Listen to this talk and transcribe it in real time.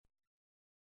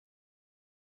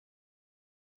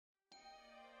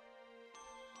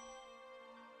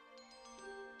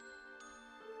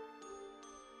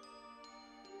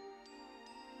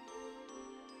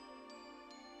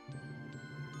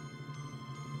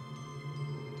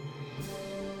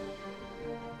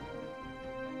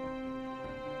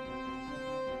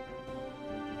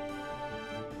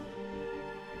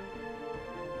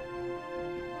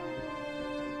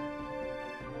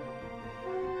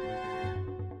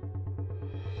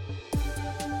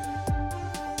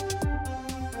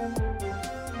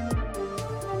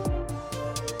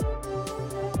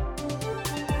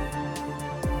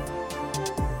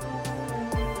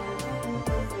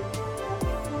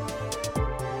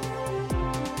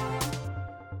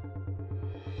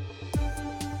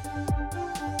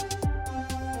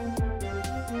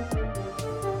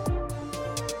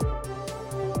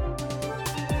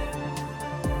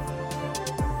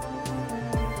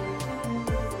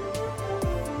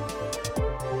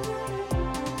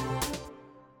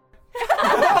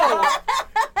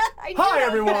Hi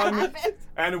everyone,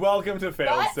 and welcome to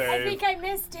Failsafe. I think I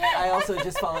missed it. I also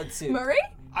just followed suit. Murray?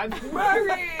 I'm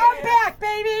Murray! I'm back,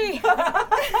 baby!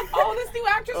 Oh, this new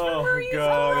actress from Murray is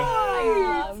God.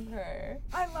 I love her.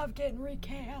 I love getting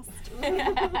recast.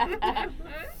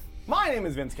 My name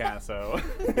is Vince Casso,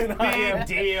 and I am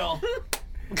deal.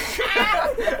 and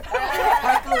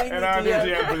I'm your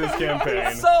GM for this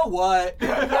campaign. So what?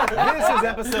 This is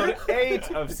episode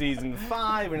 8 of season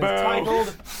 5, and it's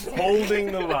titled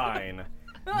 "Holding the Line."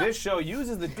 This show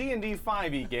uses the D&D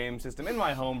 5e game system in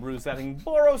my homebrew setting,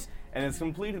 Boros, and is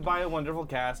completed by a wonderful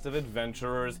cast of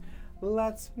adventurers.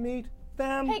 Let's meet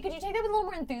them. Hey, could you take that with a little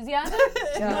more enthusiasm?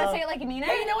 You want to say it like you mean it?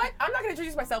 Hey, you know what? I'm not going to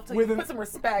introduce myself till you With put some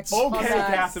respect. Okay, on that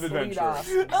cast of sweet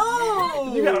adventurers.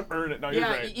 Oh! You gotta earn it. No, you're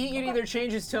Yeah, great. he could either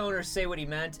change his tone or say what he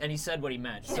meant, and he said what he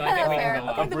meant. So I Yeah, think we fair. can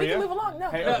go Okay, on. then we can Abria? move along. No.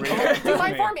 Hey, No. Abria, Do listen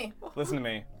mine to for me. me. Listen to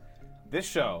me. This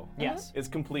show Yes. is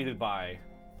completed by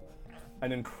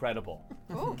an incredible,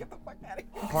 Ooh, get the fuck out of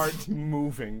here.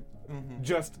 heart-moving,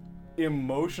 just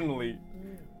emotionally.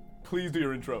 Please do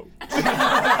your intro.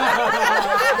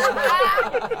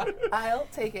 I'll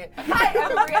take it. Hi,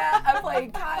 I'm Maria. I'm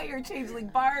playing Kai, your changeling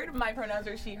bard. My pronouns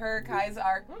are she, her. Kai's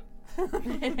are...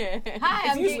 Hi,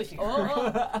 I'm usually G- she. I'm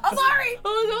sorry.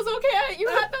 Oh, that was okay. You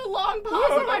had the long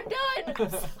pause and I'm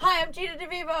done. Hi, I'm Gina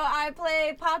DeVivo. I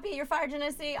play Poppy, your fire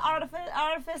genasi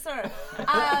artificer.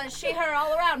 She, her,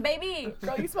 all around, baby.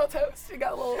 Girl, you smell toast. You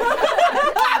got a little...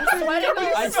 I'm sweating.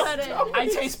 I'm sweating. I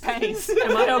taste pennies.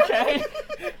 Am I okay?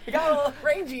 You got a little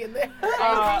rangy in there.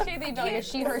 I appreciate that you don't get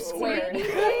she, her squared.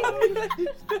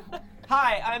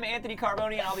 Hi, I'm Anthony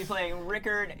Carboni, and I'll be playing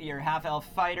Rickard, your half-elf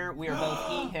fighter. We are both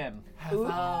he, him.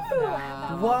 What? Ah.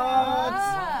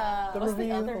 The What's the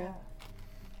reveal. other?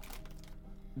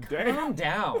 Damn. Calm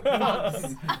down.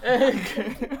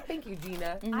 Thank you,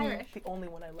 Gina. Irish. The only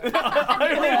one I love.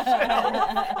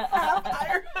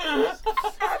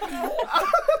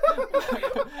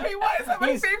 Wait, why is that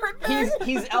my favorite thing?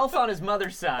 He's elf on his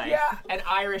mother's side, Yeah. and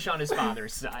Irish on his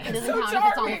father's It side. doesn't So count if it's on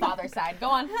the charming. father's side. Go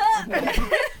on.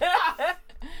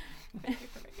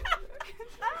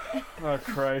 Oh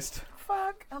Christ.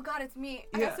 Fuck. Oh God, it's me.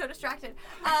 I Yeah. got so distracted.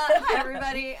 Hi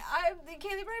everybody. I'm the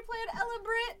Kaylee Bright played Ella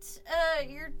Britt,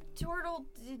 your turtle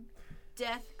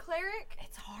death cleric.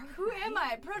 It's hard. Who am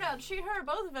I? Pronouns she, her,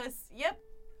 both of us. Yep.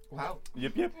 Wow.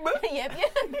 Yep, yep. Yep.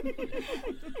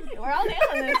 We're all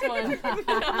nailing this one. The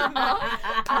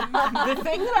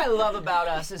thing that I love about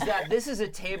us is that this is a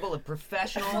table of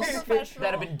professionals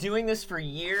that have been doing this for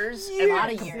years and A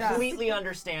lot of years. completely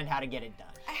understand how to get it done.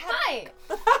 Hi,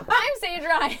 I'm Sage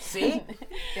Ryan. See?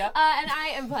 And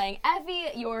I am playing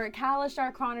Effie, your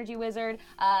Kalishtar Chronergy wizard,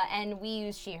 and we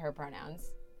use she, her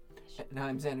pronouns. Now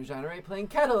I'm Xander Genre playing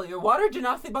Kettle, your Water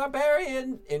Genasi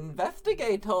Barbarian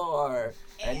Investigator.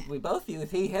 And we both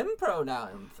use he, him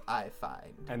pronouns, I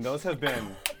find. And those have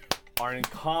been our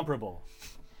incomparable,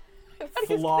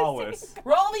 flawless.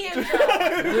 Roll the intro.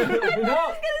 No, I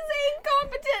was gonna say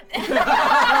incompetent.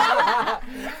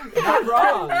 not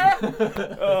wrong.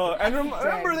 And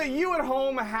remember that you at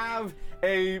home have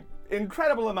a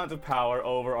incredible amount of power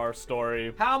over our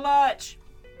story. How much?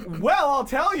 Well, I'll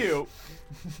tell you.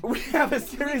 We have a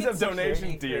series of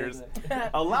donation tiers,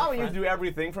 allowing you to do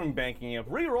everything from banking up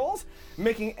rerolls,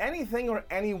 making anything or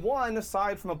anyone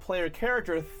aside from a player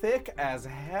character thick as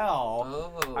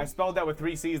hell. Oh. I spelled that with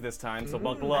 3 C's this time, so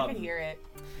buckle I up. can hear it.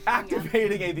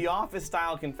 Activating a The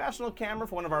Office-style confessional camera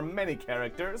for one of our many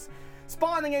characters,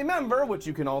 spawning a member, which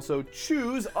you can also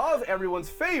choose, of everyone's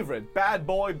favorite bad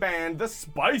boy band, the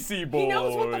Spicy Boys. He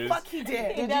knows what the fuck he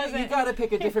did. You gotta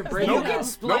pick a different brain. You Nope. can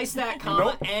splice that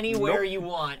comma Nope. anywhere Nope. you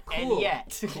want, Cool. and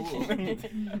yet.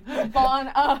 Spawn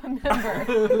a member.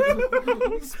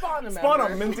 Spawn a member. Spawn a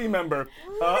minty member.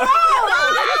 Yes!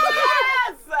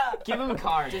 Give him a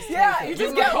card. Yeah, you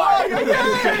just get Oh, one.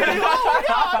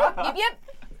 Yep.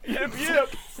 Yep, yep.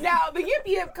 Now, the Yip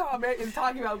Yip comment is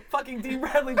talking about fucking D.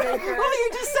 Bradley Baker. Oh,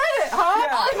 you just said it,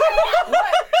 huh?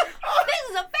 This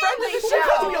is a Friend family of the show.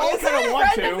 show. We all kind of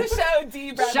want Friend of to. the show,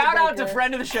 D. Bradley Shout out to Baker.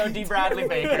 friend of the show, D. Bradley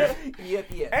Baker. Yep.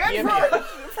 And Yep,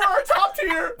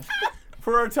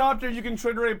 for our top tier, you can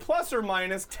trigger a plus or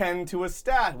minus 10 to a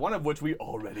stat, one of which we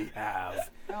already have.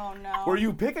 Oh no. Where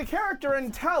you pick a character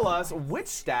and tell us which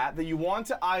stat that you want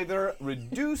to either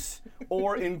reduce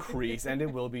or increase, and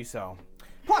it will be so.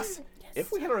 Plus,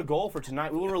 if we hit our goal for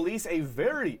tonight, we will release a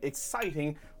very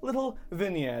exciting little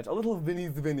vignette, a little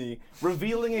Vinny's Vinny,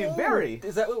 revealing a very...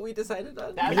 Is that what we decided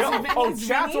on? That's Yeah. Oh,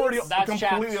 chat's already That's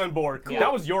completely chat's. on board. Yeah.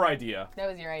 That was your idea. That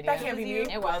was your idea. That can't be me.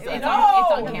 It was. It's No.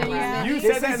 on camera. You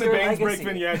This said that is in the your Baines Break legacy.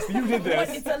 vignettes. You did But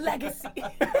this. it's a legacy.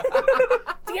 Damn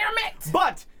it!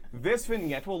 But This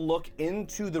vignette will look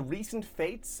into the recent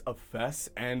fates of Fess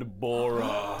and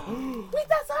Bora. Wait,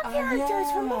 that's our characters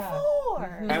from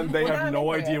before. And they We're have not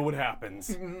no into idea it. what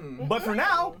happens. But for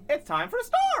now, it's time for a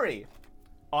story.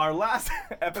 Our last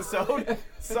episode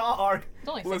saw our. It's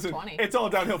only Listen, 6:20. it's all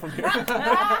downhill from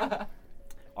here.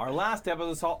 Our last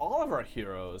episode saw all of our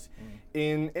heroes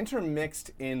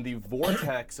intermixed in the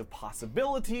vortex of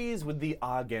possibilities with the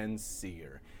Agen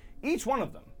Seer. Each one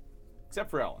of them, except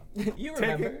for Ellen, You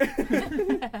remember.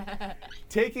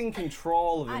 taking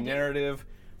control of the narrative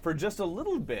for just a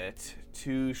little bit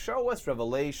to show us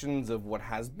revelations of what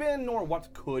has been or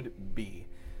what could be.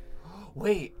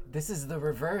 Wait, this is the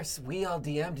reverse. We all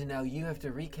DM'd and now you have to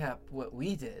recap what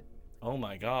we did. Oh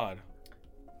my god.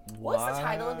 What's the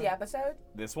title of the episode?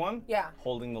 This one? Yeah.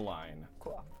 Holding the Line.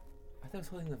 Cool. I thought I was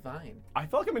holding the vine. I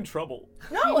feel like I'm in trouble.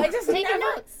 No, I just Taking never.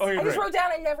 notes. Okay, I just great. wrote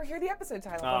down I never hear the episode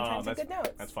title. I'm trying to take that's, good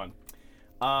notes. that's fun.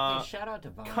 Hey, shout out to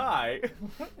Vaughn. Kai.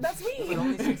 That's But me.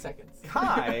 only 6 seconds.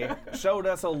 Kai showed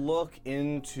us a look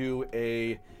into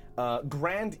a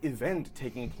grand event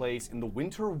taking place in the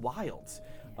Winter Wilds.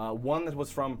 One that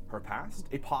was from her past,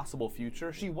 a possible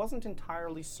future. She wasn't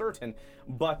entirely certain,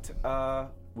 but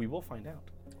we will find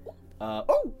out.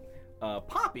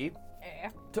 Poppy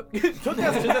took us to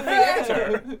the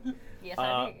theater Yes,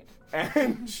 I did.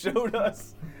 and showed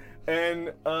us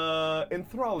an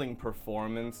enthralling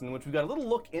performance in which we got a little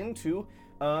look into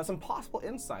some possible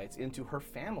insights into her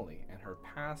family and her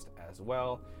past as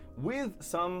well, with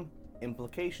some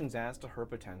implications as to her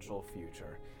potential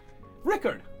future.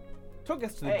 Rickard took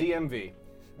us to the Hey. DMV.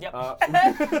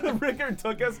 Yep. Rickard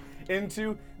took us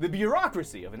into the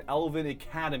bureaucracy of an elven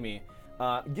academy,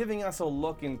 giving us a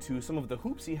look into some of the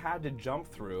hoops he had to jump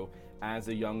through as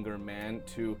a younger man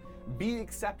to be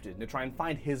accepted and to try and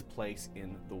find his place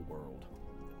in the world.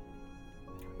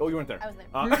 Oh, you weren't there. I was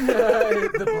there.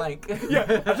 The blank. Yeah,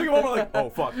 I took a moment like, oh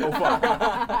fuck, oh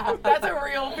fuck. That's a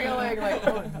real feeling. Like,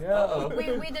 oh no.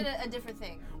 We did a different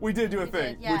thing We did do a We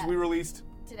thing, did, yeah. which we released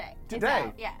today.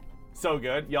 today. Yeah. So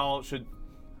good. Y'all should,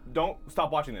 don't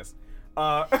stop watching this.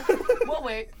 We'll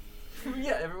wait.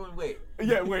 Yeah, everyone wait.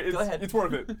 Yeah, wait, it's, Go ahead. it's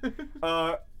worth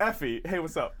it. Effie, hey,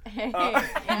 what's up?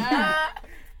 Yeah.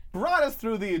 Brought us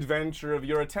through the adventure of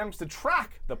your attempts to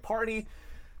track the party,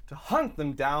 to hunt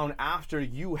them down after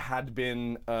you had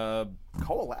been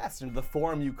coalesced into the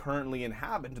form you currently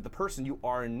inhabit, into the person you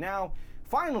are now,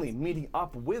 finally meeting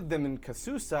up with them in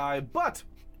Kasusai, but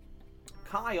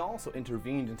Kai also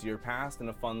intervened into your past in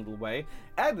a fun little way,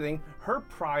 editing her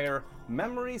prior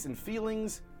memories and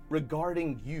feelings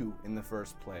regarding you in the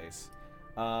first place.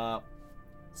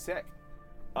 Sick.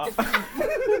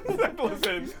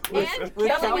 Listen. And We're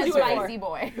killing telling a you spicy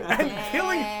boy. And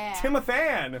killing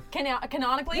Timothan.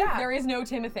 Canonically, Yeah. there is no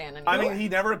Timothan anymore. I mean, he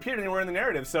never appeared anywhere in the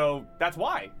narrative, so that's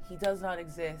why. He does not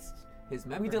exist. His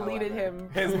member, We deleted however. him.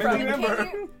 His from- missing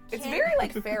member. It's very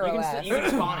like Pharaoh. You can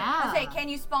spawn it. I say, can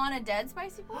you spawn a dead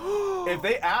spicy boy? If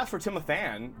they ask for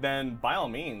Timothan, then by all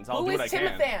means, I'll Who do is what I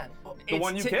can. Timothan? The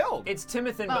one you killed. It's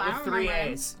Timothan, Oh, but I with don't 3 remember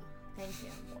him. A's. Thank you.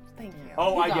 Thank you.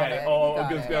 Oh, You I got get it. You Oh, got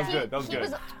good. it. That was good. That was he good.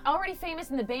 was already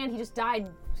famous in the band. He just died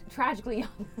tragically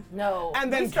young. No.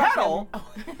 And then we struck Kettle,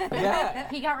 him. Yeah.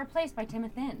 He got replaced by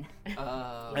Timothan.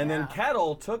 and then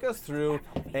Kettle took us through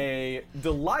a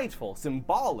delightful,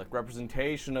 symbolic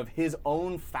representation of his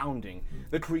own founding,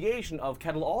 the creation of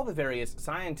Kettle, all the various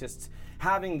scientists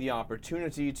having the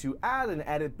opportunity to add and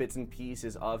edit bits and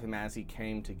pieces of him as he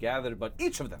came together, but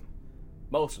each of them,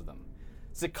 most of them,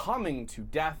 succumbing to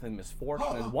death and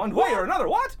misfortune in one way or another.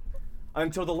 What?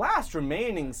 Until the last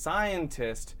remaining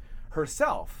scientist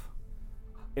herself,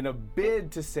 in a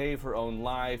bid to save her own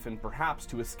life and perhaps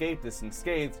to escape this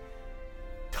unscathed,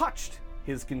 touched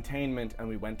his containment and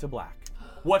we went to black.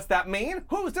 What's that mean?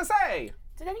 Who's to say?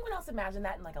 Did anyone else imagine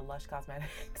that in like a Lush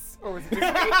Cosmetics? Or was it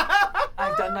just me?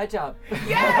 I've done my job.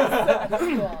 Yes!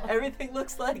 Everything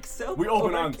looks like so. We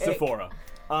open on Sephora.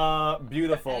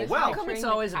 Beautiful. How Well, come it's the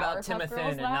always about Powerpuff Timothan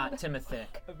Girls and lab? not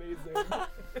Timothic? Today.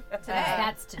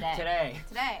 That's today. Today.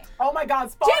 Today. Oh my god,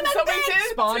 Spawn somebody did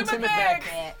Spawn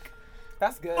Timothy.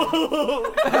 That's good.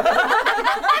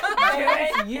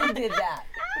 You did that.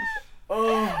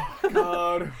 oh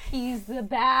God. He's the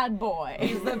bad boy.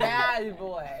 He's the bad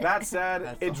boy. That said,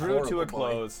 That's it a drew to a horrible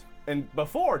boy. close. And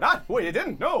before, wait, it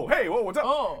didn't. No, hey, whoa, what's up?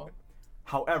 Oh.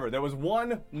 However, there was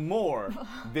one more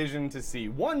vision to see,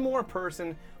 one more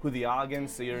person who the Agen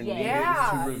Seer needed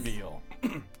Yes. to reveal.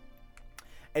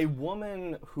 A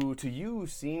woman who to you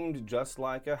seemed just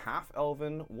like a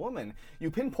half-elven woman.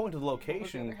 You pinpointed the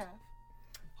location.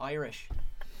 Irish.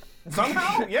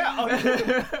 Somehow,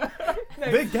 yeah.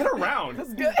 They get around.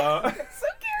 That's good. So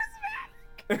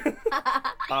charismatic.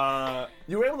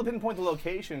 You were able to pinpoint the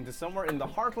location to somewhere in the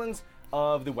heartlands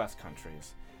of the West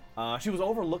Countries. She was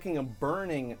overlooking a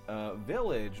burning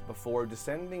village before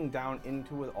descending down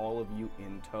into it, all of you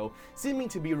in tow, seeming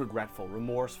to be regretful,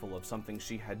 remorseful of something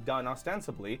she had done,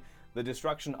 ostensibly the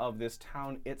destruction of this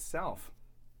town itself.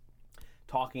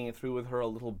 Talking it through with her a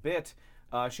little bit,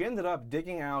 she ended up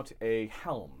digging out a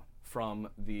helm from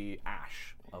the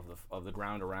ash of the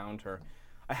ground around her.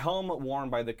 A helm worn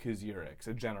by the Kuzuriks,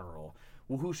 a general,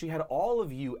 who she had all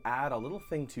of you add a little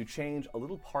thing to change a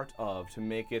little part of to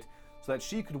make it so that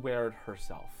she could wear it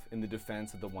herself in the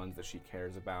defense of the ones that she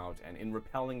cares about and in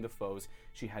repelling the foes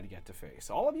she had yet to face.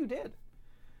 All of you did.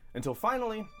 Until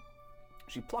finally,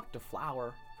 she plucked a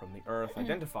flower from the earth,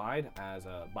 identified as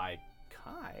by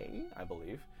Kai, I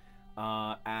believe,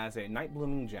 as a night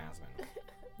blooming jasmine,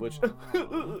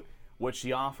 which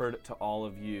she offered to all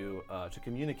of you to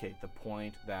communicate the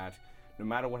point that no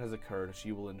matter what has occurred,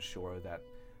 she will ensure that,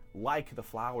 like the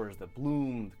flowers that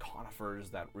bloom, the conifers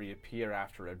that reappear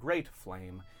after a great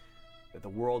flame, that the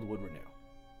world would renew.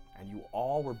 And you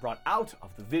all were brought out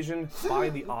of the vision by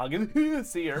the Agen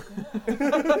seer.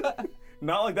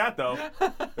 Not like that, though.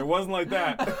 It wasn't like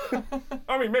that.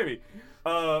 I mean, maybe.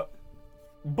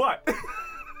 But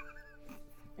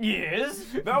Yes.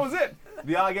 that was it.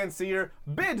 The Agen seer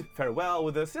bid farewell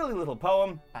with a silly little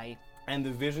poem, I and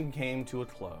the vision came to a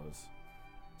close.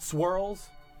 Swirls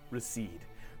recede,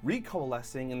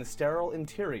 recoalescing in the sterile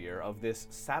interior of this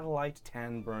satellite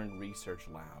Tanburn research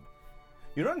lab.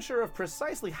 You're unsure of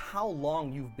precisely how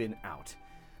long you've been out.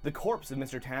 The corpse of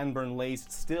Mr. Tanburn lays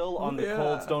still on the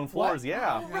cold stone floors,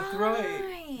 yeah. That's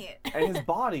right. And his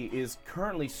body is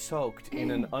currently soaked in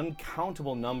an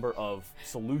uncountable number of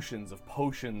solutions, of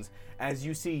potions, as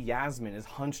you see Yasmin is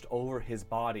hunched over his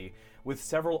body with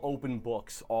several open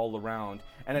books all around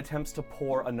and attempts to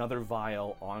pour another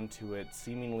vial onto it,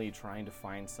 seemingly trying to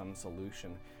find some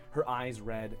solution, her eyes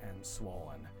red and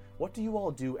swollen. What do you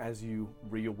all do as you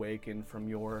reawaken from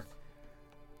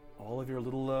all of your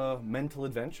little mental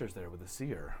adventures there with the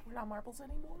seer? We're not marbles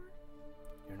anymore.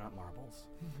 You're not marbles.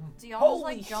 Do y'all just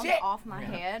Holy like jump shit. off my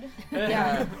head?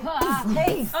 Yeah.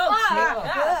 Hey!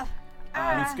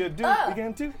 It's good, dude.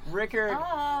 Again, too. Rickard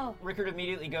Oh! Rickard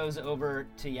immediately goes over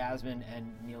to Yasmin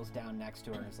and kneels down next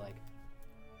to her and is like,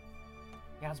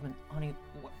 Yasmin, honey,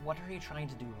 what are you trying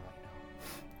to do right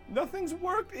now? Nothing's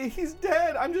worked. He's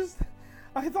dead. I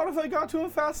thought if I got to him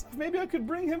fast enough, maybe I could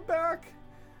bring him back.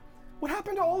 What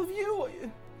happened to all of you?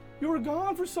 You were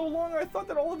gone for so long, I thought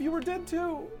that all of you were dead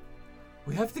too.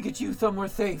 We have to get you somewhere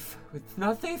safe. It's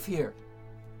not safe here.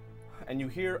 And you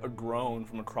hear a groan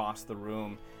from across the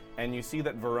room, and you see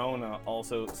that Verona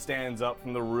also stands up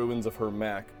from the ruins of her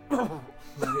mech.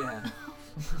 Yeah.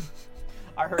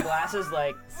 Are her glasses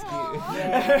like,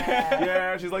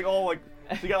 Yeah, she's like all like,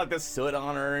 she got like this soot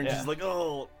on her, and Yeah. she's like,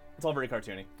 oh, it's all very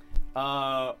cartoony.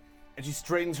 And she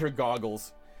straightens her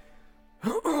goggles.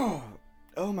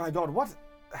 Oh my god, what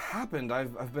happened?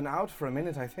 I've been out for a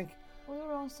minute, I think. We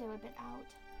were also a bit out.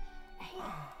 Hey,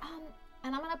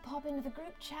 and I'm gonna pop into the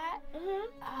group chat. And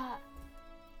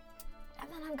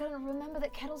then I'm gonna remember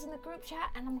that Kettle's in the group chat,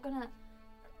 and I'm gonna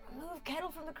remove Kettle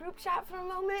from the group chat for a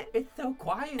moment. It's so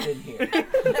quiet in here.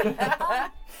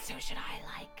 So should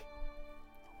I like?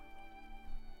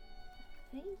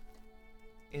 See?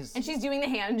 And she's doing the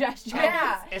hand gesture.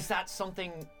 Yeah. is that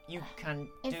something you can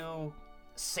do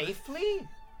safely?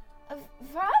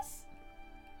 For us?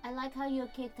 I like how you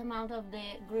kicked him out of the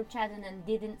group chat and then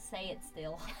didn't say it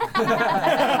still.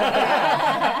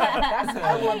 That's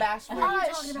a wabash for What are you.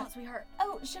 you talking about, sweetheart?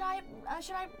 Oh, should I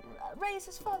raise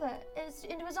his father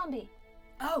into a zombie?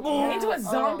 Oh, into a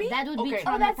zombie? That would be Okay.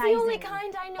 traumatizing. Oh, that's the only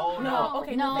kind I know. Oh, how. no.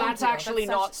 Okay, no. no, That's you. actually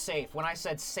That's not safe. When I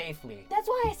said safely. That's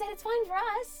why I said it's fine for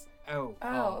us. Oh.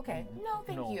 Oh, okay. No,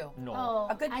 thank no, you. No. Oh,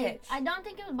 A good pitch. I don't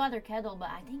think it would bother Kettle, but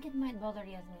I think it might bother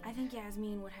Yasmin. I think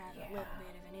Yasmin would have a little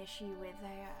bit of an issue with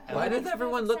that. Why does makes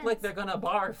everyone perfect look like sense. they're gonna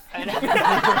barf? And,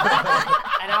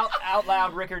 and out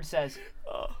loud, Rickard says,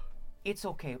 "It's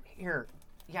okay. Here,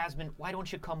 Yasmin, why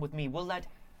don't you come with me? We'll let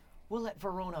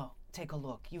Verona take a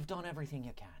look. You've done everything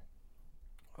you can.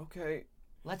 Okay,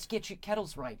 Let's get you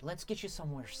Kettle's right. Let's get you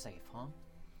somewhere safe, huh?"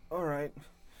 all right.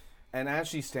 And as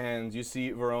she stands, you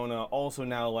see Verona also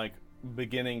now like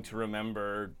beginning to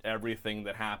remember everything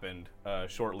that happened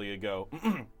shortly ago.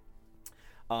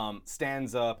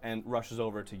 Stands up and rushes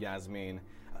over to Yasmin.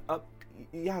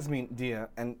 Yasmin, dear,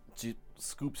 and she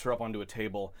scoops her up onto a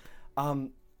table.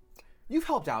 You've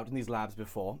helped out in these labs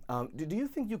before. Do you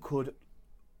think you could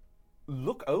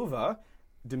look over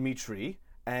Dimitri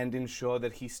and ensure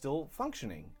that he's still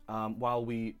functioning while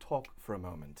we talk for a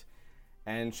moment?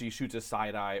 and she shoots a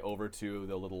side eye over to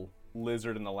the little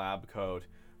lizard in the lab coat,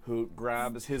 who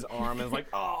grabs his arm and is like,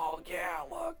 "Oh yeah,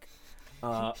 look."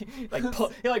 He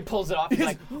pulls it off. He's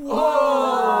like,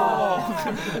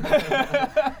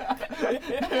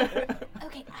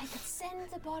 Okay, I could send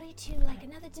the body to like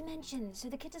another dimension, so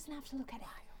the kid doesn't have to look at it.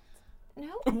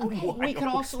 No? Okay. we could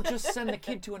also just send the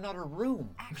kid to another room.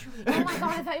 Actually, Oh my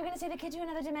god, I thought you were going to say the kid to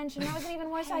another dimension. That was an even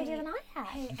worse idea than I had.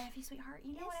 Hey, Effie, sweetheart,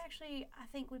 you know what actually I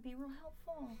think would be real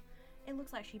helpful? It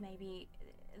looks like the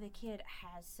kid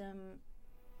has some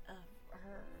of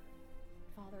her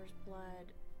father's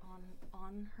blood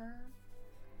on her.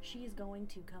 She is going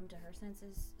to come to her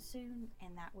senses soon,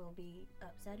 and that will be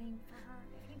upsetting for her.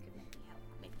 If you could maybe help,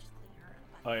 maybe just clean her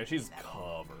up. Oh yeah, she's that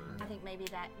covered. I think maybe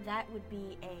that would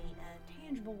be a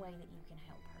tangible way that you can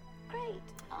help her. great.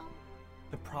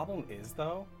 The problem is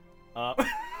though,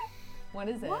 What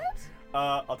is it?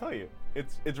 I'll tell you,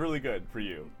 it's really good for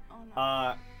you.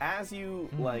 As you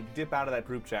like dip out of that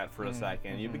group chat for a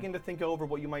second, you begin to think over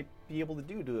what you might be able to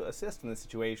do to assist in this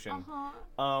situation.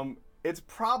 It's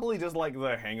probably just like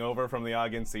the hangover from the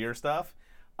Ogden Seer stuff.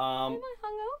 Why am I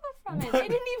hungover from it? They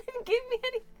didn't even give me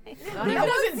anything. That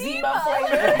wasn't Zima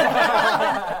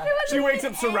flavor. She wakes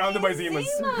up surrounded by Zimas.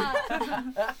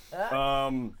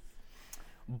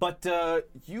 But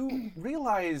you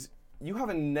realize you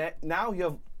have now you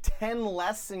have 10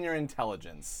 less in your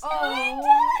intelligence.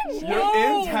 Your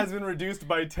int has been reduced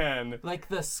by 10. Like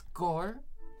the score?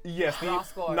 Yes, Raw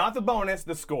score. not the bonus,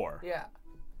 the score. Yeah.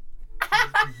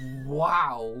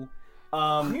 Wow.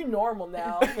 You normal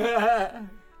now.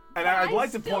 And I'd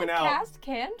like to point out. Cast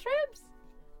cantrips?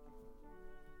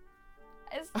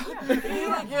 Like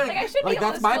I should Like, be able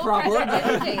that's to my still problem.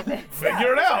 prestidigitate this.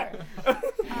 Figure it out.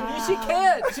 She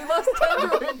can't. She lost 10 to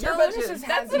her intelligence.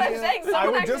 That's what I'm saying. I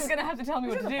Someone would actually just- is gonna have to tell me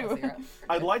what to do.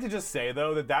 I'd like to just say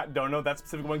though that donut, that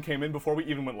specific one came in before we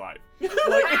even went live.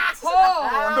 Like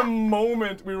the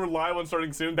moment we were live on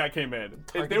Starting Soon, that came in.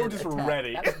 If they were Targeted just attack.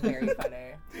 ready. That's very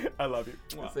funny. I love you.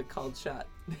 It's a called shot.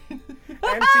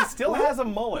 And she still has a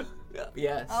mullet.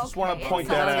 Yes. Just want to point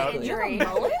that out. Injury.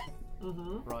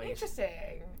 Right.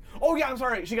 Interesting. Oh yeah, I'm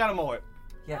sorry. She got a mullet,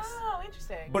 Yes. Oh,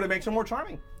 interesting. but it makes her more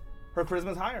charming. Her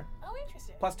charisma's higher, Oh,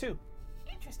 interesting. +2.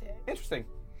 Interesting. Interesting.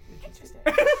 Interesting.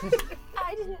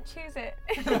 I didn't choose it.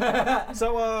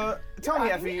 So tell me,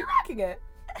 You're Effie, rocking it.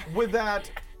 with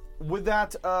that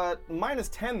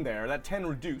 -10 there, that 10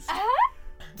 reduced.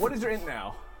 What is your int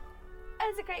now?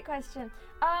 That's a great question.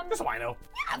 Just so I know.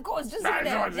 Yeah, of course, just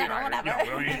whatever.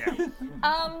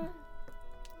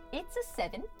 it's a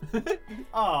 7.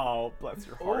 Oh, bless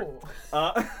your heart.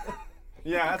 Oh.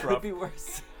 Yeah, that's Could rough. be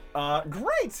worse.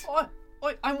 Great.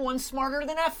 I'm one smarter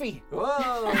than Effie.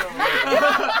 Whoa.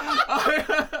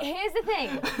 Here's the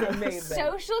thing. Amazing.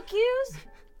 Social cues,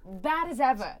 bad as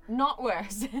ever, not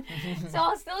worse. So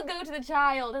I'll still go to the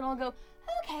child and I'll go,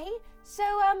 okay, so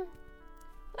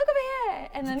look over here,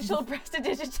 and then she'll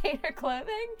prestidigitate her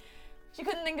clothing. She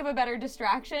couldn't think of a better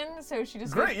distraction, so she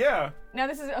just Great, goes, yeah. now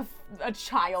this is a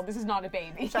child, this is not a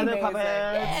baby. Shadow puppets.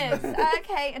 Yes,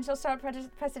 okay, and she'll start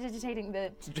prestidigitating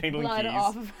the Jangling blood keys.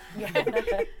 off of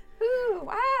her. Ooh,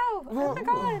 wow, oh my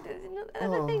god,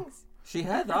 other things. She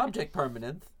has object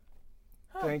permanence.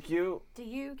 Thank you. Do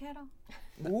you, Kettle?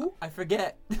 Ooh, I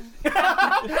forget.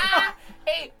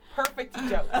 A perfect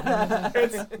joke.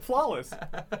 It's flawless.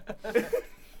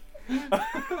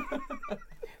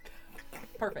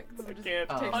 Perfect. I can't.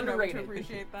 Underrated.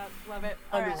 Appreciate that. Love it.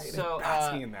 Underrated. So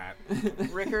Basking in that.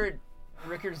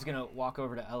 Rickard's gonna walk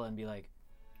over to Ella and be like,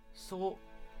 so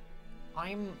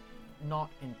I'm not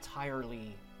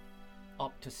entirely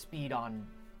up to speed on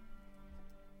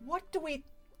what do we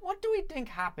think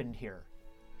happened here?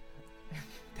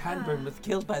 Tanburn was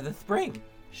killed by the spring.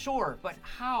 Sure, but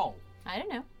how? I don't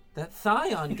know. That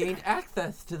Scion gained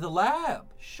access to the lab.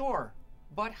 Sure,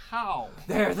 but how?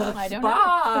 They're the I don't know.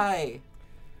 spy.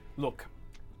 Look,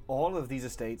 all of these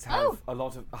estates have a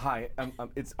lot of. Hi,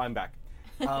 I'm back.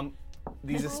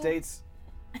 These estates.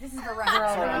 This is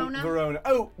Verona. Verona.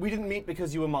 Oh, we didn't meet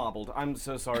because you were marbled. I'm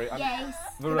so sorry. Yes.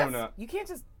 Verona. You can't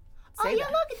just Oh, say you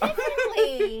that. look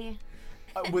differently.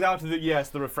 Without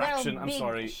the refraction. Little I'm big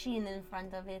sorry. sheen in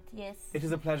front of it. Yes. It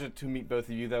is a pleasure to meet both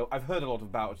of you, though. I've heard a lot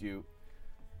about you.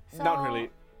 So, Not really.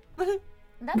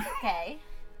 That's okay.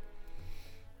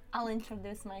 I'll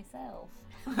introduce myself.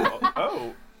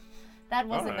 Oh. That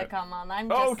wasn't Alright. a come on.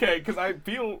 I'm Oh, just okay, because I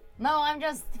feel. No, I'm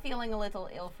just feeling a little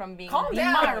ill from being Calm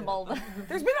down. marbled.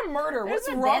 There's been a murder. There's What's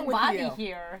a wrong dead with body you?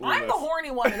 here. I'm the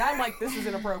horny one, and I'm like, this is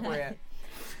inappropriate.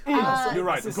 You're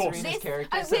right, This of is course. Serena's This-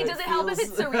 character. Wait, so does it help if feels-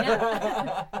 it's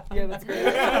Serena? Yeah, that's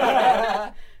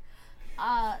great.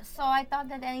 So I thought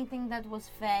that anything that was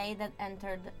fey that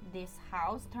entered this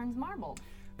house turns marble.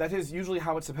 That is usually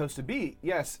how it's supposed to be,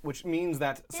 yes, which means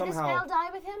that Did somehow. the spell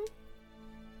die with him?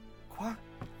 What?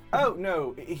 Oh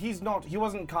no, he's not. He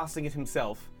wasn't casting it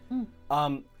himself.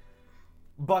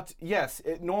 But yes,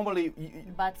 normally.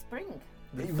 But spring.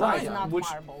 Right, It's not which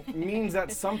marble. means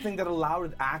that something that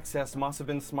allowed access must have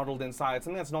been smuggled inside.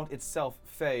 Something that's not itself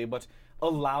fey, but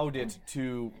allowed it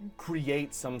to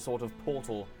create some sort of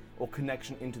portal or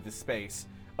connection into the space,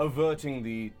 averting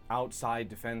the outside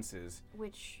defenses.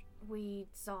 Which we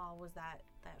saw was that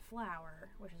flower,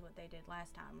 which is what they did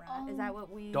last time, right? Is that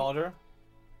what we? Daughter,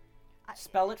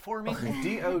 Spell it for me.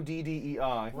 Doddei.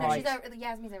 No, Right. she's over.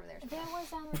 Yasmin's over there. There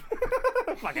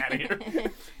was Fuck out of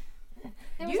here.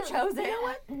 You chose it. You know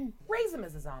what? Raise him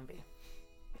as a zombie.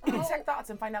 Detect thoughts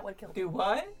and find out what killed him. Do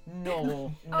what?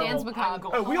 No. Dan's no, become- I'm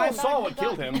going Oh, we all saw what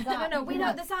killed him. No, we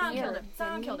know the Scion fear, killed him.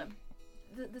 Scion didn't killed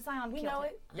we? him. The Scion We killed know him.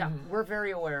 it. Yeah, we're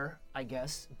very aware, I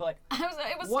guess, but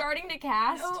it was What- starting to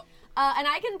cast, and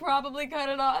I can probably cut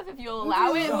it off if you'll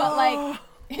allow it. But like,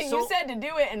 So- you said to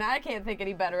do it, and I can't think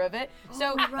any better of it.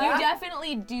 So you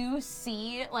definitely do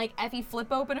see like Effie flip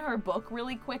open her book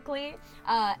really quickly,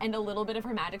 and a little bit of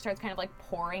her magic starts kind of like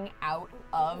pouring out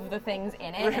of the things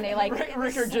in it, and they like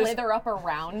Ricker just- slither up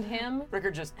around him.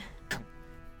 Ricker just.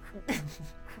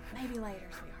 Maybe later,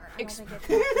 sweetheart. I don't think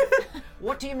it's.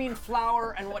 What do you mean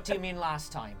flower, and what do you mean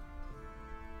last time?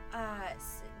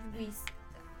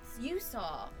 You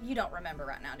saw. You don't remember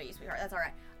right now, do you, sweetheart? That's all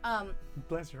right.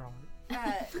 Bless your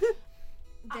heart.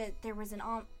 That there was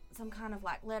some kind of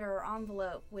like letter or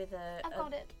envelope with a. I've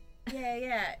got it.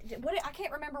 Yeah. I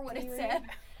can't remember what it said.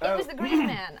 It was the Green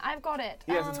Man. I've got it.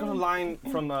 Yes, it's got a line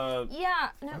from a. Yeah,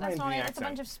 no, I'm that's not not in it. the It's a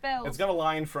bunch accent. of spells. It's got a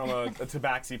line from a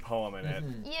Tabaxi poem in it.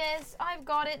 Yes, I've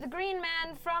got it. The Green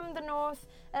Man from the north.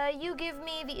 You give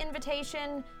me the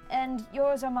invitation, and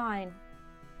yours are mine.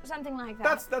 Something like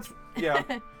that. That's yeah.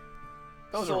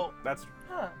 Those So- are that's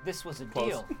This was a Close.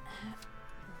 deal.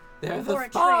 There's Or a a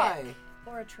spy. trick.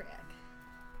 Or a trick,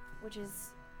 which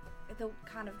is the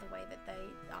kind of the way that they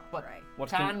But operate.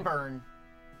 what's con- Tanburn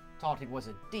thought it was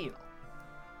a deal.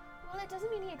 Well, it doesn't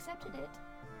mean he accepted it.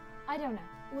 I don't know.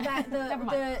 Well, that Never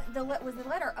mind. was the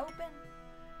letter open?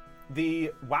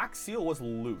 the wax seal was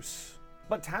loose,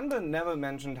 but Tanda never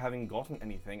mentioned having gotten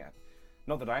anything.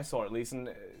 Not that I saw, at least. And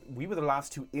we were the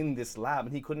last two in this lab,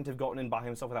 and he couldn't have gotten in by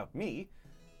himself without me.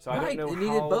 So I Right, don't know it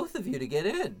how. needed both of you to get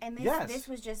in. And Yes. this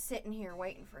was just sitting here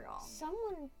waiting for y'all.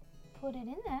 Someone put it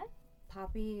in there.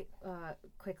 Poppy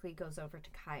quickly goes over to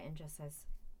Kai and just says,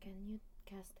 "Can you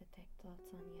cast detect thoughts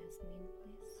on Yasmin,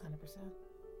 please?" 100%.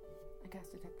 I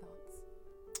cast detect thoughts.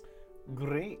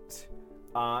 Great.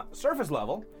 Surface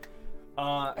level.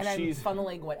 And She's I'm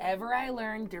funneling whatever I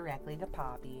learned directly to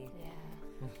Poppy.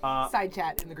 Yeah. Side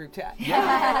chat in the group chat.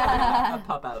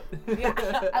 Pop out.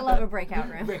 I love a breakout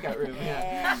room. Breakout room.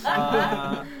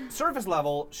 Yeah. surface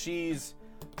level. She's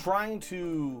trying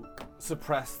to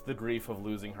suppress the grief of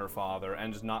losing her father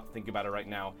and just not think about it right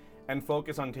now, and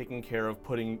focus on taking care of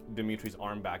putting Dimitri's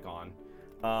arm back on.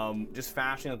 Just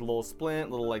fashioning a little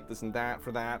splint, little like this and that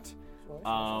for that.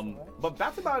 But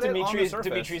that's about it on the surface.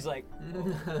 Dimitri's like,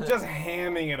 Just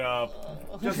hamming it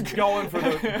up, just going for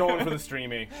the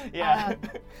streamy. yeah.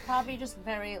 Poppy just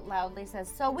very loudly says,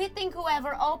 "So we think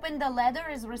whoever opened the letter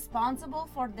is responsible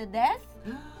for the death?"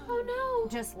 Oh no!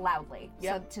 Just loudly,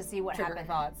 Yep. so to see what Trigger her happens.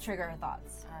 thoughts. Trigger her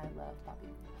thoughts. I love Poppy.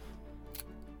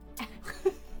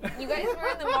 You guys were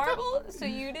in the marble, so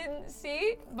you didn't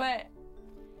see, but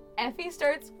Effie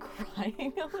starts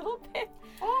crying a little bit.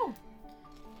 Oh!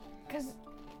 Because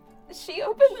she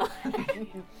opened the letter.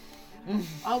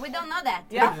 Oh, we don't know that.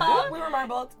 Yeah, we were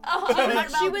marbled.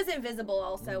 She was invisible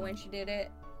also when she did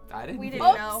it. I didn't. We didn't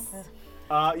Oops. know.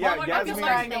 Yeah, Well, I'm just Yasmin.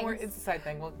 sorry, no, it's a side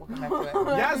thing. We'll come back to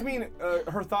it. Yasmin,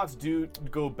 her thoughts do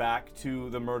go back to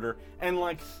the murder, and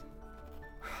like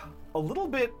a little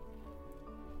bit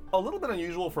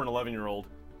unusual for an 11-year-old.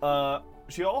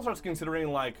 She also starts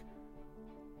considering like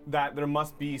that there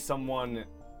must be someone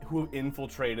who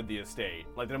infiltrated the estate.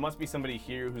 Like there must be somebody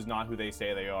here who's not who they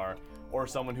say they are, or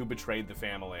someone who betrayed the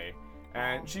family.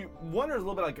 And she wonders a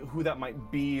little bit like who that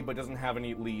might be, but doesn't have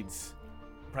any leads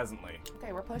presently.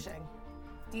 Okay, we're pushing.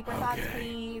 Deeper thoughts,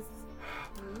 please.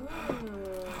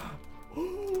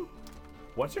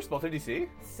 What's your spell DC?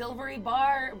 Silvery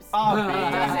barbs. Oh,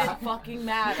 Doesn't fucking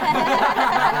matter.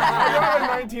 I got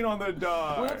a 19 on the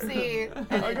die.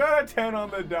 Whoopsie. I got a 10 on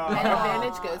the And die.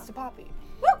 advantage goes to Poppy.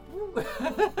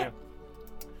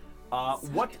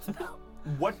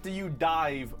 What do you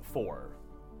dive for?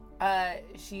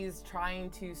 She's trying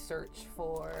to search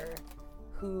for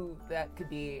who that could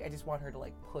be. I just want her to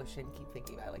like push and keep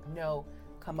thinking about it. Like, no,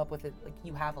 come up with it. Like,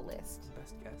 you have a list.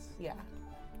 Best guess. Yeah.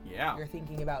 Yeah. You're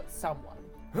thinking about someone.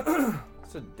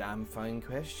 That's a damn fine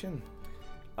question.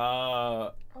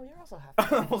 Oh, you're also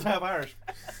half. Also half Irish.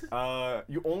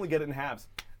 You only get it in halves.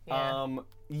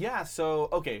 Yeah. So,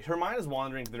 okay, her mind is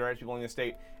wandering to the direction of people on the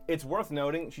estate. It's worth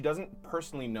noting she doesn't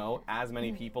personally know as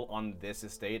many people on this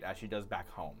estate as she does back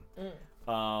home,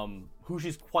 who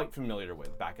she's quite familiar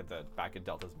with back at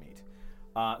Delta's Meet.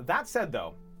 That said,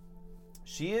 though,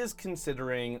 she is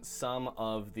considering some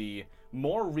of the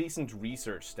more recent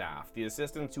research staff, the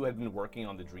assistants who had been working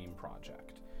on the Dream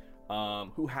Project,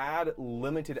 who had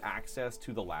limited access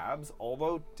to the labs,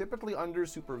 although typically under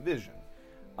supervision.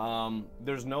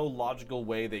 There's no logical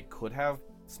way they could have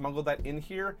smuggled that in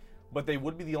here, but they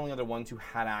would be the only other ones who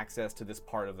had access to this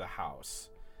part of the house.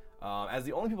 As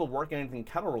the only people working on anything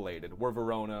kettle related were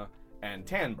Verona and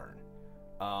Tanburn.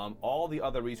 All the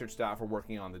other research staff were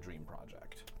working on the Dream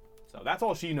Project. So that's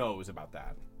all she knows about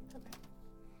that. Okay.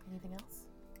 Anything else?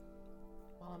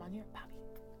 While I'm on here,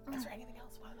 Poppy. Is there anything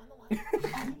else while I'm on the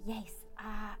line? Yes,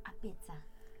 a pizza.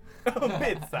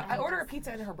 Pizza. I order a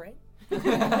pizza in her brain.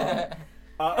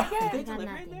 Did they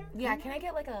deliver it there? Yeah, can I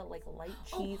get like a light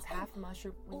cheese, half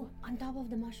mushroom? Oh, on top of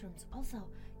the mushrooms. Also,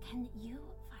 can you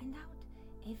find out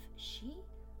if she,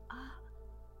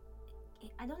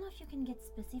 I don't know if you can get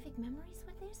specific memories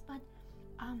with this, but,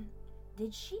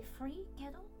 did she free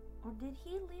Kettle, or did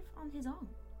he live on his own?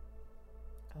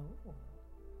 Oh.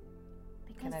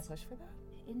 Because Can I push for that?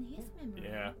 in his memory,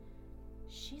 Yeah.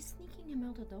 she's sneaking him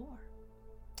out the door.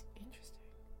 Interesting.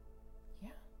 Yeah.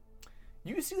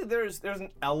 You see that there's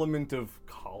an element of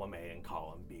column A and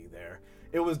column B there.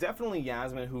 It was definitely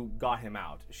Yasmin who got him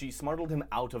out. She smuggled him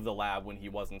out of the lab when he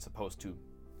wasn't supposed to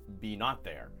be not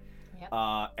there. Yep.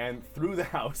 And through the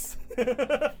house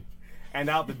and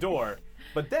out the door.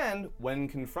 But then, when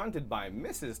confronted by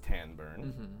Mrs.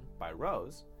 Tanburn, by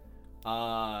Rose,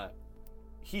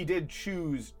 he did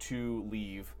choose to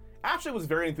leave. Actually was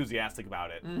very enthusiastic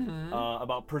about it,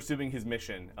 about pursuing his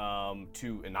mission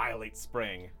to annihilate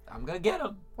Spring. I'm gonna get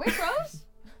him. Where's Rose?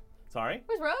 Sorry?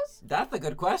 Where's Rose? That's a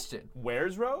good question.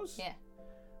 Where's Rose? Yeah.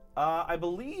 I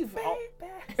believe...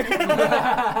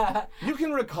 You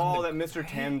can recall that Mr.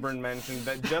 Tanburn mentioned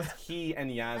that just he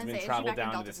and Yasmin say, is she traveled back in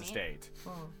down to Delta this Meet? estate.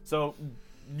 So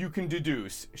you can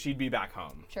deduce she'd be back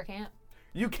home. Sure can't.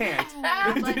 You can't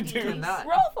lucky. deduce. Not.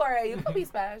 Roll for it. You could be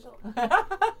special.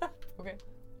 Okay.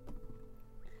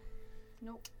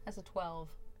 Nope. That's a 12.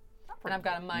 And I've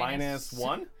got a Minus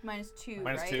one? -2,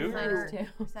 Minus right? 2? Minus 2.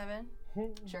 7.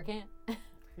 Sure can't.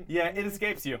 Yeah, it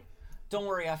escapes you. Don't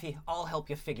worry, Effie. I'll help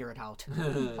you figure it out.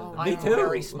 Oh, I'm too.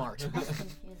 very smart.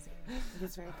 Confusing.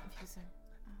 It's very confusing.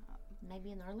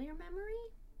 Maybe an earlier memory?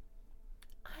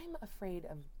 I'm afraid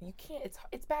of you. Can't.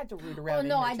 It's bad to root Oh around. in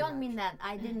no, her I too don't much. mean that.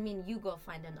 I didn't mean you go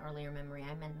find an earlier memory.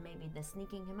 I meant maybe the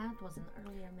sneaking him out was an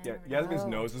earlier Yeah, memory. Yasmin's Oh,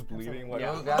 nose is bleeding. Like,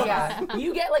 Oh, God. Yeah,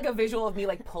 you get like a visual of me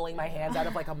like pulling my hands out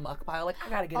of like a muck pile. Like I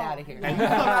gotta get out of here. And you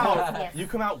come out. Yes. You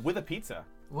come out with a pizza.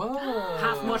 Whoa.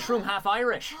 Half mushroom, half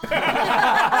Irish. That's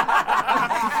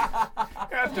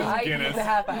just I eat Guinness. the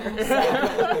half Irish.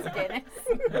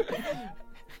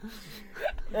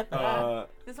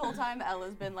 This whole time,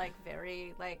 Ella's been like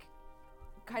very like,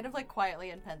 kind of like quietly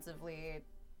and pensively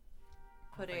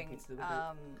putting, pizza to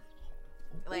the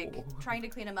like trying to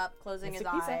clean him up, closing his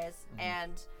Mystic pizza. eyes,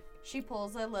 and she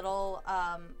pulls a little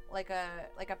like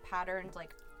a patterned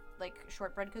like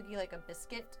shortbread cookie, like a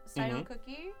biscuit style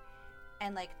cookie,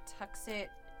 and like tucks it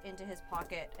into his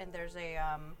pocket, and there's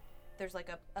like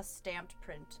a stamped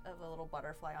print of a little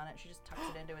butterfly on it. She just tucks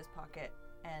it into his pocket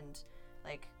and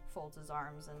like folds his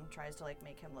arms and tries to like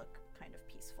make him look kind of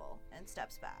peaceful and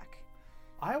steps back.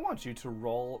 I want you to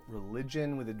roll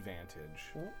religion with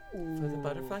advantage. For the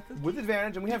butterfly cookie? With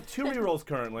advantage, and we have 2 rerolls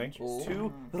currently. Ooh.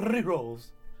 2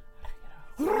 rerolls.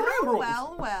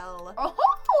 Rerolls. Well.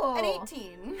 Oh! An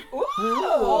 18.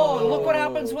 Oh, look what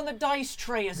happens when the dice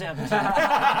tray is empty.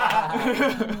 As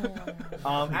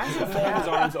you fold his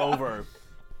arms over,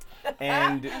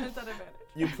 and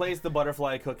you place the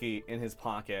butterfly cookie in his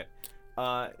pocket,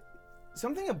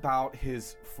 something about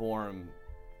his form.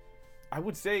 I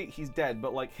would say he's dead,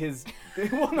 but like his.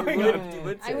 Well, no, hang on. You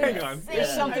would say. Hang on. There's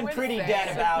something pretty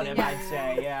dead about him, I'd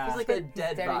say, yeah. He's like a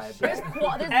dead dead as vibe. shit. There's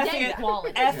dead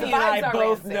quality. Effie and Vibes I are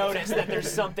both rancid. noticed that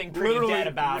there's something pretty Literally, dead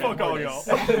about him. fuck all with y'all. us.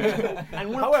 And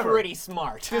we're However, pretty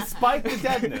smart. Despite the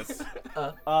deadness,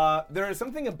 there is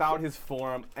something about his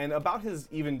form and about his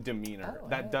even demeanor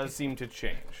that does seem to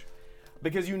change.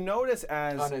 Because you notice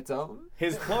as On its own?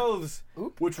 his clothes,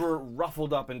 which were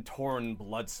ruffled up and torn and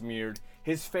blood smeared,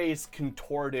 his face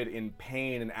contorted in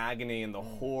pain and agony and the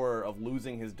horror of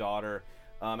losing his daughter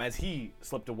as he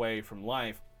slipped away from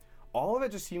life, all of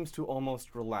it just seems to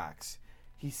almost relax.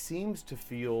 He seems to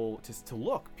feel, to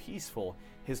look peaceful.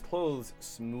 His clothes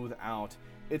smooth out.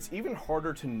 It's even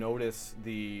harder to notice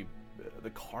the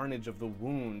carnage of the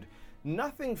wound.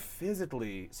 Nothing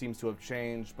physically seems to have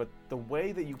changed, but the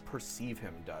way that you perceive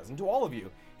him does. And to all of you,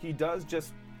 he does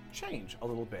just change a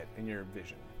little bit in your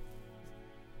vision.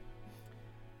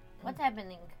 What's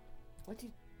happening? What do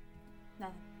you...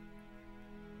 Nothing.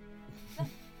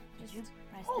 Just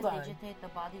Hold on. Prestidigitate the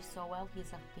body so well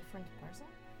he's a different person?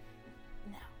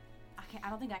 no. I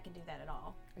don't think I can do that at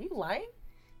all. Are you lying?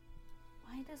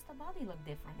 Why does the body look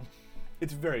different?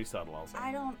 It's very subtle, I'll say.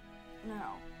 I don't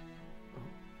know.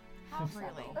 Not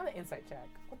really. I'm an insight check.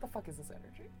 What the fuck is this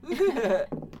energy?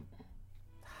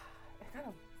 I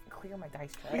gotta clear my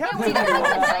dice check. We have We don't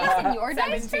have the dice in your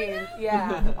dice tray 17. now?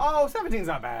 Yeah. Oh, 17's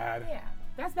not bad. Yeah.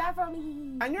 That's bad for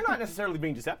me. And you're not necessarily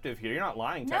being deceptive here. You're not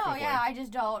lying, No, technically. yeah, I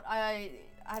just don't. I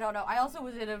don't know. I also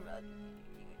was in a.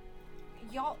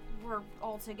 Y'all were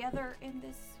all together in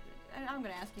this. And I'm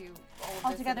gonna ask you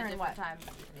all together at a in different what? time.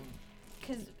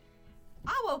 Because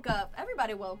I woke up.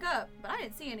 Everybody woke up, but I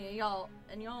didn't see any of y'all,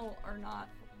 and y'all are not.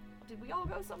 Did we all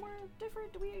go somewhere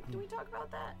different? Do we talk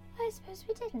about that? I suppose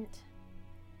we didn't.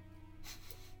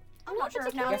 I'm not sure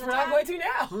if now's Guess the we're not time. going to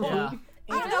now. Yeah.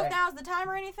 I don't know if now's the time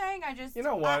or anything. I just. You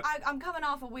know what? I'm coming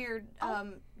off a weird,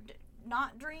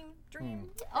 not dream.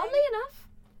 Oddly enough,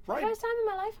 Right. first time in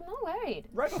my life, I'm not worried.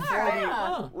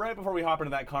 Right before we hop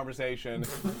into that conversation,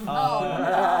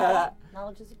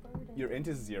 Knowledge is a burden. you're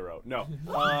into 0. No.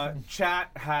 Chat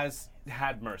has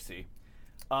had mercy.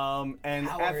 And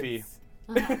Effie.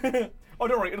 Oh,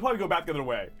 don't worry. It'll probably go back the other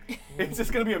way. It's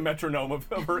just going to be a metronome of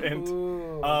her int.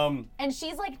 And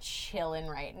she's like chilling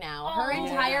right now. Her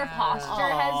entire posture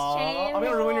has changed. I'm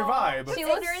going to ruin your vibe. She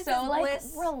Ignorance looks is so like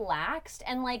bliss. relaxed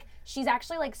and like she's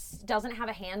actually like doesn't have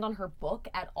a hand on her book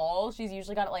at all. She's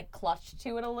usually got it like clutched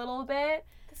to it a little bit.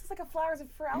 This is like a Flowers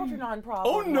for Algernon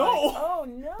problem. Oh, no. Like, oh,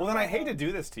 no. Well, then I hate to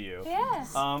do this to you. Yes.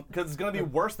 Because it's going to be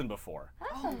worse than before.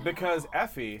 Because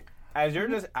Effie, as you're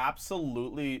just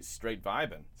absolutely straight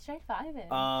vibing, Straight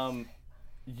vibing.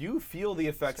 you feel the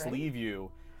effects leave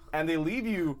you, and they leave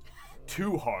you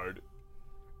too hard.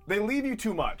 They leave you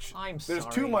too much. I'm There's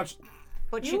sorry. too much.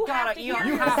 But You have to you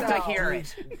hear have to yourself. hear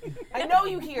it. I know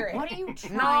you hear it. What are you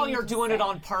trying? No, you're to doing say? it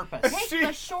on purpose. Take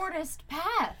the shortest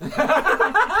path.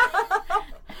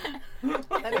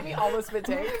 That made me almost spit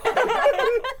take.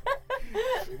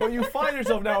 But you find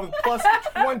yourself now with plus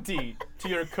 20 to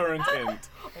your current int.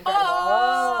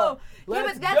 Oh, yeah,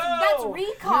 Let's but that's go.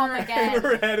 recom again.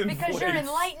 Your head Because you're inflates.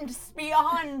 enlightened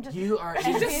beyond. You are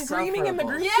She's just screaming in the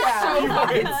group Yeah.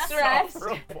 chat. It's stressed.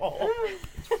 Insufferable.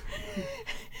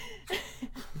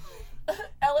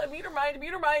 Ella, mute her mind,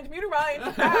 mute her mind, mute her mind.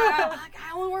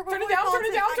 I only work with Turn it down, turn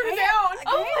it down, turn it down.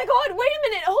 Oh my god, wait a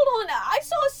minute, hold on. I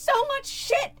saw so much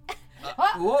shit.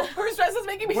 Whoa. Her stress is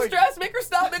making me Wait. stressed. Make her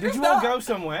stop, make her Did you all stop. go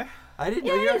somewhere? I didn't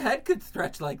know your head could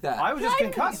stretch like that. I was just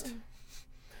concussed.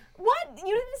 What?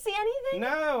 You didn't see anything?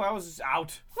 No, I was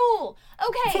out. Fool.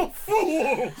 Okay.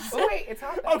 Fool! Oh, wait, it's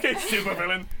happening. Okay,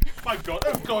 supervillain. My God,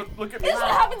 oh God, look at me. This is what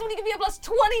happens when you give me a plus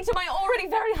 20 to my already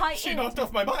very high She int. knocked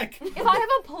off my mic. If I have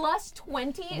a plus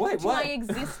 20 Wait, to what? my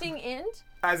existing int,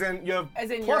 As in, you have As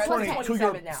in plus you're 20 at to your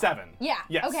 27 now. 7. yeah.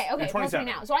 Yes, Okay, you're plus 27.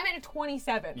 me now. So I'm at a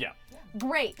 27. Yeah.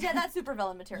 Great. Yeah, that's super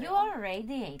villain material. You are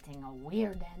radiating a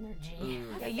weird energy.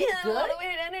 Are you good?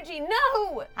 Weird energy.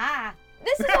 No. Ah,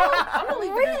 This is all gonna leave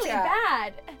the group really chat.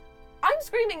 bad. I'm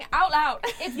screaming out loud.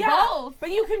 It's Yeah, both. but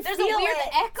you can There's feel a weird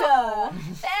it. echo.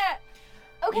 There.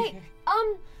 Okay.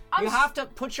 I'm You have to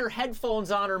put your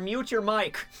headphones on or mute your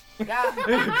mic. Yeah.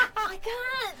 I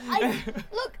can't.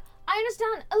 Look, I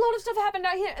understand a lot of stuff happened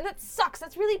out here, and that sucks.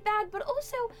 That's really bad. But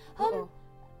also,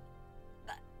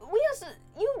 we also,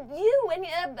 you and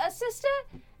a sister.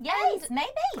 yes, and, maybe.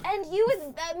 And you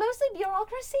with mostly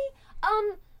bureaucracy.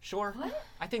 Sure.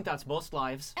 I think that's most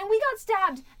lives. And we got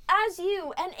stabbed as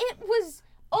you, and it was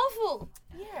awful.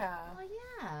 Yeah. Oh,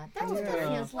 yeah, that's what it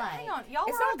feels like. Hang on, y'all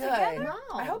It's were all not good. together?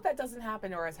 No. I hope that doesn't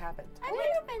happen or has happened. I've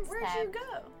never been Where'd stabbed. you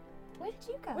go? Where did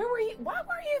you go? Where were you? Why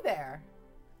were you there?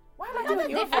 Why am I doing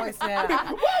your voice now?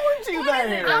 Why weren't you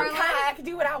there? I'm Kai. I can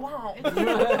do what I want. I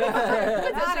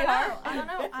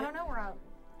don't know where I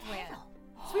went.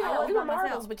 Sweetheart, we by were marbles,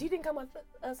 myself. but you didn't come with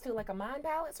us to like a mind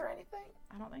palace or anything?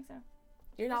 I don't think so.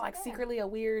 You're not like secretly a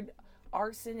weird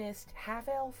arsonist half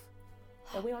elf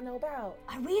that we don't know about.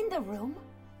 Are we in the room?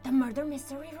 The murder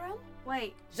mystery room?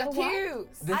 Wait, J'accuse.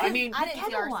 I mean, I didn't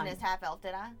see kettle one. arsonist half elf,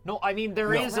 did I? no, I mean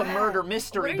there is a murder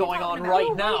mystery you going on talking about? right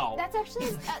Oh, now. wait, that's actually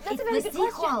that's It's a very the good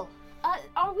question. sequel.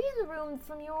 Are we in the room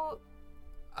from your?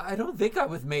 I don't think I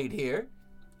was made here.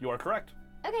 You are correct.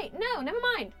 Okay, no, never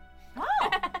mind. Oh,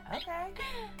 okay.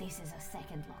 This is a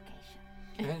second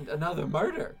location. And another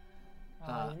murder.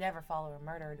 You never follow a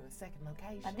murderer to a second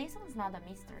location. But this one's not a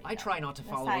mystery. I though. try not to The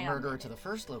follow a Scion murderer did to it. the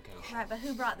first location. right, but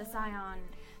who brought the Scion?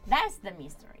 That's the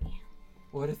mystery.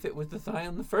 What if it was the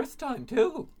Scion the first time,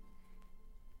 too?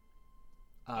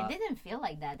 It didn't feel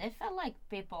like that. It felt like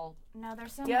people. No,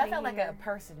 there's somebody Yeah, that felt like here. a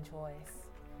person choice.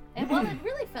 It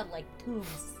really felt like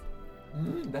tubes.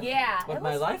 That's Yeah, what it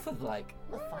my was- life was like.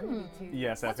 It was fun to be too.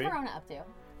 Yes, What's Effie. Verona up to?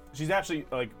 She's actually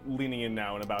like leaning in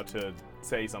now and about to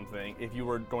say something. If you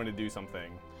were going to do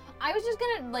something. I was just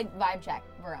gonna like vibe check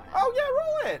Verona. Oh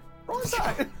yeah, roll it. Roll a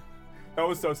die. That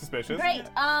was so suspicious. Great.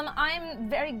 I'm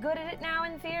very good at it now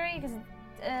in theory because.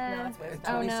 No, it's wisdom.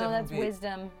 Oh no, 27 that's feet.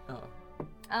 wisdom.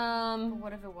 Oh.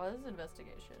 What if it was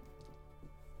investigation?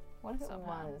 What if it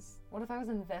Somehow. was? What if I was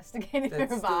investigating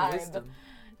That's her still vibe? wisdom.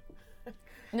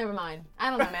 Never mind. I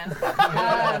don't know,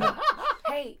 man.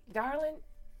 Hey, darling,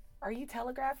 are you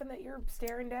telegraphing that you're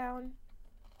staring down?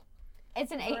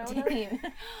 It's an Verona? 18. I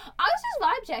was just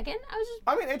vibe checking. I was just.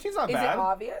 I mean, 18's not Is bad. it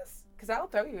obvious? Because that'll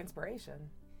throw you inspiration.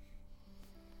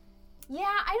 Yeah,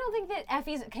 I don't think that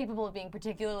Effie's capable of being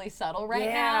particularly subtle right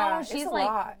yeah, now. it's She's a like.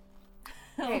 lot.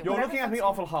 Hey, You're whatever looking at me fucks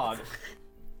awful hard.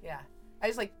 Yeah, I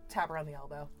just like tap her on the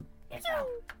elbow.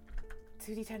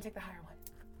 2d10, take the higher one.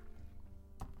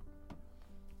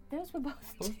 Those were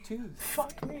both. Those twos.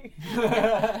 Fuck me.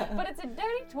 But it's a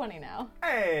dirty 20 now.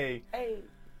 Hey. Hey.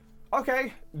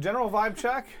 Okay. General vibe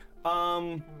check.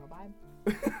 General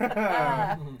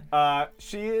vibe.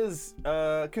 She is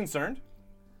concerned.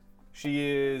 She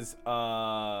is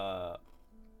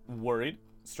worried,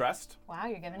 stressed. Wow,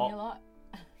 you're giving me a lot.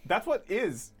 That's what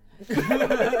is.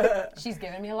 She's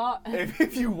giving me a lot.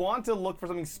 If you want to look for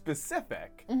something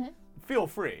specific, feel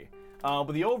free.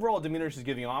 But the overall demeanor she's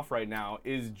giving off right now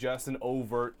is just an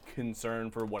overt concern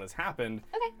for what has happened.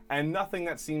 Okay. And nothing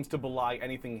that seems to belie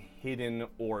anything hidden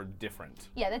or different.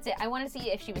 Yeah, that's it. I want to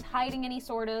see if she was hiding any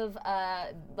sort of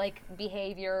like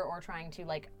behavior or trying to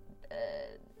like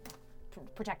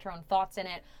protect her own thoughts in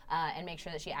it, and make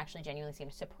sure that she actually genuinely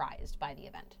seems surprised by the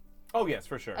event. Oh yes,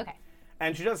 for sure. Okay.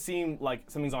 And she does seem like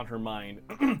something's on her mind,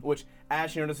 which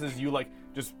as she notices you like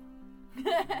just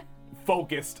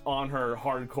focused on her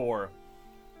hardcore.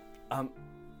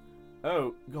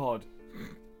 Oh God,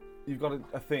 you've got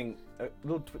a thing, a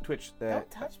little twitch there. Don't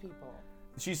touch people.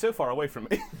 She's so far away from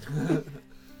me.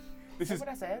 This That's is what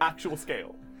I said. actual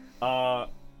scale.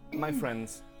 My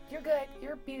friends. You're good.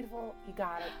 You're beautiful. You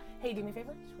got it. Hey, do me a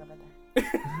favor. Just rub right there.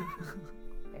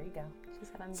 There you go. She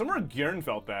said I'm. Somewhere Garen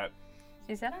felt that.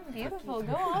 She said I'm beautiful.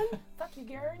 Go on. Fuck you,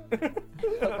 Garen.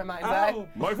 Look my mind's eye.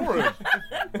 My forehead.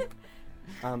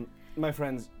 My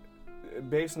friends,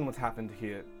 based on what's happened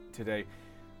here today,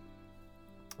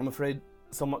 I'm afraid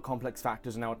somewhat complex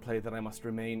factors are now at play that I must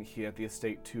remain here at the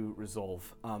estate to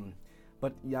resolve.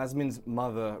 But Yasmin's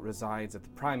mother resides at the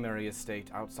primary estate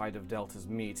outside of Delta's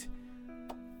Meet.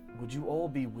 Would you all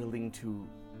be willing to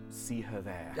see her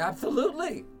there?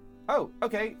 Absolutely. Oh,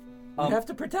 okay. We have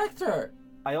to protect her.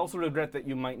 I also regret that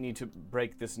you might need to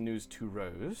break this news to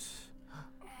Rose.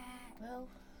 Well,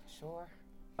 sure.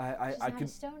 I She's not could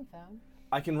a stone phone.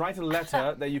 I can write a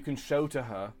letter that you can show to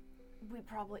her. We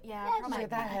probably, yeah, That probably might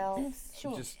That helps.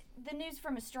 Sure. Just the news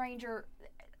from a stranger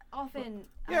often.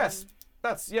 yes,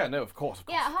 that's yeah, no, of course.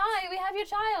 Yeah, hi, we have your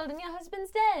child and your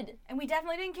husband's dead. And we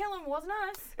definitely didn't kill him. It wasn't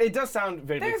us. It does sound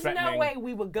very There's threatening. no way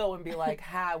we would go and be like,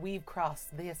 "Hi, we've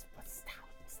crossed this."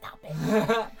 Stop it.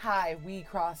 Hi, we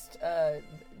crossed the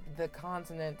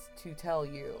continent to tell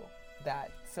you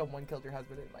that someone killed your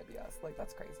husband. It might be us. Like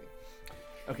that's crazy.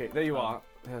 Okay, there you are.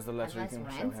 There's the letter you can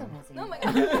show him. Oh my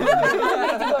god. We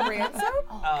do a ransom.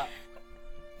 All I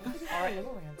right, love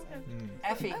a ransom.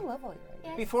 Effie, I love all your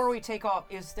ideas. before we take off,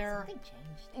 is there...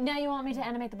 Now you want me to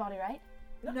animate the body, right?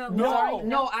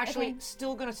 No, actually, okay.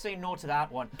 still gonna say no to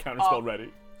that one. Counterspell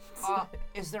ready.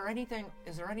 Is there anything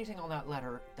on that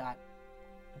letter that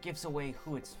gives away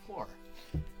who it's for?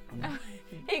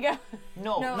 Here you go.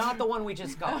 No, not the one we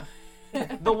just got.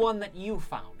 The one that you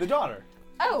found. The daughter.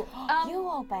 Oh, You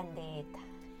opened it.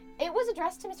 it was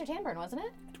addressed to Mr. Tanburn, wasn't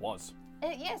it? It was.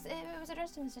 Yes, it was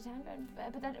addressed to Mr. Tanburn,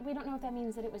 but that, we don't know if that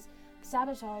means that it was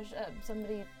sabotage,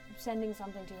 somebody sending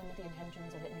something to him with the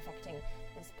intentions of it infecting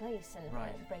this place and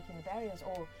Right. breaking the barriers,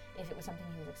 or if it was something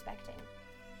he was expecting.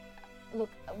 Look,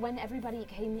 when everybody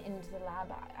came into the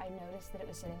lab, I noticed that it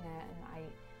was sitting there,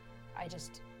 and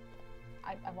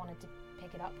I wanted to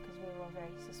pick it up because we were all very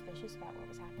suspicious about what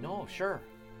was happening. No, sure.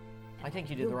 I think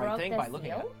you did You the right broke thing the by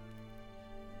looking at it.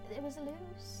 seal? It was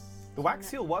loose. The wax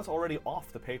seal was already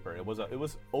off the paper. It was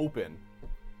open,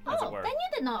 as it were. Then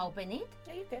you did not open it.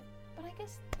 Yeah, you did. But I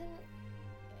guess then,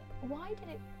 why did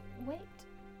it wait?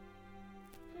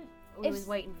 We If- was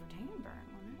waiting for Tannenburn,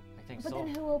 wasn't it? I think But so.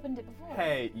 then who opened it before?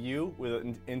 Hey, you with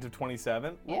an int of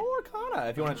 27. Yeah. Roll Arcana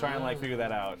if you want to try and like figure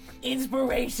that out.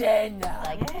 Inspiration.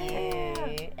 Like,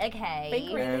 okay.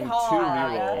 Think really And hard. 2 I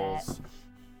like rerolls.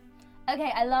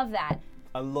 Okay, I love that.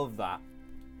 I love that.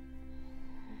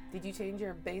 Did you change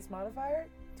your base modifier?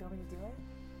 Do you want me to do it?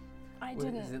 I What,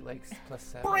 didn't. is it like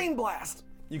 +7? Brain blast.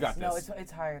 You got No, this.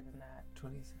 it's higher than that.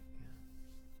 20.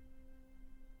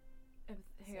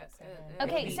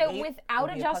 Okay, Maybe so 8 without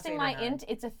would be a plus adjusting 8 or my 9. int,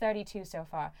 it's a 32 so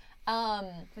far.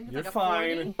 You're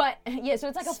fine. But yeah, so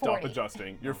it's like a 40. Stop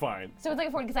adjusting. You're fine. So it's like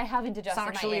a 40 because I haven't adjusted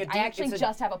actually my a int. D- I actually it's a-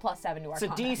 just have a +7 to It's a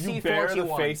Arcana. DC You bear the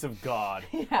 41. face of God.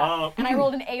 Yeah. And I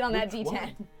rolled an 8 on that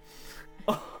D10.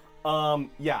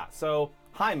 Yeah, so,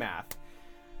 hi, Math.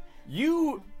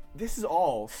 This is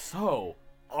all so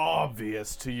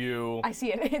obvious to you. I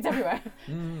see it. It's everywhere.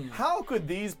 How could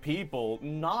these people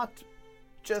not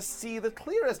just see the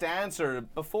clearest answer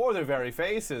before their very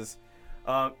faces?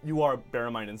 You are, bear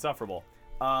in mind, insufferable.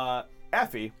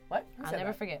 Effie, What? Who I'll said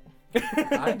never that? forget.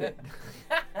 I did.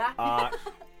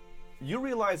 you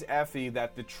realize, Effie,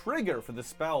 that the trigger for the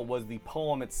spell was the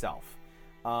poem itself.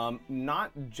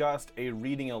 Not just a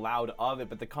reading aloud of it,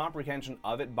 but the comprehension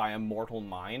of it by a mortal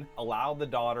mind allowed the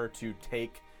daughter to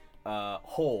take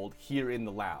hold here in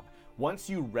the lab. Once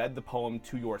you read the poem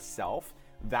to yourself,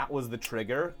 that was the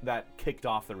trigger that kicked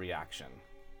off the reaction.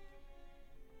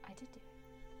 I did do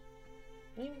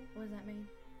it. What does that mean?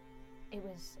 It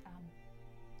was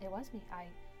me.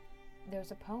 There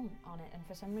was a poem on it, and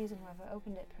for some reason, whoever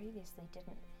opened it previously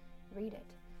didn't read it,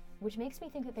 which makes me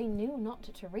think that they knew not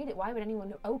to read it. Why would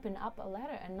anyone open up a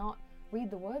letter and not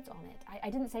read the words on it? I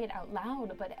didn't say it out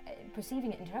loud, but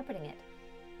perceiving it, interpreting it,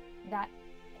 that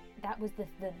was the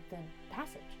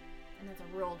passage. And it's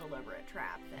a real deliberate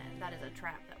trap then. That is a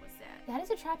trap that was set. That is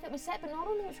a trap that was set, but not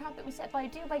only a trap that was set by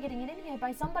getting it in here,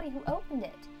 by somebody who opened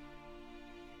it.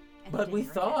 And But he we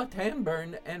didn't read saw it.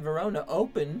 Tanburn and Verona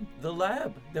open the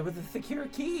lab. There was a secure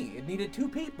key. It needed 2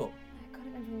 people. That could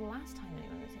have been from the last time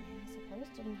anyone was in here, I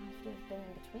suppose. Didn't have to have been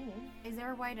in between. Is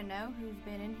there a way to know who's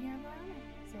been in here, Verona?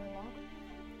 Is there a log?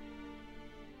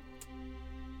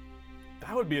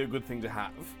 That would be a good thing to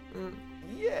have.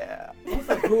 Yeah.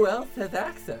 Also, who else has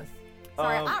access?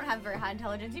 Sorry, Um, I don't have very high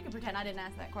intelligence. You can pretend I didn't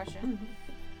ask that question.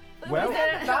 Well,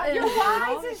 You're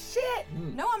wise as shit.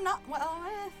 No, I'm not. Well,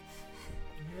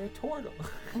 You're a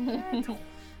turtle.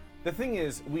 the thing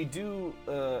is, we do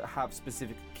have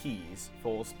specific keys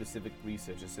for specific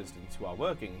research assistants who are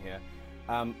working here,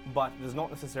 but there's not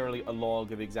necessarily a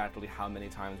log of exactly how many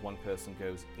times one person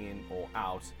goes in or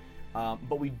out.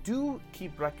 But we do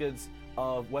keep records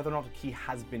of whether or not a key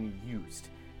has been used.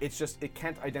 It's just, it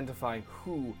can't identify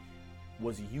who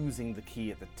was using the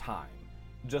key at the time.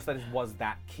 Just that it was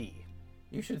that key.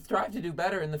 You should strive to do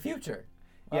better in the future.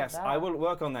 Yes, I will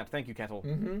work on that. Thank you, Kettle.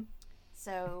 Mm-hmm.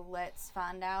 so let's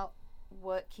find out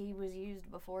what key was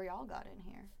used before y'all got in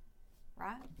here,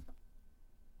 right?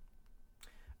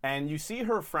 And you see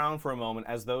her frown for a moment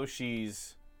as though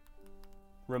she's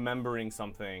remembering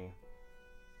something.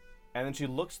 And then she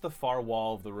looks to the far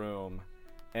wall of the room,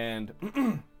 and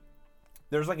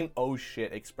there's like an oh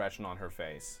shit expression on her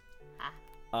face.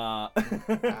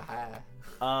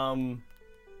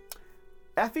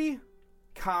 Effie,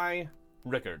 Kai,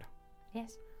 Rickard.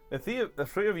 Yes. The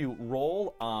three of you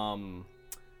roll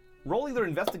either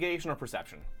investigation or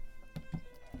perception.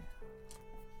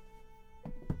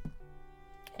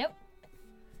 Nope.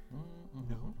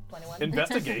 21.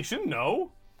 Investigation?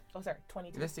 No. Oh, sorry,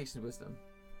 22. Investigation wisdom.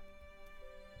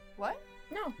 What?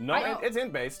 No. No, it's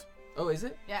int based. Oh, is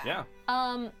it? Yeah.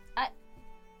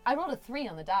 I rolled a 3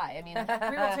 on the die. I mean,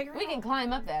 Reroll, take a we can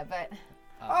climb up there, but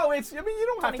Oh, you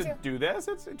don't have to 22. do this.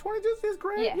 It's 22 is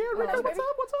great. Yeah. Rickard, what's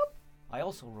up? I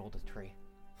also rolled a 3.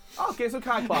 Okay, so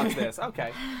Kai clocks this.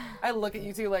 Okay. I look at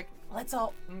you two like, let's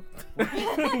all. I'm sorry.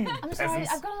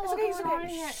 Peasants. I've got a lot It's going okay, on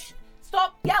here. Shh.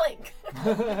 Stop yelling.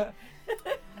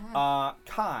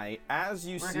 Kai, as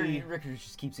you see, Rickard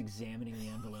just keeps examining the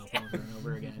envelope over and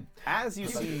over again. as you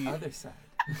see, The other side.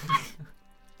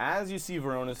 as you see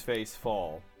Verona's face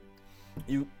fall,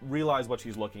 you realize what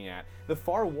she's looking at. The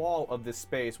far wall of this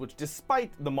space, which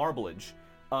despite the marblage,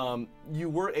 you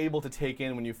were able to take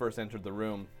in when you first entered the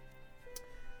room.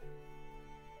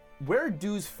 Where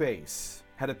Dew's face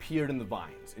had appeared in the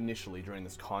vines initially during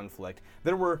this conflict,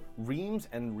 there were reams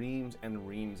and reams and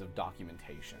reams of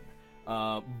documentation.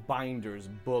 Binders,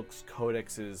 books,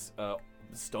 codexes,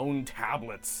 stone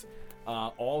tablets,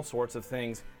 all sorts of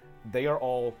things. They are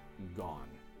all gone.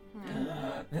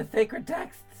 The sacred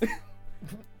texts.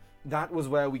 That was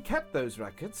where we kept those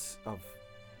records of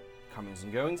comings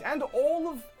and goings, and all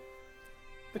of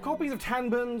the copies of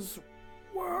Tanburn's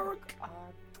work.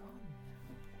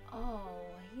 Oh,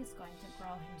 he's going to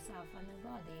grow himself a new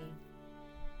body.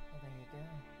 Well, there you go.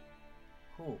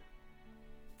 Cool.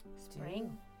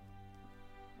 Spring.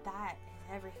 That is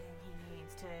everything he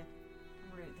needs to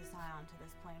root the scion to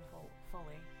this plane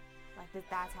fully. Like,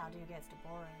 that's how dude gets to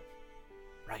Boris.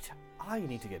 Right. I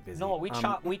need to get busy. No, we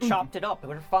chopped it up.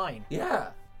 We're fine.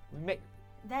 Yeah. We make.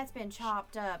 That's been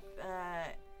chopped up,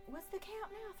 what's the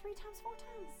count now? 3 times, 4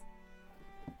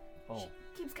 times? Oh. She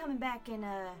keeps coming back and,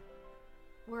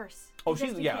 worse. Oh, It just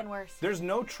she's keeps getting worse. There's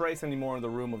no trace anymore in the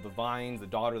room of the vines, the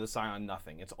daughter of the scion,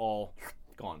 nothing. It's all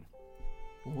gone.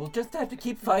 We'll just have to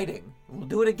keep fighting. We'll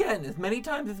do it again as many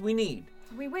times as we need.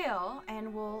 We will,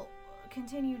 and we'll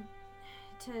continue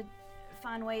to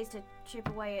find ways to chip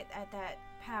away at that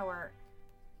power.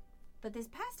 But this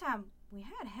past time, we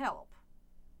had help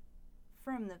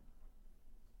from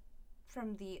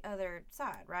the other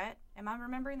side, right? Am I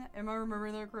remembering that? Am I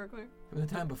remembering that correctly? From the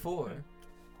time before.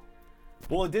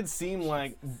 Well, it did seem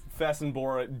like Fess and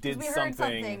Bora did We something. heard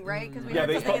something, right? Because we Yeah, heard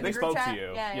they something in the they group spoke chat. to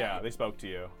you. Yeah. They spoke to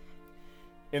you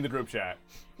in the group chat.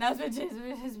 Now it's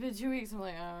been 2 weeks. I'm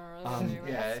like, I don't really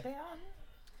remember. Yeah. Stay on.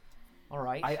 All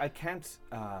right. I can't.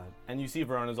 And you see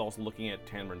Verona's also looking at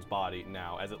Tanburn's body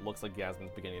now, as it looks like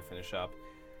Yasmin's beginning to finish up.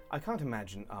 I can't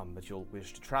imagine that you'll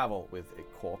wish to travel with a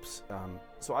corpse.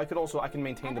 So I can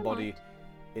maintain the don't body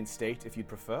in state if you'd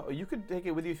prefer, or you could take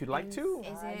it with you if you'd like to.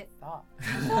 Is I it thought.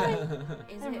 is I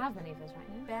don't it have many of those right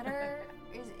now. better?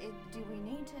 Do we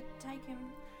need to take him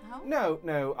home? No.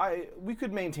 We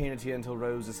could maintain it here until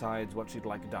Rose decides what she'd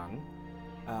like done.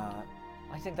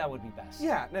 I think that would be best.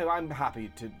 Yeah, no, I'm happy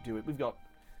to do it. We've got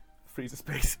freezer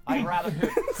space. I'd rather.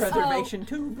 Preservation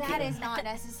too. That is not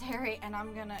necessary, and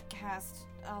I'm gonna cast.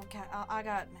 I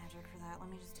got magic for that. Let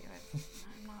me just do it.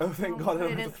 Oh, thank God, I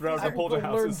don't have to throw out the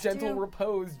porterhouses. Gentle Too.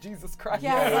 repose, Jesus Christ.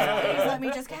 Yeah, please let me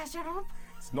just cast general.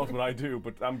 It's not what I do,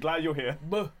 but I'm glad you're here.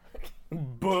 Buh.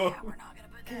 Buh. We're not gonna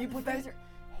put that. Can you in put the that? freezer.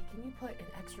 Hey, can you put an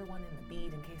extra one in the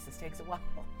bead in case this takes a while?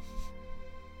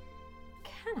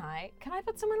 Can I? Can I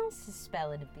put someone else's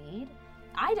spell in a bead?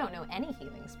 I don't know any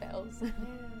healing spells.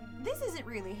 This isn't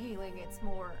really healing. It's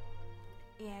more.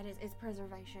 Yeah, it is. It's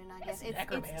preservation, I guess. It's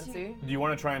Necromancy. Do you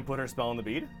want to try and put her spell in the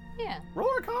bead? Yeah. Roll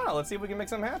Arcana. Let's see if we can make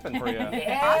something happen for you.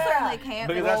 I certainly can't.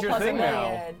 Because but that's we'll your plus thing a million.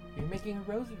 now. You're making a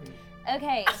rosary.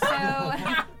 Okay, so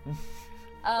That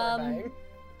is horrifying.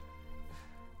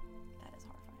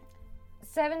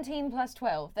 17 plus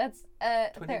 12. That's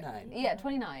 29. Yeah,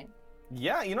 29.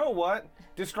 Yeah, you know what?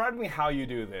 Describe to me how you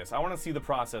do this. I want to see the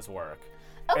process work.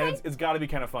 Okay. And it's got to be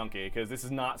kind of funky because this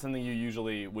is not something you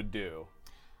usually would do.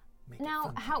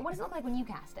 Now, what does it look like when you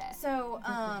cast it? So,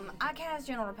 I cast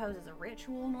General Repose as a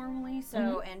ritual normally.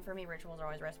 So, and for me, rituals are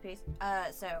always recipes.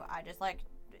 So I just like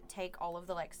take all of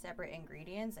the like separate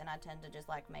ingredients, and I tend to just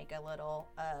like make a little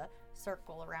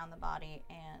circle around the body,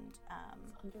 and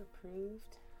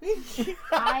Underproved.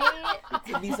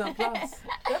 Mise en place.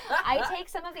 I take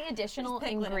some of the additional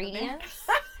ingredients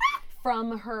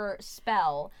from her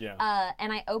spell, Yeah.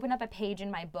 and I open up a page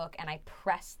in my book and I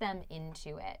press them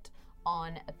into it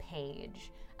on a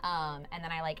page, and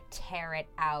then I like tear it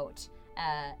out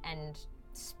and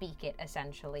speak it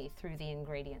essentially through the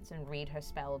ingredients and read her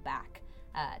spell back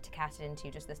to cast it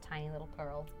into just this tiny little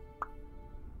pearl.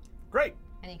 Great.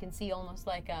 And you can see almost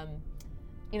like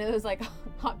you know those like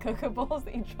hot cocoa balls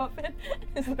that you drop in.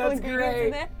 There's little That's ingredients in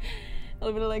great. there. A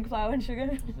little bit of like flour and sugar.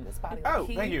 This body Oh,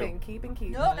 keep thank you. and keep and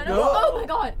keep. no. Oh my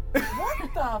god!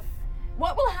 What the f?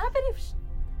 What will happen if?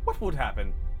 What would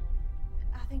happen?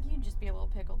 I think you'd just be a little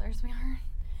pickle there, sweetheart.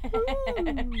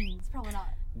 It's probably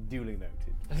not. Duly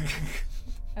noted.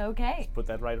 Okay, Put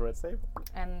that right where it's safe.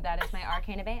 and that is my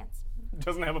arcane advance.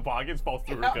 Doesn't have a pocket, falls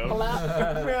through her coat.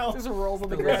 Well, Just rolls on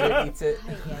the The ground, lizard eats it.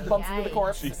 bumps into the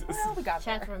corpse. Jesus. Well, we got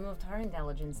Chat there. removed her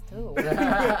intelligence too.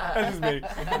 That's just me.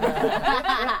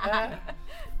 I'm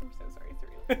so sorry,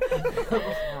 Cyril.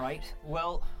 All right.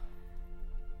 Well,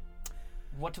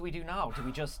 what do we do now? Do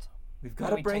we just? We've do got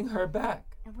to we bring take- her back.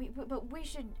 And but we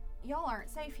should. Y'all aren't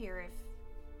safe here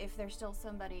if there's still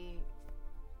somebody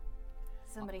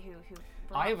who.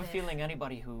 I have a brought feeling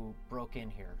anybody who broke in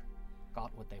here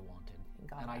got what they wanted,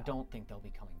 Got and I out. don't think they'll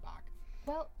be coming back.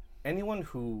 Well, Anyone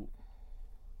who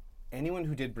anyone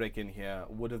who did break in here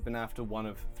would have been after one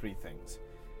of three things.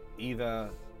 Either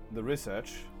the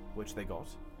research, which they got,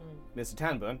 Mr.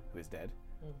 Tanburn, who is dead,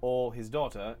 or his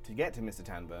daughter to get to Mr.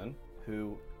 Tanburn,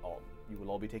 who you will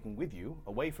all be taking with you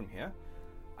away from here.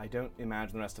 I don't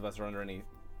imagine the rest of us are under any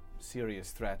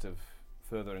serious threat of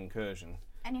further incursion.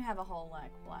 And you have a whole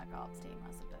like Black Ops team,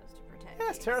 I suppose, to protect.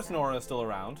 Yes, you, Terra so- Sonora is still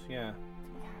around. Yeah.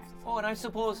 Oh, and I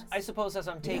suppose as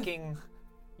I'm taking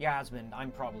Yasmin,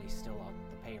 I'm probably still on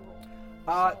the payroll.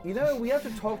 You know, we have to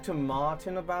talk to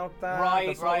Martin about that. Right,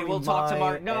 That's not right, really we'll talk to my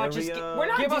Martin. No, area. just We're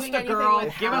not give us doing the anything girl.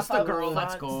 with Give us the half girl. of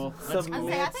Let's us. go. Let's I was go.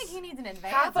 gonna say, I think he needs an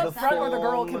advance. Half or of front where the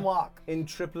girl form. can walk. in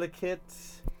triplicate,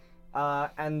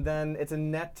 and then it's a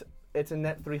net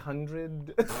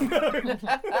 300.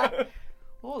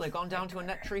 Oh, they've gone down to a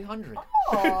net 300.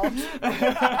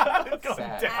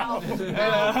 Sad.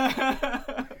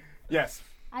 Yes.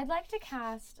 I'd like to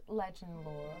cast Legend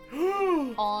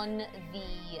Lore on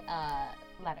the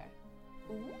letter.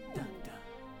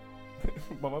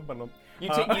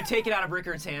 You take it out of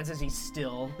Rickard's hands as he's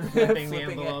still flipping the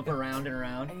Flipping it. envelope around and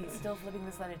around. And he's still flipping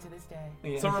this letter to this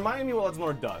day. So remind me what Legend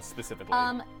Lore does specifically.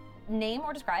 Name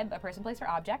or describe a person, place, or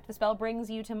object. The spell brings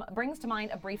to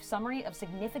mind a brief summary of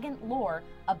significant lore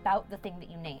about the thing that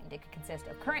you named. It could consist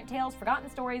of current tales, forgotten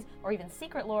stories, or even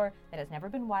secret lore that has never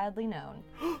been widely known.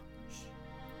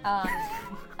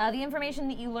 The information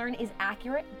that you learn is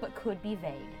accurate, but could be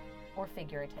vague or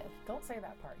figurative. Don't say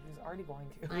that part. He was already going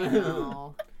to. I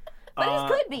know. But it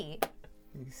could be.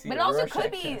 But it also could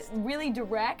be really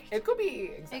direct. It could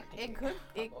be. It could.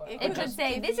 It could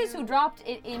say, "This is who dropped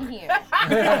it in here."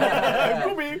 It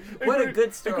could be. What a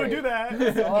good story. It could do that.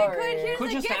 Here's Could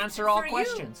a just gift answer all for you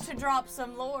questions. to drop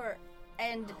some lore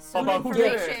and some About who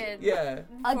did it. information. Yeah.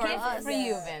 A For gift us. for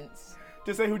you, Vince.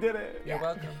 Just say who did it. You're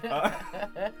welcome.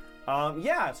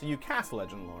 Yeah, so you cast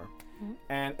Legend Lore,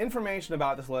 and information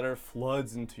about this letter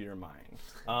floods into your mind.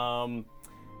 And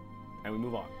we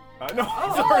move on. No,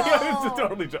 sorry, I'm just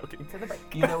totally joking.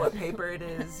 You know what paper it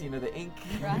is? You know the ink?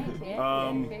 Right?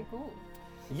 Yeah. Very cool.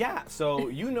 Yeah, so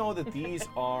you know that these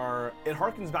are, it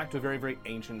harkens back to a very, very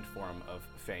ancient form of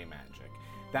Fey magic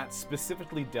that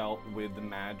specifically dealt with the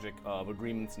magic of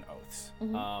agreements and oaths.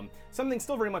 Something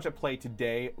still very much at play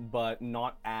today, but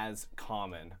not as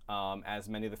common, as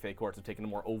many of the Fey courts have taken a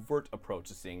more overt approach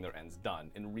to seeing their ends done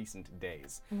in recent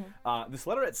days. This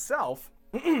letter itself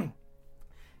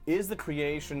is the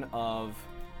creation of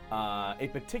a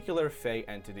particular Fey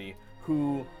entity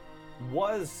who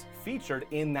was featured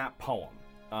in that poem,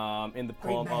 in the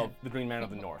poem of the Green Man of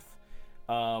the North.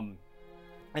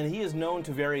 And he is known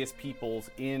to various peoples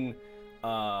in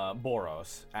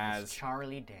Boros as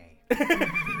Charlie Day.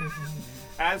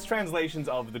 as translations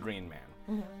of the Green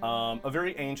Man. A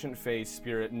very ancient Fey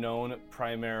spirit known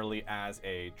primarily as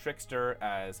a trickster,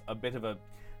 as a bit of a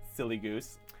silly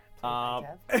goose.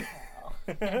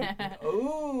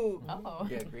 Ooh. Uh-oh.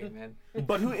 Yeah, Green Man.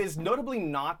 But who is notably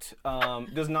not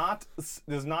does not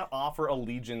offer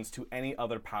allegiance to any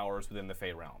other powers within the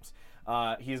Fey realms.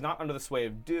 He is not under the sway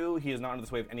of Dew. He is not under the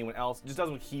sway of anyone else. Just does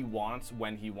what he wants,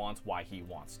 when he wants, why he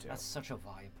wants to. That's such a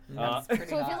vibe. So it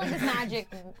feels like this magic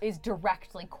is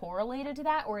directly correlated to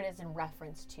that, or it is in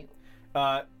reference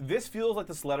to. This feels like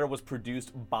this letter was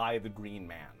produced by the Green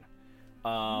Man.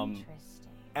 Interesting.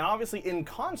 And obviously in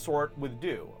consort with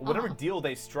Dew. Whatever deal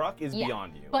they struck is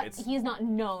beyond you. But he is not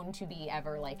known to be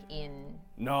ever like in.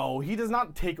 No, he does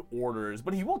not take orders,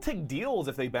 but he will take deals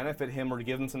if they benefit him or to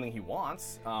give him something he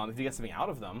wants, if he gets something out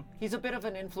of them. He's a bit of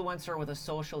an influencer with a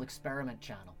social experiment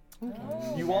channel.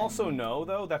 You also know,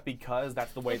 though, that because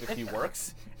that's the way that he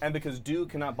works, and because Dew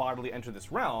cannot bodily enter this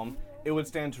realm, it would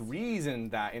stand to reason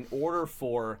that in order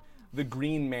for the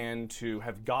Green Man to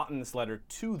have gotten this letter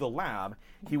to the lab,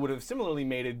 he would have similarly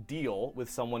made a deal with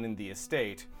someone in the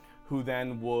estate who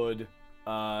then would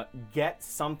get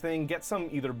some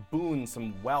either boon,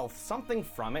 some wealth, something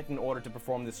from it in order to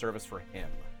perform this service for him.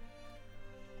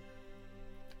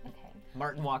 Okay.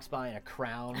 Martin walks by in a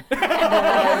crown.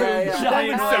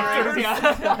 Giant scepter.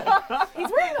 He's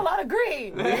wearing a lot of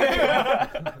green.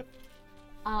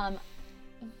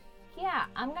 Yeah,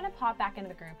 I'm gonna pop back into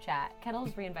the group chat.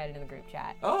 Kettle's re-invited in the group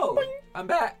chat. Oh, I'm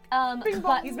back. But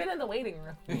He's been in the waiting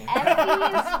room.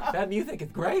 That music is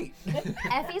great.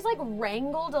 Effie's like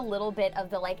wrangled a little bit of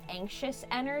the like anxious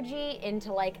energy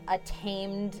into like a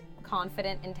tamed,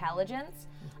 confident intelligence.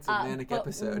 It's a manic but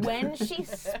episode. When she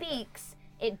speaks,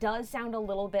 it does sound a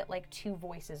little bit like two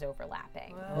voices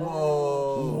overlapping.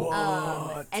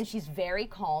 Whoa. And she's very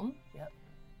calm. Yep.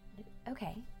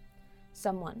 Okay.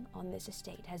 Someone on this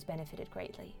estate has benefited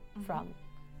greatly from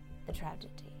the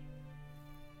tragedy.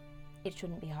 It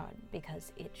shouldn't be hard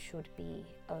because it should be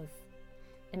of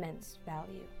immense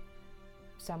value.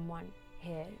 Someone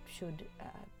here should,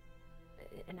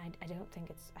 and I don't think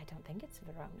it's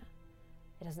Verona.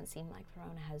 It doesn't seem like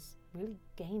Verona has really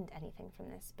gained anything from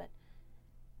this, but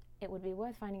it would be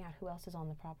worth finding out who else is on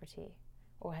the property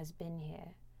or has been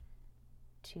here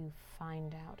to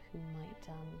find out who might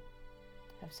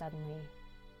have suddenly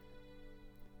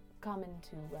come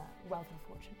into wealth or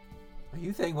fortune. Are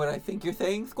you saying what I think you're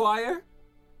saying, Squire?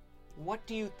 What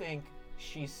do you think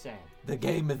she said? The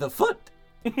game is afoot.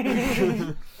 Put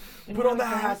on the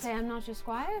I would hat. say I'm not your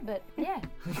squire, but yeah.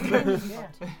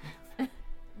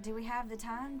 Do we have the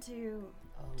time to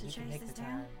we can chase make this the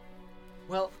down? time.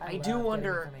 Well, I love do getting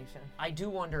wonder. information. I do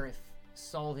wonder if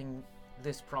solving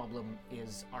this problem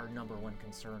is our number one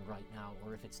concern right now,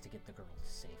 or if it's to get the girl to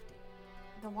safety.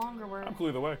 The longer we're I'm cool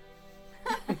either way.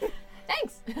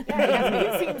 Thanks. Yeah,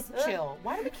 it seems chill.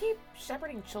 Why do we keep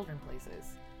shepherding children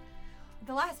places?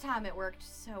 the last time it worked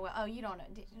so well. Oh, you don't know.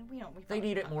 We don't. We They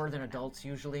need it more than adults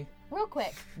usually. Real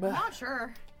quick, I'm not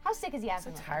sure. how sick is I'm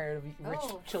Yasmin? so tired of rich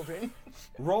Oh. children.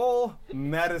 Roll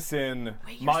medicine,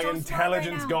 Wait, you're my so smart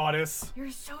intelligence right now. goddess.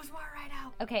 You're so smart right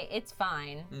now. Okay, it's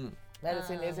fine.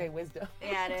 Medicine is a wisdom.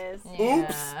 Yeah, it is.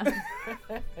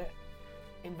 Yeah.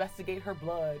 Investigate her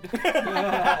blood.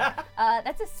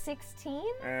 That's a 16.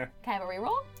 Eh. Can I have a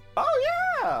reroll?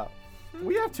 Oh yeah,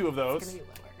 we have two of It's those. gonna be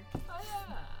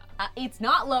lower. It's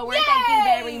not lower. Thank you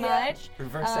very much.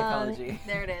 Reverse psychology.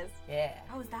 There it is. Yeah.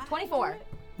 Oh, is that 24.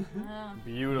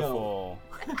 Beautiful.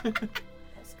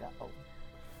 Let's go.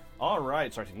 All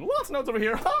right, start taking lots of notes over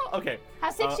here. Okay. How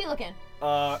sick's she looking?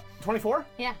 24?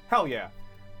 Yeah. Hell yeah.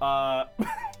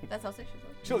 That's how sick she's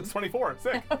looking. She looks 24.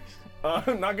 Sick.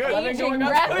 Not good. Aging The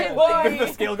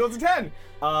rapidly. scale goes to 10.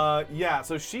 Yeah,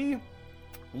 so she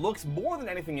looks more than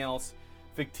anything else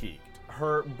fatigued.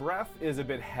 Her breath is a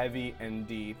bit heavy and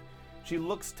deep. She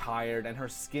looks tired, and her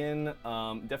skin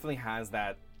definitely has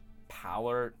that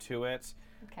pallor to it.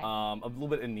 Okay. A little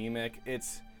bit anemic.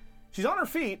 She's on her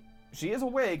feet. She is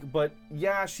awake, but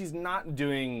yeah, she's not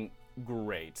doing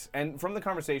great. And from the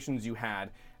conversations you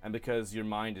had, and because your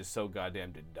mind is so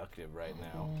goddamn deductive right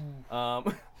now,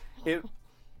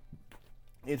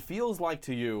 it feels like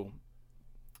to you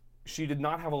she did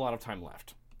not have a lot of time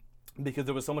left because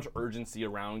there was so much urgency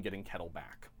around getting Kettle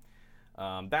back.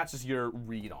 That's just your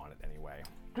read on it anyway.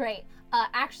 Great.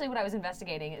 Actually, what I was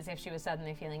investigating is if she was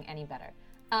suddenly feeling any better.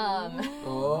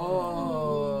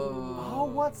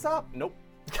 Oh, what's up? Nope.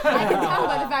 I can tell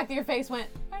by the fact that your face went,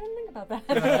 I didn't think about that.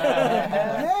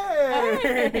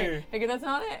 Hey! Figure that's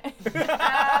not it.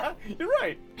 You're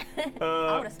right.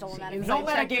 I would have stolen that. No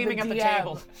metagaming at the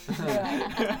table.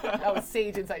 That was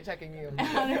Sage insight checking you.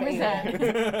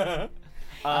 100%.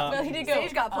 Well, he did go.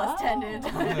 Sage got plus 10, didn't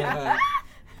it?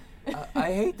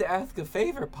 I hate to ask a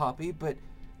favor, Poppy, but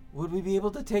would we be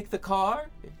able to take the car?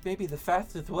 It may be the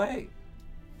fastest way.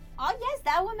 Oh yes,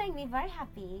 that would make me very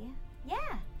happy. Yeah.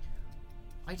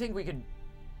 I think we could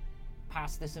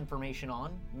pass this information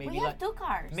on. Maybe We have 2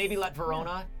 cars. maybe let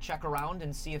Verona check around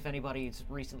and see if anybody's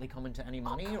recently come into any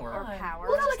money or Power.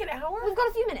 We got like an hour? We've got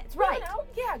a few minutes, right? An hour?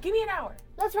 Yeah, give me an hour.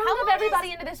 Let's round How up long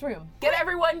everybody into this room. Get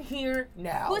everyone here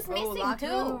now. Who's missing locker too?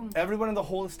 room. Everyone in the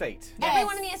whole estate.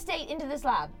 Everyone in the estate into this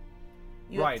lab.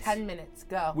 You Right. have 10 minutes.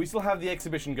 Go. We still have the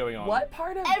exhibition going on. What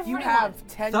part of you Everyone. have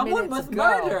 10 Someone minutes? was Go.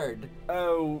 murdered.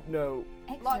 Oh, no.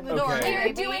 Lock the door. Okay. We're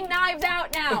baby. doing Knives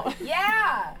Out now.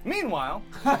 Yeah. Meanwhile,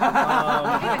 I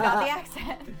got the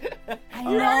accent.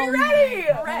 You're already ready.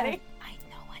 Ready. I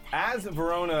know what that as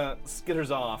Verona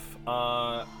skitters off,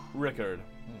 Rickard,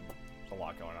 there's a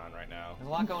lot going on right now. there's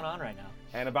a lot going on right now.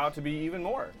 And about to be even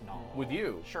more No. with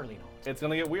you. Surely not. It's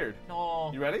gonna get weird.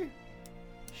 No. You ready?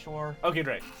 Sure. Okay,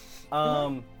 great.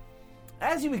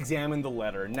 As you examine the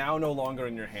letter, now no longer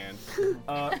in your hand,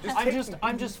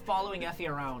 I'm just following Effie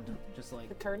around, just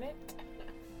like Turn it.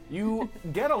 you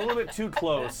get a little bit too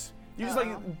close. You just like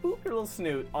boop your little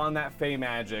snoot on that Fey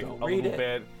magic Don't a read little it.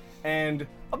 bit, and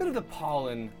a bit of the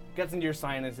pollen gets into your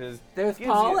sinuses. There's gives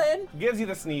you- pollen? gives you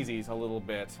the sneezies a little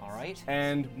bit. all right.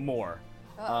 And more.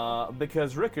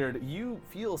 Because Rickard, you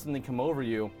feel something come over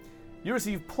you. You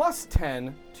receive plus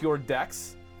 10 to your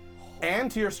dex and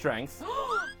to your strength,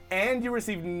 and you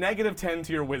receive negative 10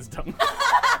 to your wisdom.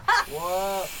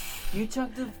 Whoa. You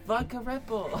chucked a vodka Red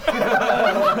Bull. Y'all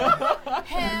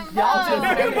just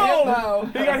made it himbo.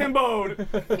 He got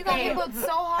himboed. You got himboed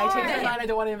so I hard. changed my mind. I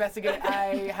don't want to investigate.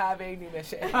 I have a new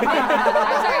mission. I'm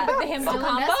sorry, but the himbo Still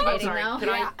combo. investigating. Sorry, now. can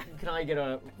I Can I get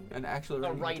a An actual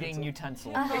writing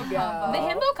utensil? Uh, The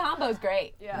himbo combo's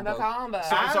great. And the combo.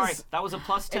 So, I'm sorry, As- that was a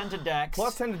plus 10 to Dex.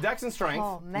 Plus 10 to Dex and Strength,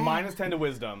 Oh, man. minus 10 to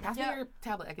Wisdom. Pass me your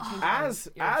tablet. I can change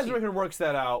As your Rickard works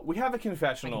that out, we have a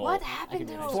confessional. What happened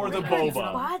to For the Rickard's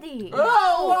boba. body?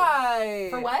 Oh, why?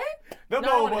 For what? The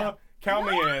No, boba. no.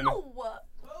 Count me in.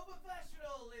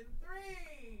 Professional in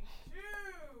 3, 2.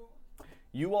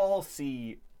 You all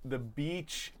see the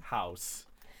beach house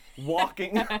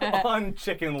walking on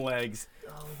chicken legs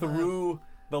through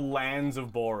the lands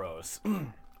of Boros.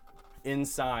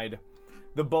 Inside,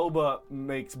 the boba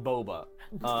makes boba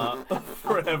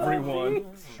for everyone.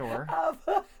 Sure.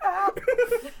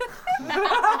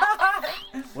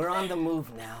 We're on the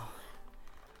move now.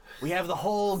 We have the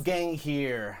whole gang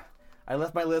here. I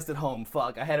left my list at home.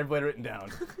 Fuck, I had everybody written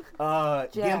down.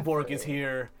 Gimbork is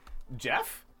here.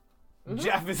 Jeff?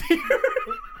 Jeff is here.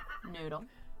 Noodle.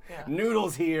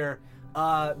 Noodle's here.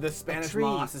 The Spanish tree.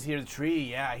 moss is here. The tree,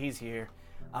 yeah, he's here.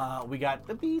 We got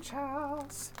the beach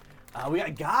house. We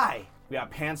got Guy. We got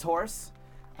Pants Horse.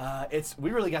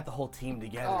 We really got the whole team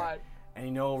together. God. And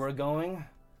you know where we're going?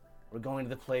 We're going to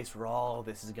the place where all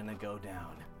this is gonna go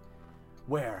down.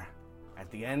 Where, at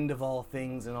the end of all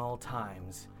things and all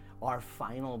times, our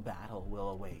final battle will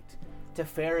await to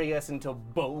ferry us into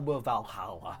Boba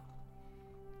Valhalla.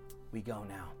 We go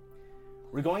now.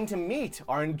 We're going to meet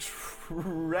our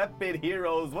intrepid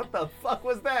heroes. What the fuck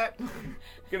was that?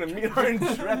 Gonna meet our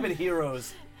intrepid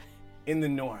heroes in the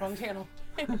north. Wrong channel.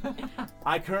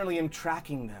 I currently am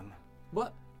tracking them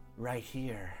What? right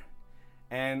here.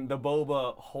 And the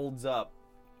boba holds up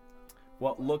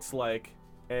what looks like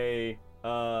a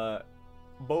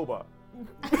boba.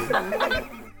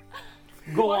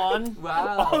 Go on.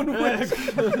 Wow.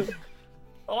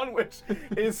 on which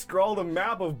is scrawled a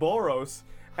map of Boros,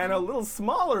 and a little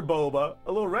smaller boba,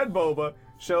 a little red boba,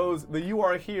 shows the "You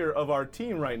Are Here" of our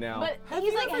team right now. But Have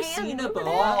he's you like ever hands seen a over boa?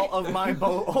 there.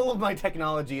 all of my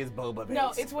technology is boba based.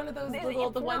 No, it's one of those little,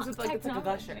 It's the ones not with like it's a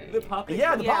gusher. The puppet.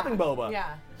 yeah, the Yeah. popping boba.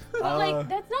 Yeah. But like,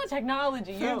 that's not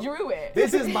technology. You No. drew it.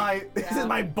 This is my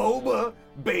boba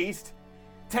based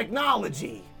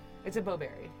technology. It's a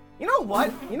bowberry. You know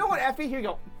what? Effie? Here you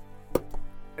go.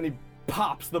 And he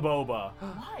pops the boba.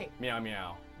 Why? Meow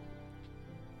meow.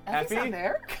 Effie's not Effie?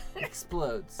 there?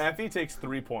 Explodes. Effie takes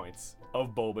 3 points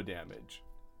of boba damage.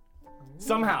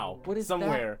 Somehow, What is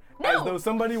somewhere, that? as though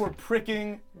somebody were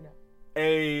pricking No.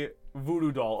 a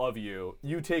voodoo doll of you,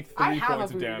 you take 3 I have a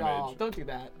points of voodoo damage. doll. Don't do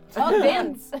that. Oh,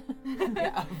 Vince.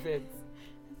 Yeah, Vince.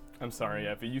 I'm sorry,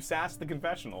 Effie. You sassed the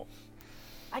confessional.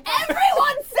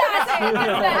 Everyone's sassy.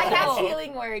 I cast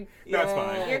healing word. That's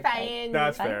fine. You're fine.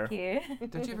 That's fair. Thank you.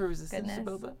 Don't you have a resistance to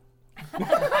Goodness.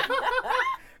 boba?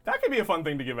 That could be a fun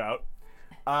thing to give out.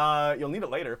 You'll need it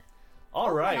later.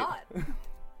 All right.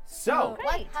 So,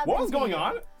 Wait, what was going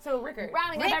on? So, Rickard,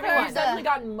 Rounding up Rickard, everyone. you've suddenly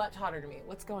gotten much hotter to me.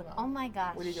 What's going on? Oh my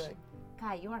gosh. What are you doing?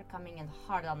 Kai, you are coming in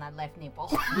hard on that left nipple.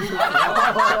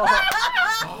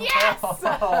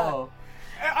 Oh.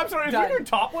 I'm sorry, is Done. Rickard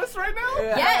topless right now?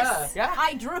 Yes. Yeah.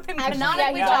 I drew him Actually,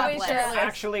 canonically yeah, he's always topless. shirtless.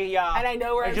 Actually, And I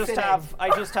know where I I'm just sitting.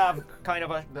 have kind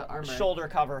of a The armor. shoulder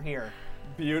cover here.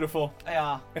 Beautiful.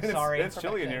 Yeah, It's- sorry. It's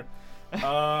chilly in here. Great.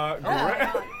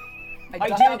 I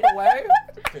do- dodged the way.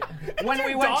 When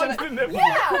we went to Dodged the, the nipple.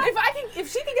 Yeah. If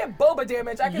she can get boba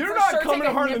damage, I can You're for not sure coming take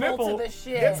a hard on the nipple nipple. to the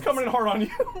shit. It's coming in hard on you.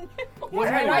 And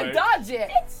I Anyway. dodge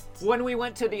it. when we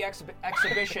went to the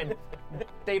exhibition,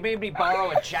 they made me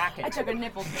borrow a jacket. I took a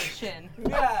nipple to the shin.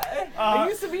 Yeah. I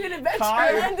used to be an adventurer.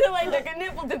 Kai- Until I took a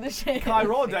nipple to the shin. Kai,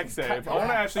 roll a dex save. I want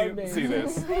to actually Amazing. see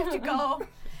this. We have to go.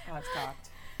 Oh, it's cocked.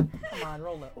 Come on,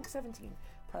 roll low. Oh, 17.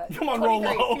 Come on, roll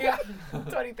 23. low. Yeah.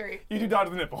 23. You do dodge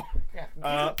the nipple.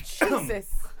 Yeah. Jesus.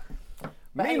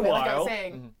 But anyway, like I Meanwhile, was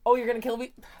saying, oh, you're gonna kill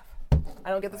me? I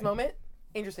don't get this moment?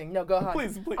 Interesting. No, go ahead.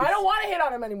 Please, please. I don't want to hit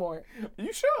on him anymore.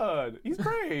 you should. He's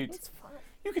great. It's fine.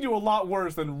 You could do a lot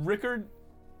worse than Rickard.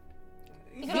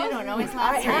 You don't know his I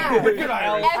last name. have. Rickard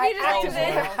Irish. If you just do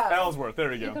this. have. Ellsworth.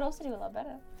 There you You could go. also do a lot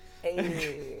better.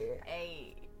 Hey.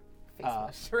 Hey. Face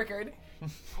wash. Rickard.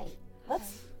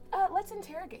 Let's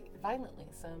interrogate violently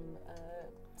some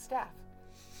staff.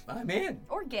 I'm in.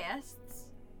 Or guests.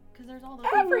 Because there's all those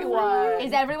Everyone.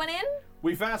 Is everyone in?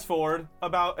 We fast forward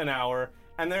about an hour,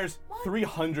 and there's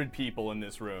 300 people in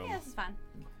this room. Yeah, this is fine.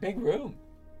 Big room.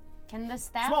 Can the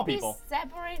staff Small be people.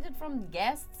 separated from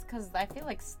guests? Because I feel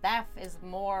like staff is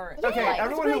more. Okay, like,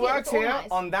 everyone pretty who good. works It's here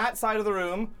organized. on that side of the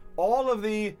room, all of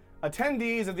the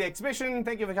attendees of the exhibition,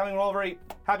 thank you for coming. We're all very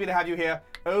happy to have you here.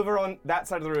 Over on that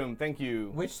side of the room, thank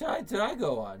you. Which side did I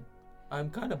go on? I'm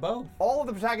kind of both. All of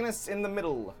the protagonists in the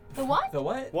middle. The what? The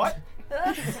what? What?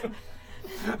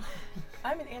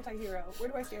 I'm an anti-hero. Where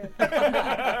do I stand?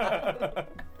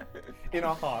 In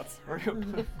our hearts.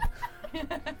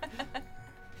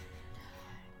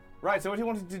 Right, so what do you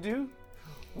wanted to do?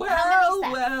 Well,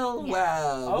 steps?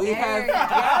 well. We have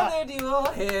gathered you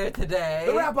all here today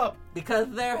The wrap up. because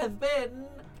there has been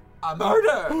a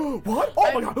murder. What?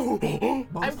 Oh my god.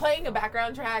 I'm playing a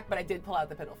background track, but I did pull out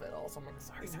the piddle fiddle, so I'm like,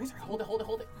 sorry. Hold it.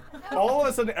 All of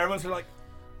a sudden, everyone's like,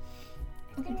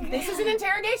 This is an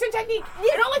interrogation technique.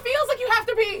 It only feels like you have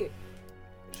to be.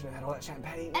 should have had all that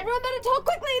champagne. Everyone better talk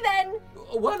quickly then.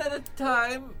 One at a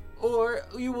time, or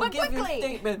you will But give your quickly.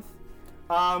 statements.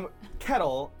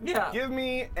 Kettle, Yeah. give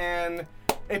me a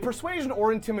persuasion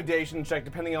or intimidation check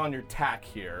depending on your tack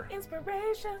here.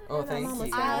 Inspiration. Oh, thank you.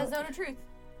 Zone of Truth.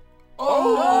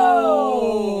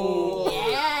 Oh!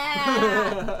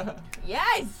 Yeah.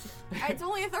 Yes. It's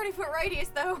only a 30-foot radius,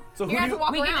 though. So You have to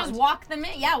walk We around. can just walk them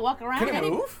in. Yeah, walk around. Can it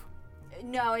move?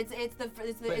 No, it's is the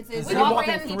it walk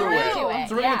walking them through through it? it.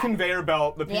 So we're gonna Yeah. conveyor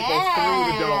belt the people Yeah.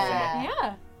 through the dome.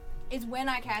 Yeah. It's when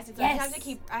I cast it. So Yes.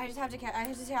 I just have to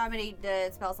see how many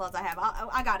spell slots I have.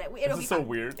 I got it. It'll This be is so fine.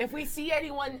 weird.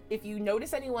 If you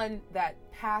notice anyone that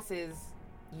passes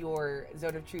your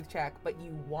Zone of Truth check, but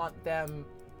you want them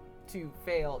to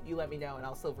fail, you let me know and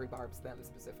I'll silvery barbs them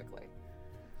specifically.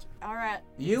 All right.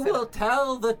 You will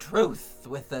tell the truth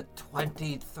with a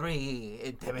 23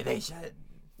 intimidation.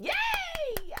 Yay!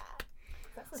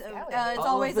 So, Salad. it's All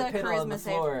always of the a piddle on the charisma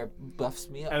save. floor buffs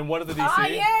me up. And what are the DC? Ah,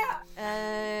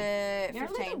 yeah! You're You're a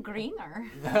little 15. greener.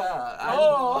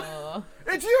 Oh.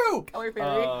 It's you! Color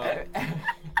fairy.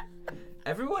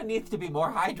 Everyone needs to be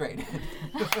more hydrated.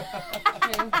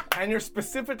 And you're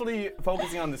specifically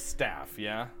focusing on the staff,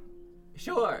 yeah?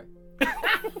 Sure.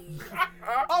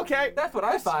 Okay. That's what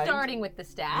I find. Starting with the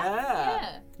staff.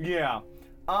 Yeah.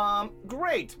 Yeah.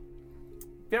 Great.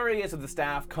 Various of the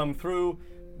staff come through.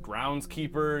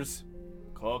 Groundskeepers,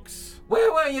 cooks.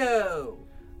 Where were you?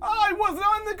 I was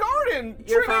in the garden,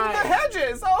 You're trimming the fine.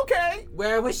 hedges. Okay.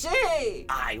 Where was she?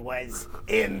 I was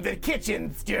in the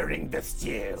kitchen stirring the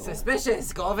stew.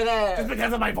 Suspicious. Go over there. Just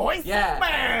because of my voice? Yeah.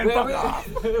 Man, Where fuck were- off.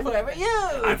 Where were you?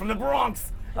 I'm from the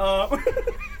Bronx. Oh.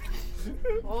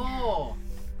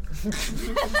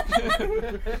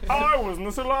 I was in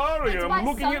the solarium my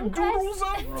looking at sunglasses. doodles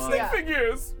of stick Yeah.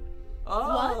 figures.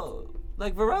 Oh.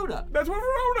 Like Verona. That's what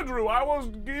Verona drew. I was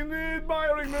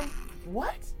admiring them.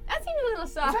 What? That seemed a little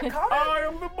soft. Is that common? I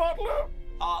am the butler.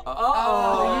 Oh.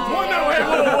 Oh, no, wait,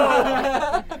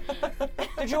 whoa, whoa.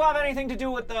 Did you have anything to do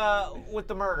with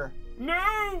the murder?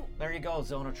 No. There you go,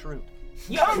 Zone of Truth.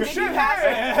 Yo, Oh, did shit. you pass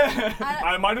it?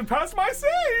 I might have passed my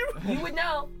save. You would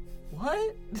know.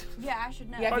 What? Yeah, I should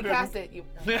know. Yeah, I if you didn't. cast it, you.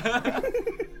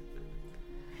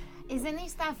 Is any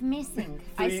staff missing?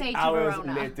 I 3 say to hours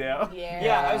Verona. later.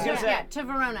 Yeah, I was gonna say. Yeah, to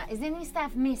Verona. Is any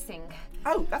staff missing?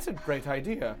 Oh, that's a great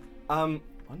idea. 1,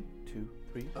 2,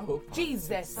 3. Oh.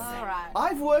 Jesus. All right.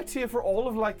 I've worked here for all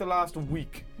of like the last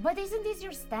week. But isn't this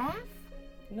your staff?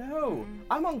 No,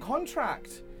 I'm on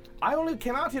contract. I only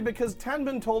came out here because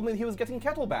Tanbin told me he was getting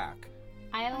Kettle back.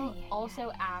 I'll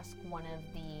also ask one of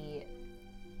the.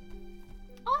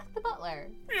 I'll ask the butler.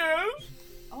 Yes.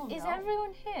 Is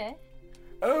everyone here?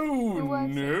 Oh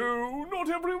works no, not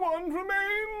everyone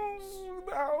remains in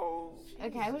the house.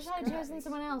 Okay, I wish I had chosen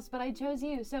someone else, but I chose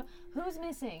you. So who's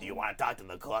missing? Do you want to talk to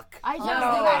the cook? I chose no. the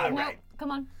guy. No, Alright. come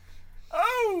on.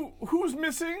 Oh, who's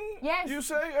missing? Yes. You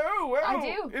say, oh, well, I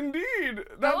do. Indeed.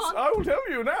 That's. on. I will tell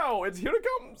you now. It's here it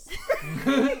comes.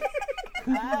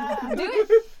 Do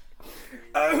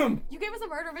it. You gave us a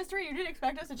murder mystery. You didn't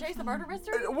expect us to chase the murder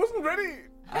mystery. I wasn't ready.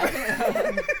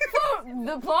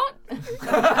 The plot.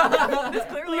 This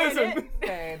clearly ain't Listen, it.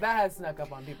 Okay, that has snuck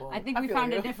up on people. I think we feel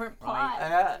found you. a different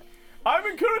plot. I'm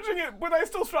encouraging it, but I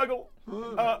still struggle.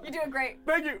 You're doing great.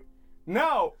 Thank you.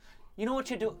 Now, You know what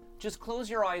you do? Just close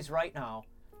your eyes right now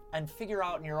and figure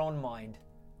out in your own mind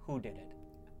who did it.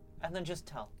 And then just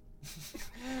tell.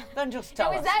 Then just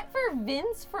tell Now, us. is that for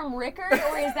Vince from Rickard,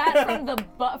 or is that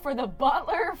from for the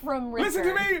butler from Rickard?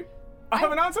 listen to me. I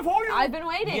have an answer for you. I've been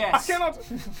waiting. Yes.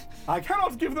 I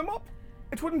cannot give them up.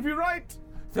 It wouldn't be right.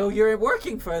 So you're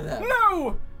working for them.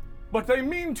 No, but they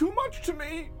mean too much to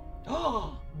me.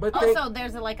 But they, Also,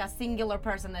 there's like a singular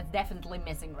person that's definitely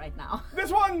missing right now.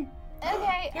 This one.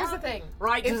 Okay. Here's the thing.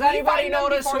 Right, If does we anybody find them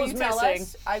notice before who's you tell missing?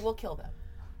 us, I will kill them.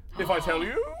 If I tell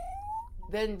you.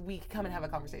 Then we come and have a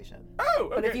conversation. Oh,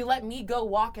 okay. But if you let me go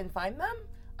walk and find them,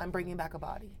 I'm bringing back a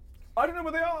body. I don't know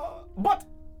where they are, but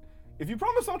if you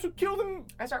promise not to kill them,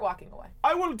 I start walking away.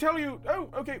 I will tell you. Oh,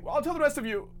 okay. Well, I'll tell the rest of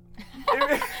you.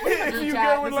 if you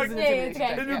Chat, go and this like, is an Yeah, intimidation it's okay.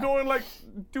 check, if you yeah. go and like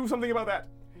do something about that.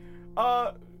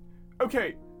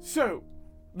 Okay. So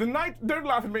the night. Don't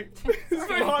laugh at me. It's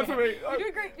very hard for me. You're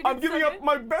doing great. I'm giving up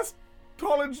my best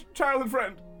college childhood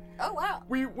friend. Oh wow.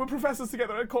 We were professors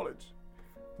together at college.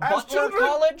 As Butler children.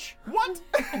 College? What?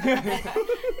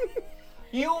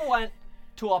 You went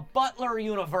to a Butler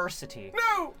University.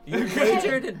 No. You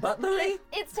majored in butlery?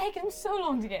 It's taken him so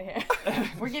long to get here.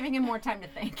 We're giving him more time to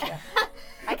think. I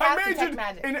I cast detect majored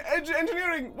magic. in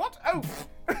engineering. What? Oh.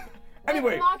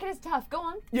 Anyway. The market is tough. Go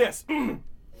on. Yes.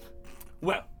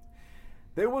 Well,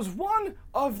 there was one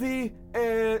of the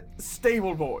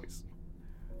stable boys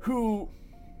who.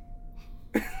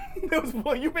 There was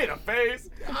one. You made a face.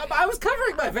 I was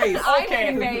covering my face.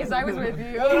 Okay. I was with you.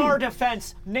 In our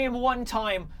defense, name one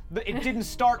time that it didn't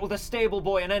start with a stable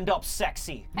boy and end up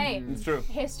sexy. Hey, It's true.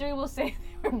 history will say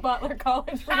they were Butler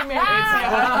College roommates.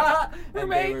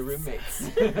 And they were roommates.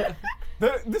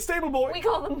 The stable boy. We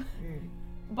call them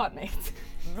buttmates.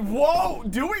 Whoa!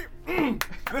 Do we?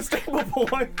 The stable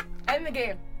boy. End the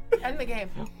game. End the game.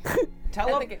 Tell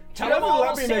I him. think it- Tell She him doesn't all. let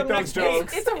We'll me see make him those next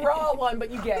jokes. week. It's a raw one,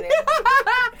 but you get it.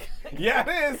 Yeah,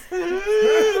 it is.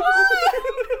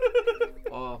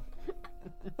 Oh.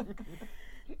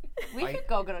 We could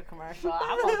go get a commercial.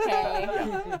 I'm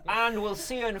okay. And we'll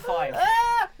see you in 5.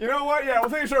 You know what? Yeah, we'll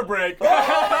take a short break. I'm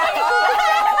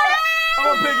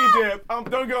a piggy dip.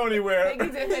 Don't go anywhere.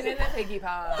 Piggy dipping in the piggy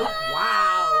pond.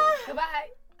 Wow. Goodbye.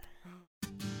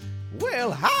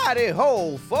 Well, howdy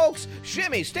ho, folks.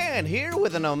 Shimmy Stan here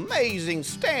with an amazing,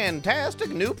 Stan-tastic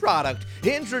new product.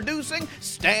 Introducing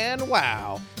Stan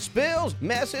Wow. Spills,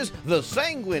 messes, the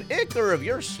sanguine ichor of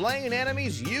your slain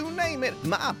enemies, you name it.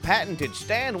 My patented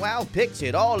Stan Wow picks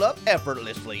it all up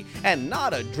effortlessly, and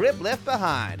not a drip left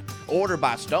behind. Order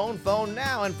by Stone Phone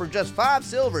now, and for just 5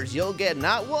 silvers, you'll get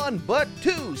not 1, but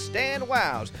 2 Stan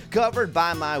Wows, covered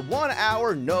by my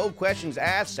 1-hour, no questions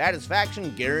asked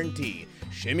satisfaction guarantee.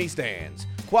 Shimmy Stands.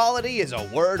 Quality is a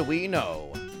word we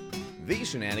know. These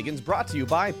shenanigans brought to you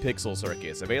by Pixel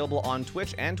Circus, available on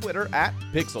Twitch and Twitter at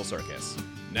Pixel Circus.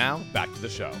 Now, back to the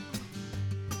show.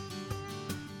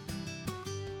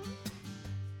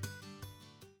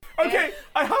 Okay,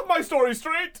 I have my story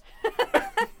straight.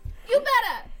 You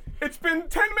better. It's been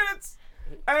 10 minutes,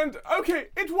 and okay,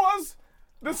 it was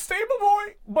the stable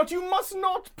boy, but you must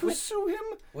not pursue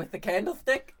him. With the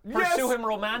candlestick? Yes. Pursue him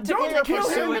romantically Don't or kill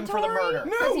pursue him, him for the murder?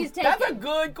 No, He's That's a taken.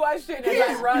 good question as He-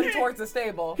 I run he- towards the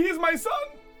stable. he is my son.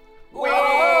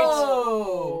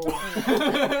 Whoa!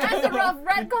 That's a rough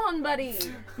retcon, buddy.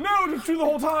 No, it's true the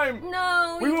whole time.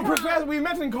 No, We you were can't. professors. We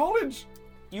met in college.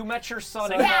 You met your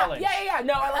son in Yeah, college. yeah.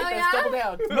 No, I like Oh, this. yeah? Double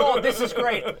down. No, this is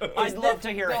great. I'd love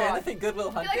to hear God. it. Anything Goodwill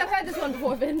I feel Hunting? like I've heard this one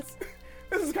before, Vince.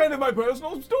 This is kind of my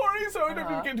personal story, so I don't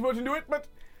need to get too much into it. But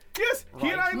yes, he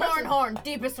and I met. Mornhorn,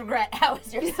 deepest regret. How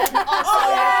is your son also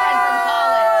your friend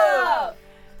from college?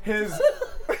 His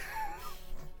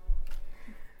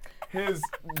his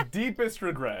deepest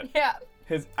regret. Yeah.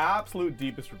 His absolute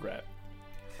deepest regret.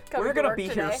 We're gonna be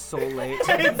here so late.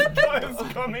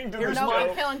 Is coming to the No, I'm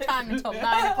show. killing time until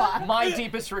 9 o'clock. My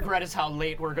deepest regret is how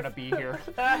late we're gonna be here.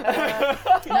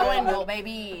 No angle,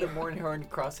 baby. Mornhorn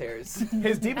crosshairs.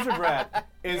 His deepest regret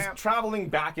is traveling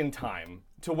back in time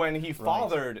to when he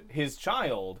fathered his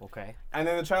child. Okay. And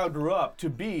then the child grew up to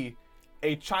be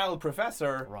a child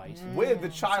professor Right. with the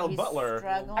child He's butler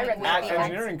struggling I read with at that. the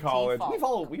engineering absentee college.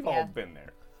 fault. We've Yeah. all been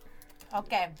there.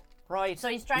 Okay. Right. So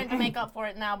he's trying to make up for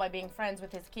it now by being friends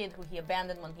with his kid who he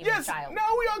abandoned when he was Yes, a child. now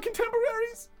we are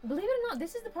contemporaries. Believe it or not,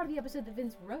 this is the part of the episode that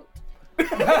Vince wrote. You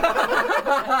said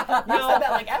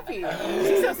that like Effie.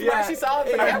 She's so smart. She saw it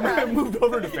for the I camera. moved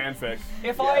over to fanfic.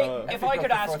 If I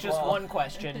could ask fourth just wall. one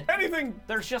question, Anything.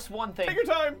 there's just one thing. Take your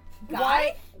time.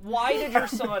 Why did your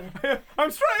son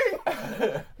I'm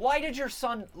straying. why did your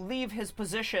son leave his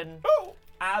position Oh.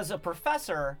 as a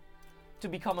professor to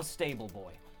become a stable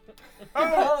boy?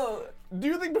 Oh, Do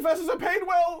you think professors are paid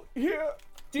well here?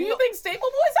 Do you think stable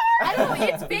boys are? I don't know,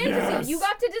 it's fantasy. Yes. You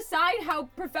got to decide how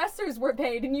professors were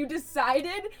paid, and you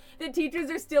decided that teachers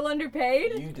are still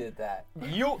underpaid? you did that.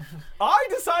 I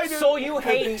decided. So you Could be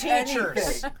hate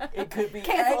teachers. anything. It could be It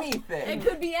anything.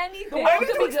 could be anything. I need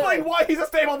to explain why he's a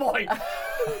stable boy.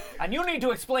 And you need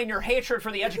to explain your hatred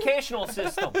for the educational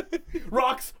system.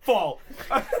 Rocks fall.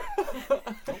 I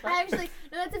actually,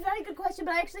 no, that's a very good question,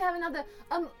 but I actually have another,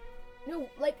 no,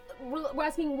 like, we're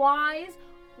asking whys.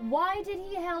 Why did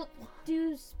he help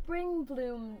do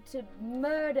Springbloom to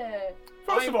murder?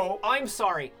 First of all, I'm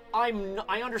sorry. I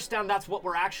understand that's what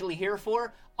we're actually here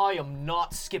for. I am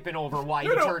not skipping over why No,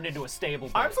 he no. turned into a stable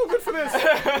boy. I'm so good for this.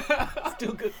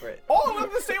 Still good for it. All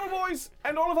of the stable boys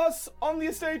and all of us on the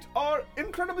estate are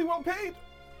incredibly well paid.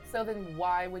 So then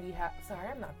why would he have... Sorry,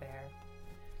 I'm not there.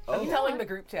 I'm telling the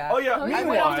group chat. Oh yeah. I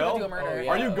went off to go do a Meanwhile, murder.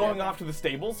 are you going off to the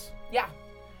stables? Yeah.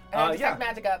 And I just yeah. picked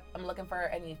magic up. I'm looking for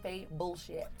any fake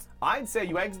bullshit. I'd say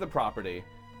you exit the property.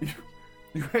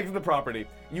 You exit the property.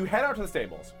 You head out to the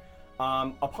stables.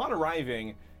 Upon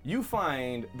arriving, you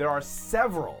find there are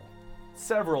several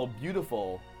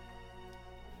beautiful.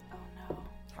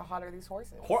 How hot are these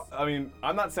horses? I mean,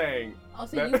 I'm not saying.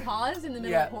 Also, that- you paused in the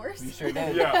middle of horse. You sure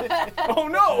did. Yeah. Oh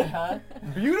no!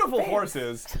 Beautiful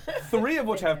horses, 3 of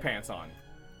which have pants on.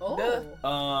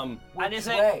 Oh. And is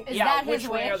it? way? Is Yeah. that Which his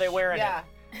way are wish? they wearing Yeah.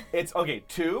 It's okay.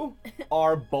 2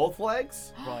 are both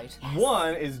legs. it? Right.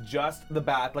 1 is just the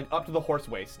back, like up to the horse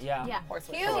waist. Yeah. Yeah. Horse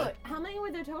was Cute. How many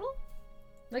were there total?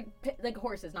 Like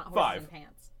horses, not horses 5. and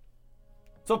pants.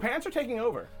 So pants are taking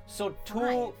over, So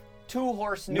two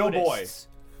horse No nudists. boy.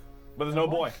 but there's no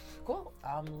boy. Cool.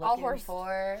 I'm looking All horse.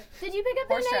 for Did you pick up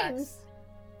horse their tracks. names?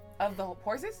 Of the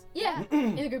horses? Yeah,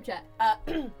 in the group chat.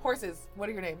 Horses. What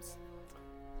are your names?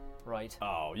 Right.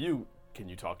 Oh, can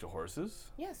you talk to horses?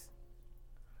 Yes.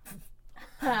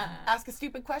 Ask a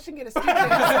stupid question, get a stupid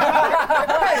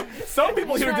answer. Some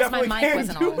people here realized my definitely mic can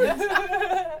wasn't do on.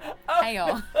 it. Hey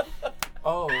y'all.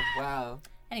 Oh, wow.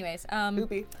 Anyways,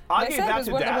 Poopy. I I gave said it that was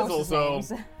to one of the Dazzle, horses'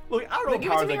 so names. look, I don't know Then what give it to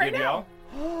cards me I right give now. y'all.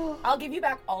 I'll give you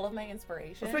back all of my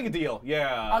inspiration. Let's make a deal.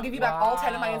 Yeah. I'll give you back all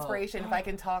 10 of my Wow. inspiration if I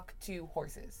can talk to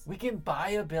horses. We can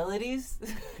buy abilities?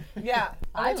 Yeah.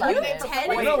 I I'll love tell you it. for 10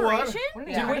 free. You know what? inspiration?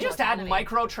 Yeah. Did we just add economy.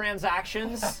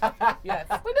 microtransactions? Yes.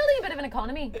 We're building a bit of an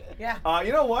economy. Yeah.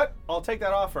 You know what? I'll take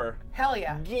that offer. Hell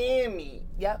yeah. Gimme.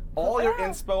 Yep. All your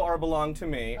inspo are belong to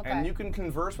me, and Okay. you can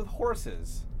converse with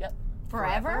horses Yep.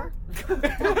 Forever?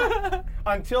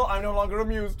 until I'm no longer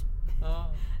amused.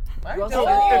 All right, also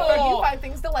Dylan, get- if you find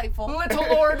things delightful. Little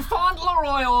Lord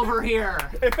Fauntleroy over here.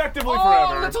 Effectively Oh,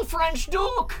 forever. little French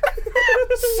Duke,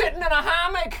 sitting in a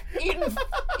hammock,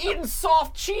 eating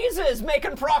soft cheeses,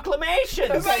 making proclamations.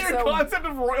 Is that Okay, your so- concept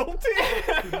of royalty?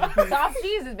 Soft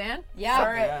cheeses, man. Yeah. All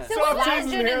right. Yeah. Soft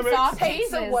cheeses and Collagen and hammocks. soft Hey,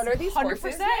 cheeses. so what are these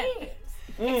horses' 100%.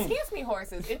 names? Excuse me,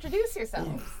 horses. Introduce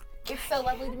yourselves. It's so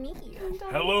lovely to meet you.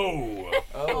 Hello.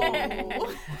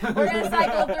 Oh. We're gonna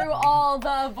cycle through all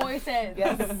the voices.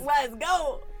 Yes. Let's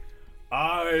go.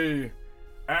 I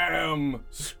am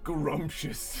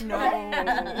scrumptious.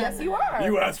 Yes, you are.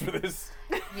 You asked for this.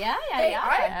 Yeah, Hey,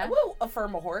 yeah. I will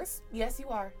affirm a horse. Yes, you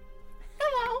are.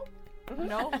 Hello.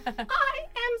 No. I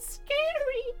am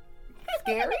scary.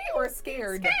 Scary or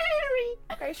scared? Scary.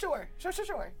 Okay, sure.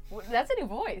 Sure. That's a new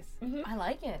voice. I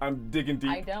like it. I'm digging deep.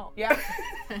 I don't. Yeah.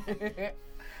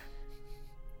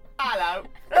 Hello.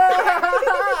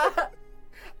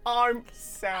 I'm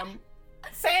Sam.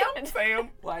 Sam?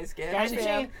 Wise guy. Guys,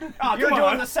 Sam. Oh, you're come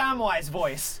doing on. the Samwise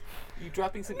voice. You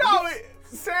dropping some No,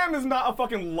 eats? Sam is not a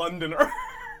fucking Londoner.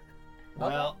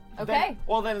 Well, Okay.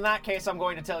 Well, in that case, I'm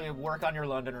going to tell you work on your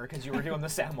Londoner because you were doing the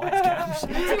Samwise Games.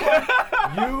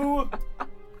 You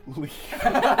leave.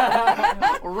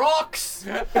 Rocks.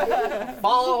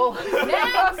 Follow.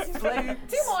 Next. 2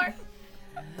 more.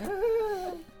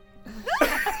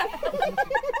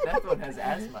 That one has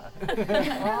asthma.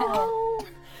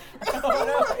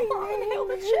 Inhale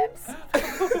the chips.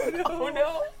 Oh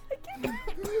no.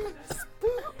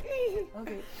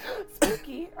 Okay.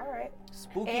 Spooky. All right.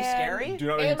 Spooky, And- scary. Do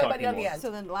not And even my talk buddy on the anymore. end.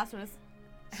 So then the last one is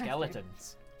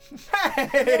Skeletons.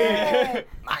 Hey!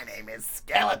 My name is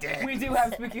Skeleton. We do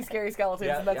have spooky, scary skeletons,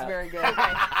 Yeah, and that's yeah. very good.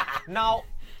 Now,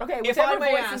 Okay, If I whichever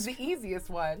may voice ask- is the easiest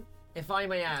one. if I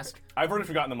may ask, I've already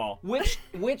forgotten them all.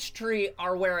 which tree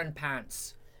are wearing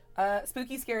pants?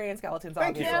 Spooky, scary, and skeletons,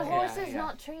 Thank you. obviously. They're horses, yeah.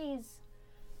 not trees.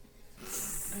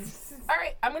 All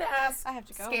right, I'm gonna ask. I have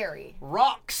to go. Scary.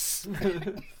 Rocks.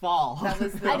 Fall. That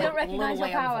was the I don't recognize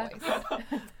little your lamb power.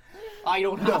 voice. I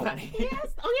don't have any. Yes.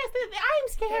 Oh yes, I'm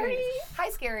scary. Hi,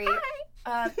 scary.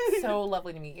 Hi. So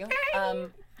lovely to meet you.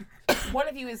 One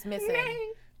of you is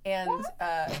missing, and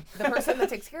the person that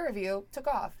takes care of you took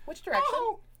off. Which direction?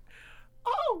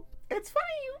 Oh, it's funny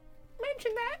you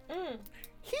mentioned that.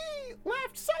 He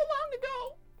left so long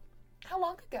ago. How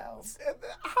long ago?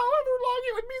 However long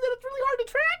it would be that it's really hard to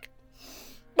track.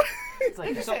 It's like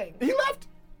Interesting. He left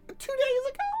 2 days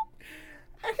ago,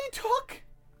 and he took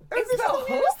It's this the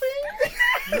sweetest thing.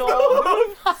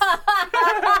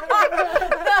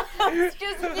 It's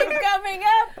just keep coming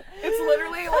up. It's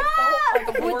literally like the whole, like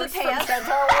a With horse the from pants.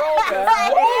 Centaur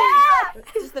World.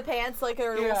 Just the pants like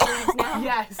are Yeah. little sleeves now.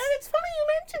 Yes. And it's funny you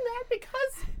mentioned that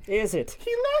because Is it?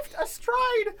 he left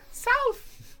astride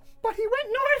south, but he went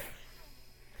north.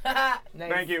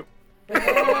 Nice. Thank you. All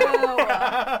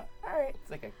right.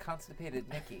 It's like a constipated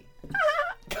Mickey.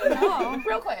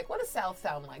 Real quick, what does South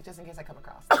sound like, just in case I come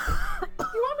across? You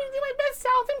want me to do my best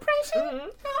South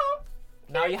impression? No.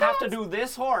 Now you have to do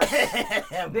this horse.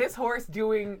 This horse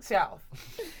doing south.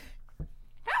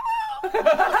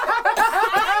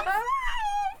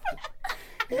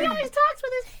 He always talks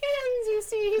with his hands, you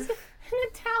see. He's an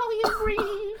Italian breed.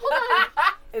 Hold on.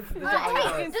 It's the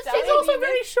He's also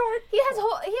very short. He has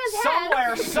hands.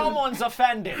 Somewhere someone's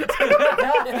offended. Wait,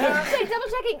 double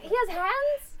checking. He has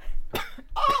hands?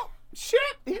 Oh, shit.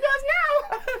 He does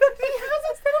now. He has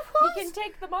instead of hooves. He can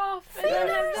take them off. Oh,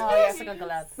 yes, I got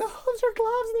gloves. The hooves are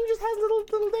gloves, and he just has little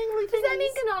dangly things. Does that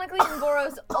mean canonically in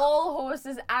Boros, all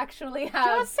horses actually have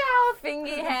Just south.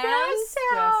 fingy Just hands?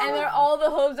 south. And they're all the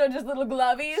hooves are just little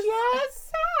glovies?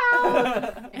 Just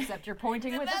south. Except you're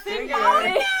pointing with the finger.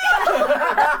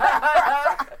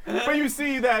 But you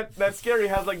see that Scary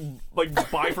has like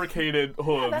bifurcated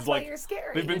hooves. That's like why you're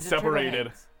scary. they've been Ninja Turtle separated.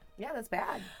 hands. Yeah, that's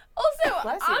bad. Also,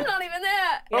 Bless you. I'm not even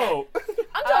there. Oh.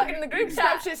 I'm talking in the group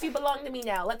Stop, chat. Shiz, you belong to me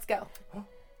now. Let's go.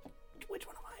 Which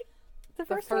one am I? The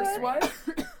The first one.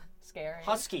 Scary.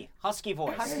 Husky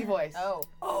voice. Husky voice.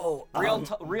 Oh.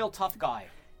 Real tough guy.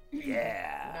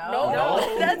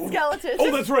 No. That's skeleton.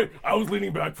 Oh, that's right. I was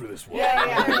leaning back for this one.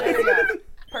 Yeah. There you go.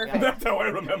 Perfect. That's how I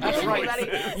remember the Right.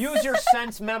 voices. Use your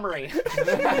sense memory.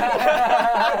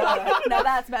 Now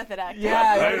that's method acting. Yeah.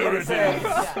 I know you're it gonna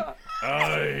is. say.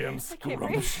 I am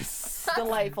scrumptious.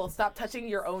 Delightful. Stop touching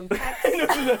your own pets.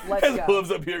 Let's His go. hooves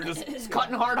up here just He's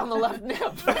cutting hard on the left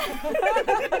nip.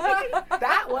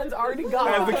 That one's already gone.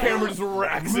 as the camera just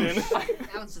racks in. That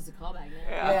was just a callback now.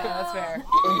 Yeah, that's fair.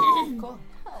 Cool.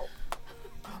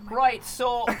 Right.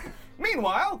 So,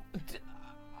 Meanwhile,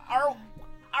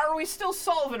 are we still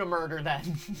solving a murder then?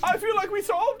 I feel like we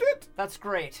solved it. That's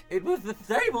great. It was the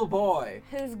stable boy.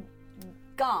 Who's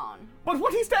gone? But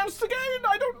what he stands to gain,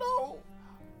 I don't know.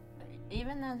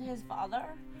 Even than his father?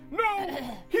 No,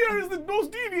 here is the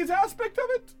most devious aspect of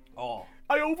it. Oh.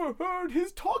 I overheard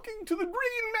his talking to the Green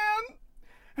Man.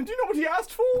 And do you know what he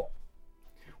asked for?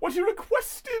 What he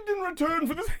requested in return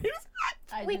for this heinous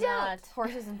act? We don't.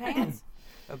 Horses and pants?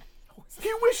 He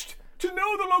wished to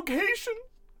know the location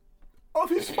of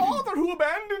his father who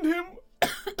abandoned him.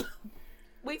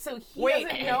 Wait, so he Wait.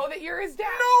 doesn't know that you're his dad?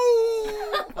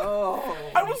 No! Oh.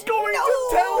 I was going to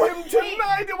tell him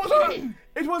tonight.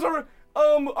 It was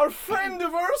our friend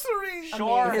anniversary.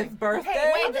 Sure. His birthday?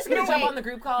 Hey, wait, I'm just gonna No, jump wait. on the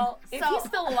group call. If So- he's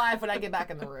still alive when I get back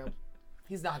in the room,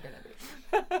 he's not gonna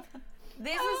be.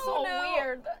 This is so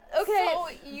weird. Okay. So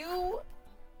you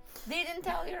didn't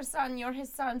tell your son you're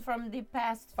his son from the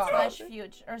past Father. /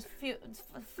 future, or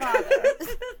father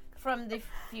from the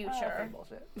future.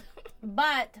 Bullshit.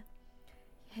 But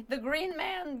the Green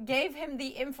Man gave him the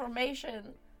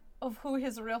information of who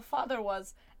his real father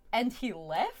was, and he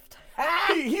left?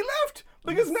 He left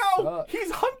because now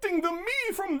he's hunting the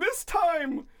me from this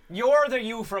time. You're the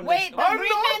you from Wait, this. the I'm Green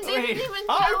not. Man didn't even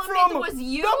I'm tell him from it was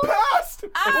you? the past.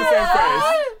 It's the same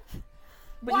face.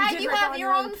 But Why did do you rip have on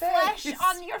your own flesh face.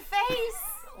 on your face?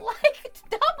 Like,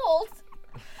 doubled.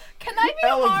 Can I be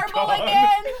Ellen's marble gone.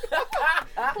 again?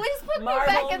 Please put me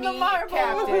back in the me, marble.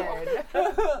 Captain.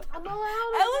 I'm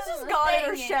allowed. Ella's just gone in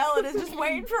her Dang it. shell and is just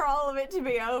waiting for all of it to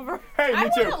be over. Hey, I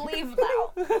me too. want to leave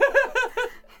now.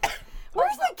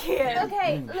 Where's the kid?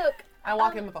 Okay, look. I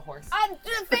walk in with a horse. I'm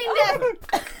feign death.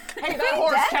 Hey, that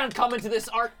horse can't come into this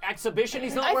art exhibition.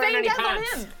 He's not I wearing feigned any death on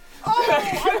pants. him.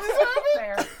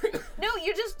 Fair. No,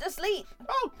 you're just asleep.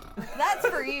 That's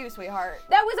for you, sweetheart.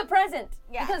 That was a present.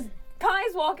 Yeah. Because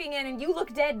Kai's walking in and you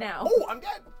look dead now. Oh, I'm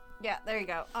dead. Yeah, there you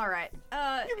go. All right.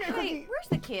 Hey, where's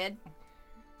the kid?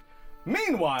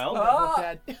 Meanwhile,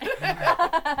 Dead.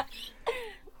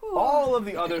 all of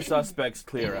the other suspects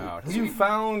clear out. Have you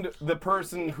found the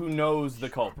person who knows the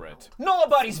culprit?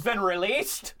 Nobody's been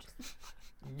released.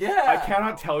 Yeah. I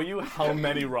cannot tell you how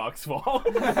many rocks fall.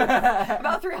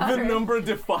 About 300. The number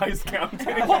defies counting.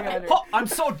 I'm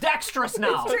so dexterous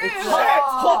now.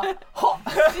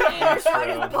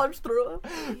 Punch through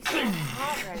him.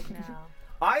 Right now.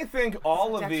 I think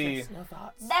all of the Dexterous, no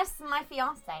thoughts. That's my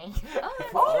fiance.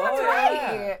 Oh, that's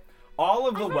right. all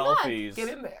of the wealthies, Get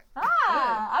in there.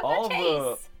 Ah, all of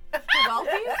the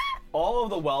wealthy. all of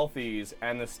the wealthies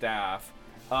and the staff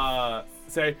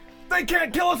say they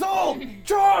can't kill us all.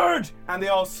 Charge! And they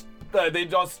all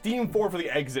steam forward for the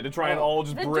exit to try and all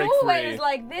just The break doorway free. is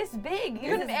like this big.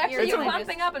 You're This is actually weird. It's a-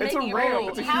 clamping up and it's a making it ramp. really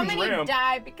It's a How huge many ramp.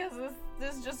 die because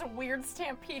this is just a weird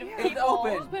stampede of It's people?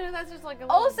 open. But that's just like a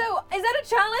Also, is that a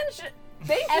challenge?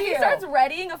 Thank Effie you. starts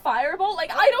readying a firebolt. Like,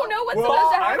 I don't know what's Well,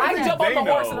 supposed to I happen. don't I think jump on they the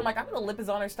horse know. and I'm like, I'm gonna lip his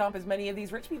honor stomp as many of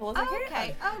these rich people as I can.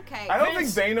 Okay, okay. I don't think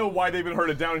they know why they've been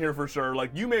herded down here for sure. Like,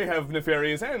 you may have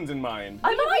nefarious ends in mind.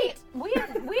 I might.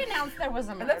 We announced there was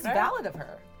a murder. And that's valid of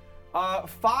her.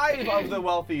 5 of the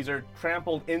wealthies are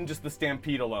trampled in just the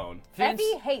stampede alone. Vince,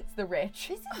 Effie hates the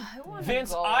rich.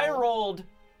 Vince, I rolled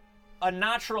a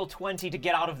natural 20 to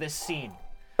get out of this scene.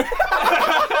 Wow.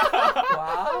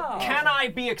 Can I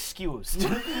be excused?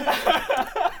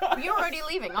 You're already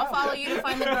leaving. I'll follow you to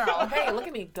find the girl. Hey, look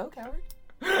at me. Go, coward.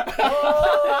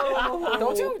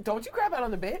 Don't you grab out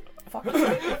on the bit. Fuck you. Can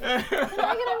I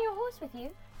get on your horse with you?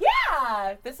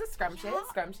 Yeah. This is scrumptious.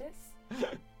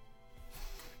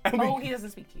 Oh, he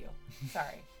doesn't speak to you.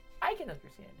 Sorry. I can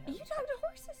understand him. You talk to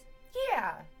horses?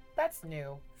 Yeah. That's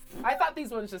new. I thought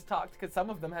these ones just talked because some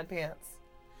of them had pants.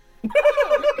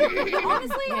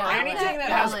 Honestly, Anything that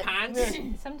has pants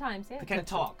Sometimes, yeah. can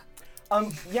talk.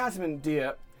 Yasmin,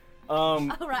 dear. All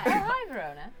right. Oh, hi,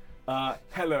 Verona.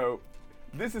 Hello.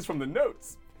 This is from the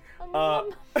notes. Hi,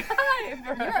 You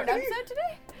heard Verona. episode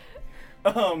today?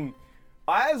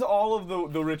 As all of the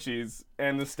Richies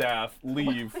and the staff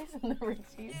leave, Isn't the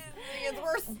Richies? It's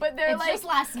worse. But they're It's like just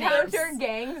last counter names.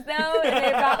 gangs though, and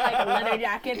they've got like leather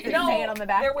jackets and hanging on the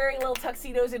back. They're wearing little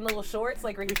tuxedos and little shorts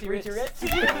like Richie Rich.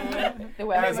 The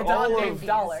weather. as A all dog of named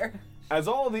Dollar. as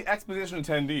all of the exposition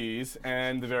attendees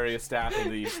and the various staff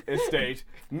of the estate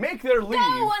make their leave.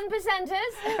 Go 1%ers.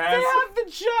 They have the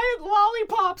giant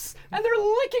lollipops, and they're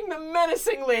licking them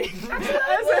menacingly.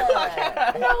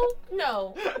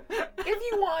 No. If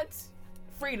you want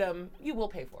freedom, you will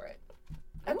pay for it.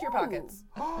 Empty your pockets.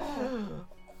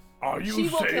 Are She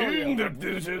you will kill saying you. that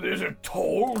there's a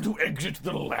toll to exit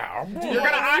the lab? You're gonna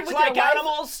act with like your wife?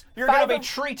 animals. You're gonna be Five of-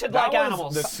 treated That like was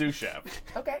animals. the sous chef.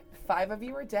 Okay, 5 of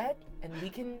you are dead, and we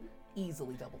can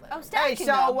easily double that. Oh, staff Hey, can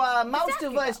so go. most Staff of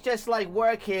can us go. just like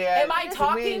work here. Am I Can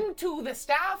talking we- to the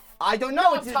staff? I don't know. No,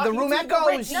 I'm It's, the talking room to the echoes.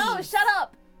 rich. No, shut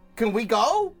up. Can we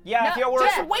go? Yeah, if No, you work,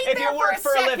 just wait if there you for work a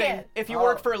for a living, second. if you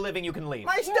work for a living, you can leave.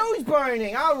 My stow's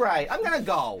burning. All right, I'm gonna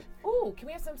go. Ooh, can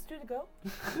we have some stew to go?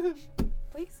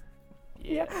 Please?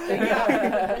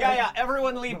 Yeah,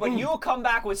 everyone leave, but you'll come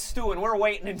back with stew, and we're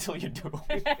waiting until you do.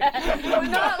 We're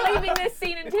not leaving this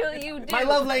scene until you do. My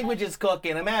love language is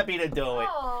cooking. I'm happy to do it.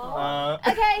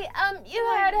 Okay, you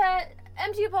heard her.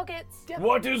 Empty your pockets.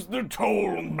 What is the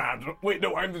toll, madam? Wait,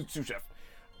 no, I'm the sous chef.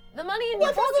 The money in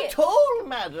What your is pocket. the toll,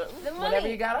 madam? The money. Whatever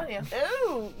you got on you.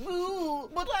 Oh,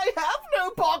 but I have no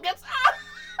pockets.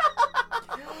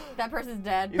 That person's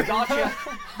dead. Gotcha.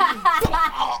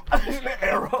 An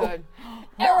arrow. Good.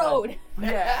 Arrowed.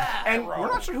 Yeah. And we're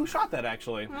not sure who shot that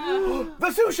actually.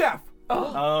 The sous chef.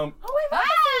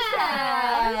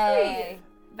 Hey.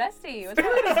 Bestie, what's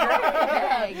going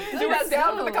on? He was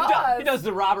down for the cause. He does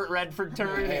the Robert Redford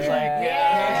turn. He's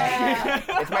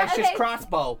like, It's my shish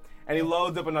crossbow. And he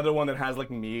loads up another one that has like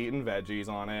meat and veggies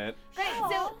on it. Great.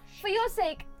 So, for your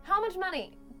sake, how much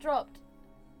money dropped?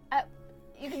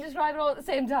 You can describe it all at the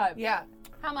same time. Yeah.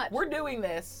 How much? We're doing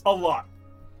this. A lot.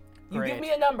 You Great. give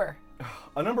me a number.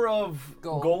 A number of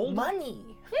gold. Money.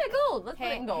 Yeah, gold. Let's put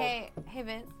it in gold. Hey,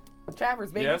 Vince.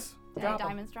 Travers, baby. Yes. Did Drop 'em.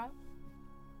 diamonds drop?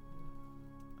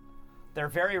 they're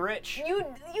very rich. You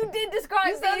did describe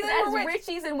You said these they were as rich.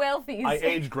 richies and wealthies. I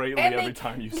age greatly And every they-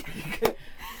 time you speak.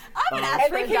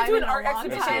 And they came to an art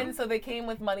exhibition. exhibition, so they came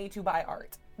with money to buy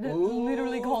art.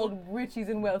 Literally called richies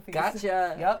and wealthies.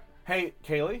 Gotcha. Yep. Hey,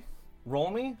 Kaylee,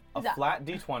 roll me a Yeah. flat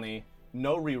D20,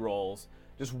 no re-rolls,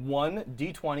 just one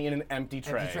D20 in an empty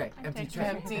tray. Empty tray. Empty tray.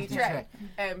 Empty tray.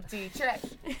 Empty tray.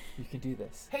 You can do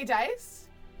this. Hey, Dice.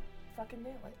 Fucking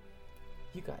nail it.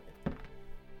 You got it.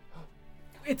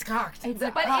 It's cocked. It's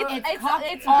It's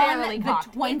barely on cocked.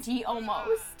 the 20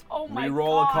 almost. Oh my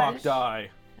Re-roll a gosh. cock die.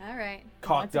 All right.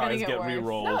 Cock it's gonna dies get get worse.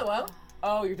 re-rolled. No, it won't.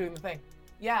 Oh, you're doing the thing.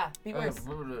 Yeah, be worse.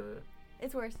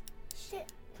 It's worse.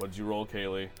 Shit. What'd you roll,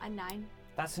 Kaylee? A 9.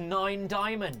 That's 9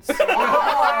 diamonds.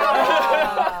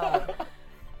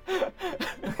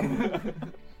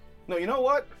 No, you know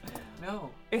what?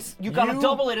 No. You gotta You-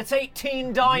 double it. It's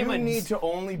 18 diamonds. You need to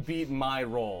only beat my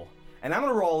roll. And I'm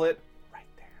gonna roll it right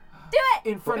there. Do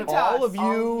it! In front of For all of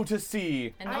you to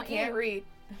see. And I not can't you. read.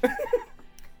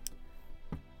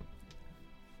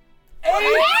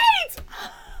 8!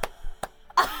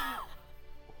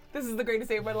 This is the greatest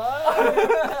day of my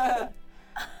life.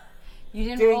 You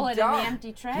didn't Ding roll it in dong. the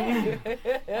empty tray. Put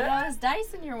all those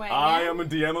dice in your way, I man. am a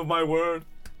DM of my word.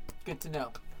 Good to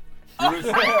know. You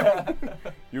receive.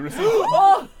 You receive.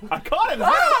 I caught it.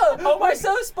 Oh, we're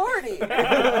so sporty.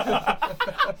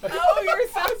 Oh, you're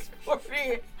so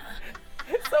sporty.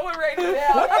 Someone write it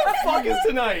down. What the fuck is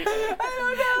tonight? I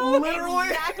don't know. Literally.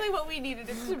 Exactly what we needed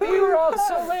it to be. We were all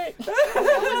so late. Was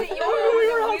it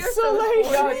yours? You're so late.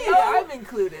 I'm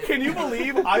included. Can you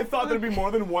believe I thought there'd be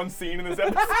more than one scene in this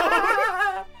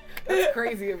episode? That's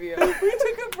crazy of you. We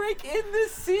took a break in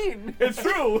this scene. It's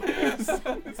true. It's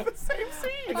the same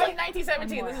scene. It's like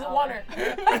 1917. This is a wonder.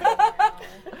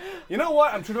 You know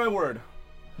what? I'm true to my word.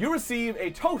 You receive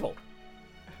a total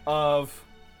of,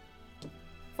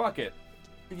 fuck it,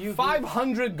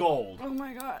 500 gold. Oh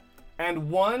my god. And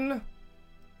one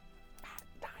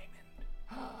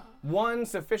diamond. One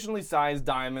sufficiently sized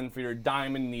diamond for your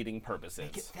diamond needing purposes.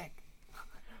 Make it thick.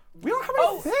 We don't have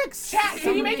any thicks. Chat,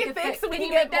 can you make it thick so we can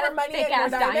get more money thick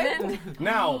and more ass diamond?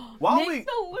 Now, while Make we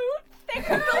the loot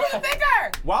thicker. Make the loot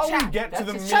thicker. while we Chat, get to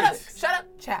the that's meat, Shut up,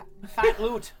 chat. Fat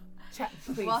loot. Chat,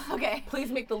 please. Well, okay.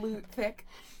 Please make the loot thick.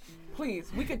 Please,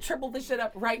 we could triple this shit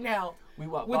up right now We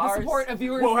want with bars. the support of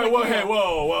viewers. whoa, hey, like whoa, you. hey,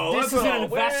 whoa. This let's is an go.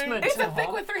 investment. It's a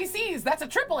thick with 3 C's. That's a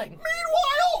tripling.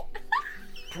 Meanwhile,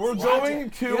 we're going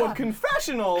to Yeah. a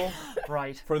confessional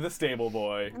Right. for the stable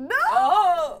boy.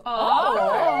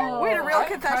 Oh. Wait, a real I'm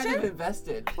confession? kind of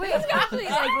invested. Wait, it's actually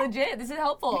like legit. This is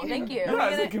helpful. Thank you. Yeah,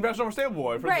 it's a confessional for stable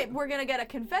boy. Right, we're gonna get a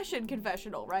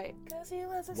confessional, right? Because he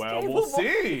was a Well, stable we'll boy.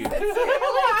 see.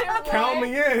 Count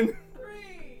me in.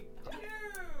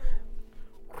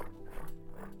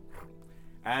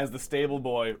 As the stable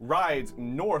boy rides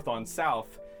north on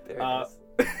south. There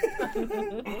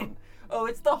it is. Oh,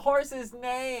 it's the horse's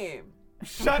name.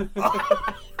 Shut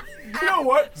up. You know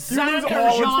what? You lose Xander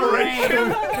all Jean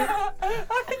inspiration.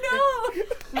 I know.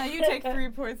 Now you take 3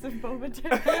 points of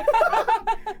momentary.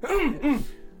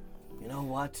 You know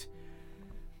what?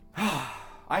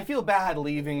 I feel bad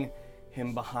leaving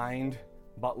him behind,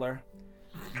 Butler.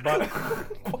 But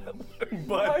My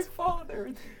but father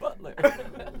is Butler.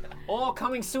 All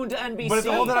coming soon to NBC. but it's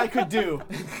all that I could do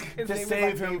His to name was save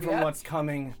like him from Juliet. what's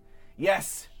coming.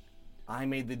 Yes, I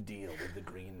made the deal with the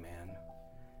Green Man.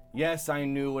 Yes, I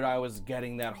knew what I was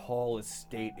getting that whole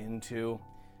estate into,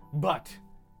 but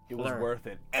it was Blur. worth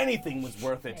it. Anything was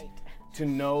worth it to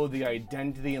know the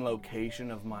identity and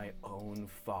location of my own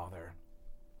father.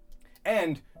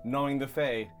 And knowing the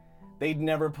Fae, they'd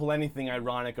never pull anything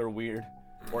ironic or weird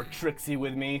or tricksy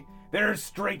with me. They're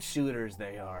straight shooters,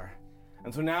 they are.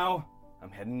 And so now I'm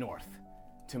heading north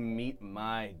to meet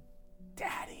my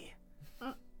daddy.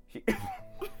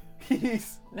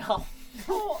 He's No.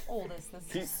 How old is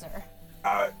this, sir?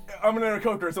 I'm an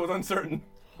Aarakocra, so it's uncertain.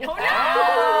 No,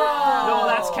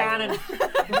 that's canon.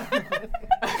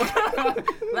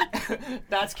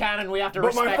 That's canon. We have to But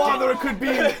respect my father could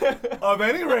be of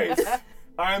any race.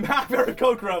 I am half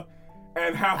Aarakocra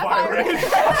and half Irish.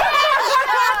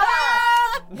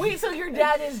 Wait, so your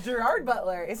dad is Gerard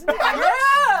Butler, isn't it?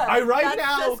 I ride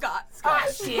now. Scott. Ah,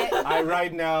 shit. I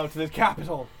ride now to the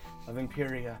capital of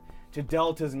Imperia, to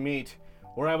Delta's meet,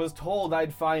 where I was told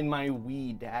I'd find my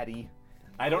wee daddy.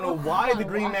 I don't know why the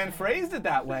Green Man phrased it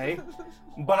that way,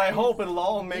 but I hope it'll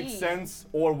all make sense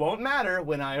or won't matter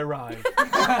when I arrive.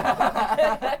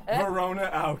 Verona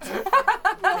out.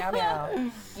 Meow,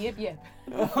 meow. Yep, yep.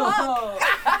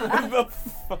 The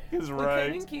fuck is I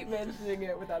right? didn't keep mentioning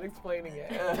it without explaining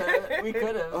it. We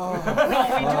could have.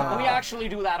 We actually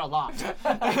do that a lot.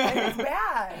 It's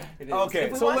bad. Okay,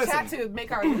 If we so want listen. chat to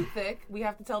make our loot thick, we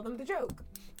have to tell them the joke.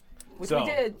 Which So- we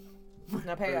did.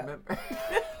 Now pay up. Remember.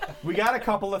 We got a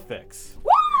couple of thicks.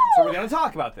 So we're gonna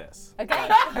talk about this. Okay.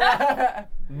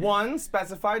 One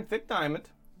specified thick diamond,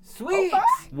 Sweet.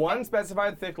 one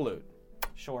specified thick loot.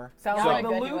 Sure. Sounds Now like I the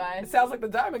got loot. you, I- It sounds like the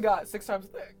diamond got 6 times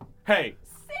thick. Hey,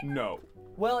 no.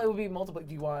 Well, it would be multiple.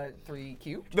 Do you want 3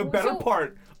 cubed? The better So-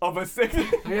 part of a six.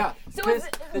 Yeah. So it's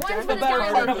one's for the better part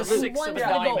of diamond, a six one's of for a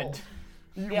the gold. diamond.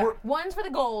 Yeah. One's for the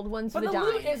gold, one's But for the the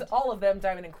diamond. loot is all of them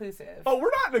diamond inclusive. Oh,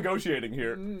 we're not negotiating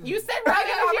here. You said we're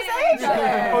having a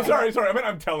conversation. Oh, sorry. I mean,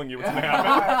 I'm telling you what's gonna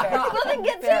happen. Well, then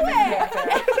get to Fair, it.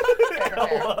 fair,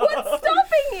 fair. What's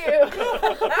stopping you?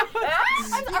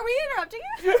 Are we interrupting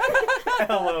you?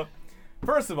 Hello.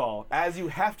 First of all, as you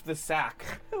heft the sack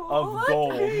of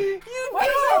gold, Why do you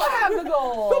have the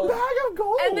gold? bag of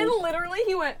gold. And then literally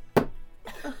he went,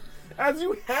 as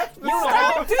you heft the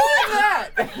Stop sack, doing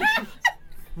that!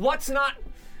 What's not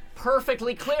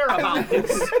perfectly clear about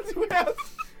this? as you heft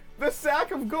the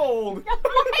sack of gold.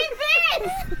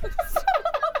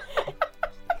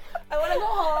 I want to go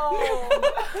home.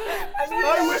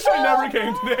 I wish I never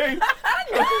came today.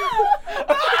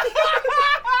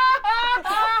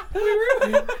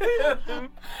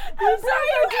 I'm sorry.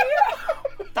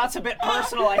 That's a bit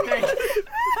personal, I think.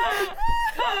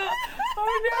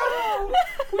 Oh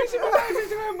no! We should go to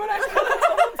him, but I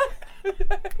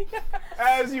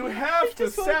As you heft the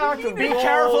sack of Be gold,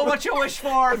 careful what you wish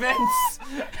for, Vince.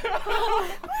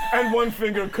 and one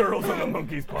finger curls on the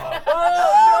monkey's paw.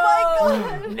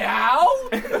 Oh my god! Now?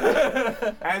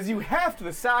 As you heft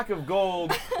the sack of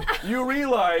gold, you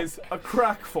realize a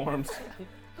crack forms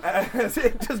as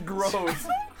it just grows.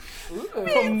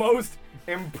 The most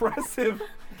impressive,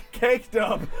 caked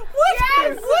up,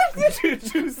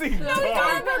 juicy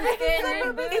dog.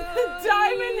 It's the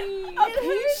diamond, a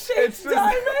peach-shaped It's just-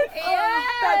 diamond. Oh,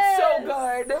 that's so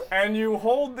good. And you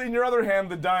hold in your other hand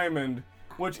the diamond,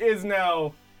 which is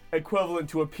now equivalent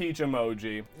to a peach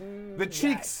emoji. The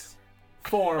cheeks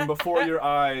form before your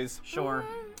eyes. Sure.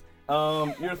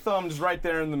 Your thumb's right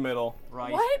there in the middle.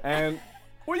 Right. What? And,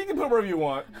 well, you can put wherever you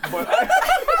want, but I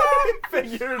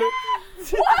figured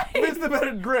it's the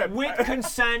better grip. With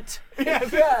consent.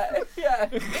 Yes. Yeah.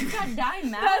 It's got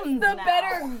dime That's mountains the now.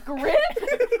 better grip.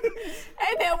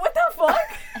 And then what the fuck?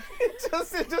 It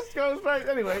just goes right.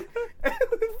 Anyway. It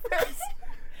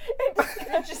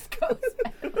just goes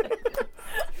back.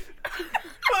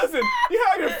 Listen, you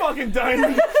have your fucking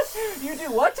diamond. You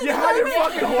do what to You the have your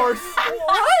diamond? fucking horse.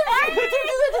 What? Did you do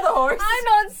that to the horse? I'm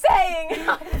not saying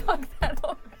I fucked that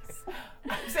horse.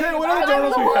 Hey, whatever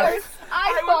Donald's we have.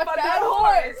 I fucked that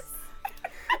horse.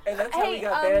 And that's how we Hey,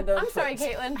 got banned on I'm sorry, Twitch.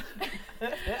 Caitlin.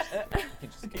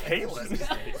 Caitlin.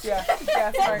 Yeah,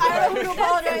 sorry. I don't want to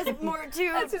apologize more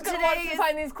to That's who's gonna watch today. and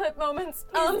find these clip moments.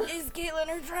 Is Caitlin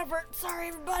or Trevor? Sorry,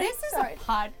 everybody. This is a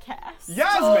podcast.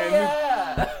 Yasmin.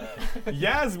 Yeah.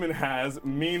 Yasmin has,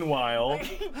 meanwhile,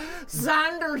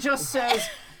 Xander just says,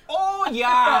 "Oh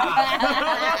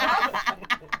yeah."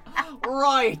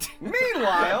 Right.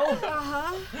 Meanwhile,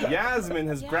 Yasmin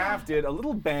has grafted a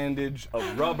little bandage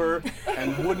of rubber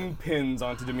and wooden pins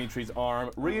onto Dimitri's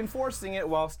arm, reinforcing it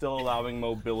while still allowing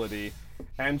mobility.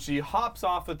 And she hops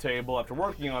off the table after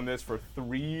working on this for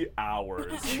 3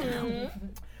 hours.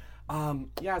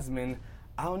 Yasmin,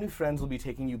 our new friends will be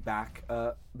taking you back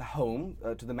home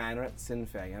to the manor at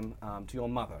Sinfeum, to your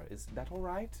mother. Is that all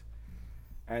right?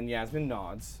 And Yasmin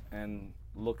nods and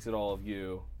looks at all of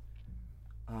you.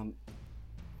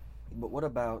 But what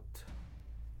about...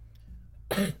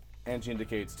 and she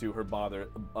indicates to her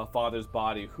father's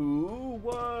body, who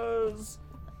was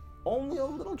only a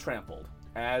little trampled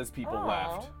as people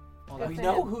left. We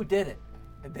know who did it,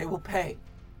 and they will pay.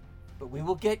 But we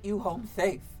will get you home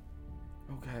safe.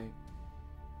 Okay.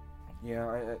 Yeah,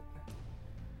 I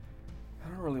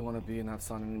don't really want to be in that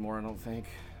sun anymore, I don't think.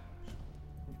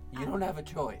 You don't have a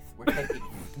choice. We're taking you.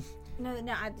 No,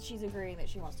 she's agreeing that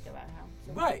she wants to go back home.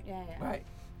 So Right. Yeah. Right.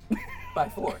 By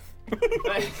fourth.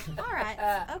 All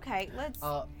right. Okay. Let's.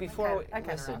 Before I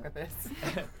kind of listen, rock with this.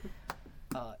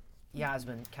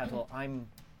 Yasmin, Kettle, I'm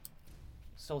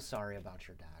so sorry about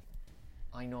your dad.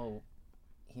 I know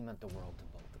he meant the world to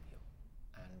both of you,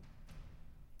 and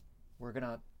we're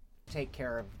gonna take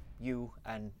care of you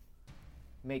and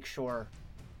make sure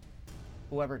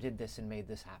whoever did this and made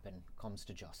this happen comes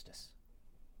to justice.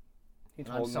 He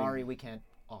And I'm sorry we can't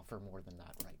offer more than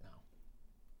that right now.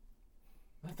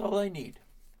 That's all I need.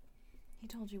 He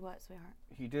told you what, sweetheart?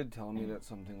 He did tell me that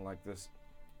something like this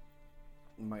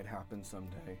might happen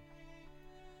someday.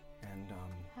 And,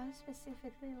 How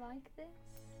specifically like this?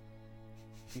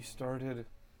 he started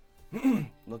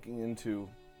looking into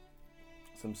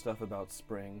some stuff about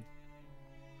Spring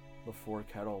before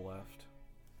Kettle left.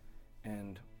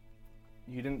 And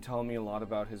he didn't tell me a lot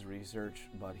about his research,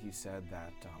 but he said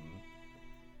that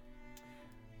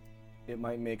it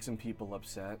might make some people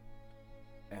upset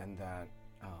and that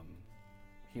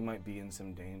he might be in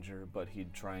some danger, but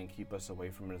he'd try and keep us away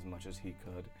from it as much as he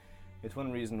could. It's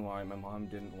one reason why my mom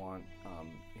didn't want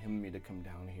him and me to come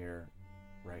down here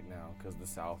right now, because the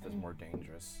south is more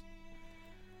dangerous.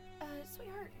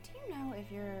 Sweetheart, do you know if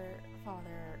your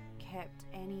father kept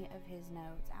any of his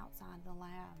notes outside the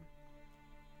lab?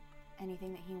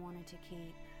 Anything that he wanted to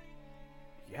keep?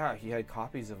 Yeah, he had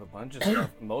copies of a bunch of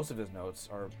stuff. Most of his notes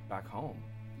are back home.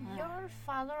 Your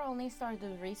father only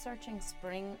started researching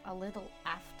Spring a little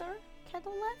after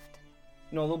Kettle left?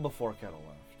 No, a little before Kettle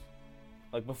left.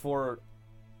 Like before,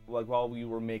 like while we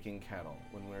were making Kettle,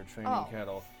 when we were training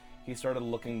Kettle, he started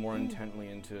looking more intently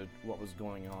into what was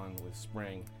going on with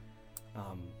Spring.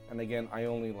 And again, I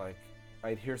only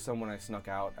I'd hear someone I snuck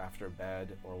out after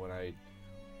bed or when I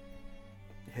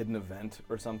hid an event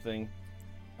or something.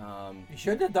 You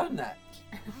shouldn't have done that.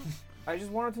 I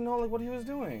just wanted to know what he was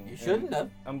doing. You shouldn't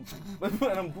have. And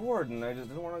I'm bored and I just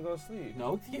didn't want to go to sleep.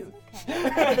 No excuse.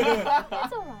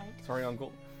 It's all right. Sorry,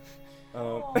 Uncle.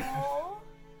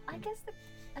 I guess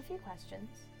a few questions.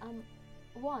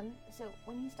 One, so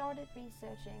when he started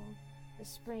researching the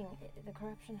Spring, the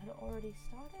corruption had already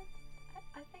started.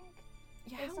 I think.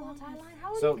 Yeah, Based how on the long timeline. How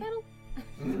old So- is Kettle?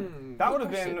 That would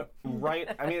have been right.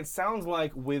 I mean, it sounds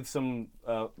like with some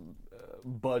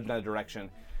budge in that direction.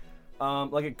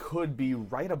 Like it could be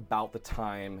right about the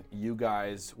time you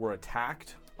guys were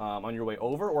attacked on your way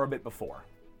over, or a bit before,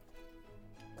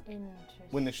 Interesting.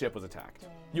 when the ship was attacked.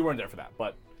 You weren't there for that,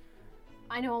 but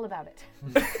I know all about it.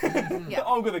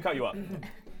 oh, I'm good. They cut you up.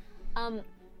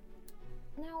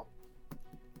 Now,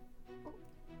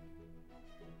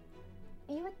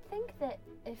 you would think that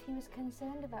if he was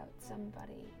concerned about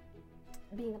somebody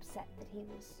being upset that he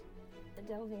was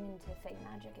delving into Fey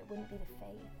magic, it wouldn't be the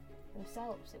Fey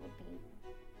themselves. It would be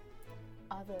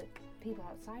other people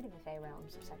outside of the Fey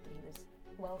realms upset that he was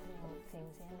welcoming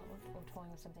things in or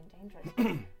toying with something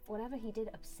dangerous. Whatever he did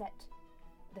upset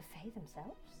the Fey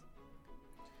themselves.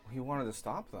 He wanted to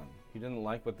stop them. He didn't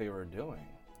like what they were doing.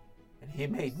 And he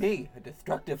made me a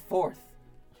destructive force.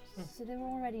 So they were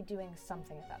already doing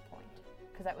something at that point.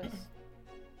 Because that was...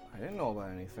 I didn't know about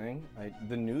anything.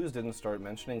 The news didn't start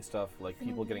mentioning stuff like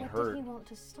people getting what hurt. did he want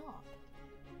to stop?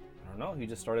 I don't know. He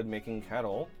just started making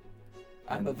kettle.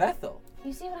 I'm a vessel.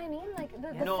 You see what I mean? Like,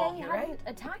 the No, Fae you're hadn't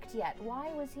attacked yet.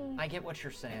 Why was he... I get what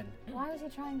you're saying. Why was he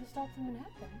trying to stop them from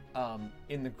happening?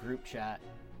 In the group chat,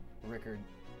 Rickard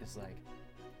is like,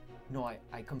 no,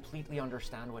 I completely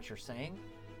understand what you're saying.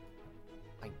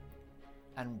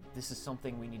 And this is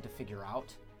something we need to figure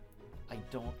out. I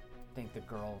don't think the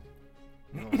girl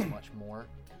knows much more.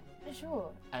 Sure.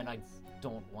 And I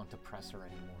don't want to press her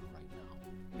anymore right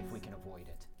now, if we can avoid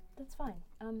it. That's fine.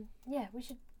 Yeah, we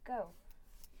should go.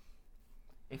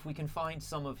 If we can find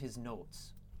some of his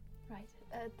notes. Right.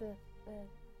 At the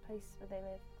place where they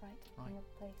live, right? Right. In the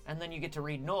place. And then you get to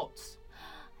read notes.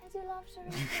 I do love to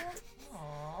read them.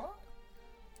 Aww.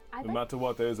 No matter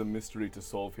what, there is a mystery to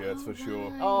solve here, it's for sure.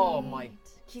 Oh my.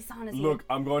 Kisan is Look,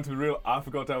 I'm going to be real. I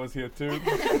forgot I was here too.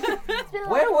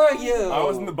 Where were you? I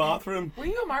was in the bathroom. Were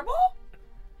you a marble?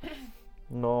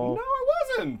 No, I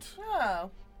wasn't. Oh.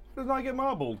 Did I get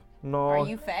marbled? No. Are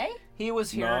you Fae? He was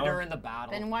here No. during the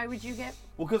battle. Then why would you get?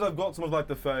 Well, because I've got some of like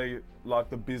the Fae, like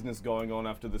the business going on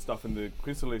after the stuff in the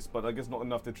chrysalis, but I guess not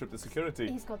enough to trip the security.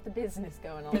 He's got the business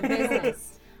going on. The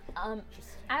business.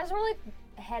 As we're like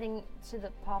heading to the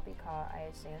poppy car, I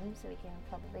assume, so we can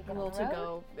probably get Well, on the to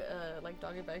road. go like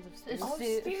doggy bags of stew.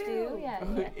 Stew, yeah.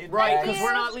 Right, because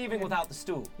we're not leaving without the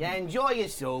stew. Yeah, enjoy your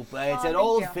soup. It's an thank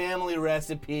old you. family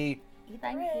recipe.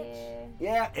 Thank you.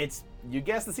 Yeah, it's, you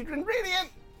guessed the secret ingredient.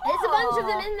 There's a bunch of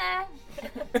them in there.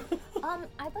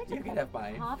 I'd like to You can put have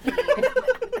mine. Poppy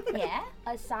Yeah.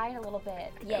 aside a little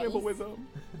bit. Yes. Cannibal wisdom.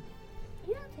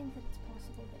 You don't think that it's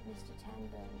possible that Mr.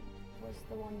 Tanburn was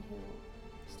the one who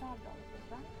started all of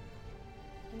this, right?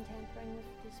 In tampering with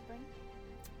the spring?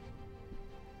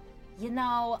 You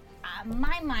know,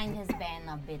 my mind has been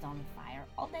a bit on fire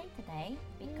all day today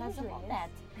because of all Usually that.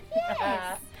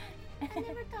 Yes. I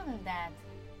never thought of that.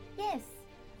 Yes.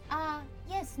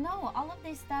 Yes, no, all of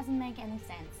this doesn't make any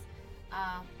sense.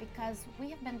 Because we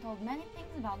have been told many things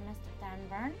about Mr.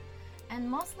 Tanburn, and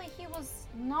mostly he was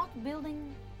not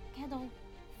building Kettle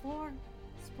for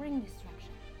spring destruction.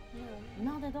 No.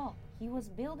 Not at all. He was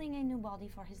building a new body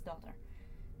for his daughter.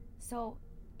 So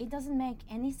it doesn't make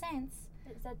any sense.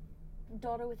 Is that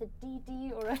daughter with a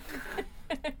DD or a...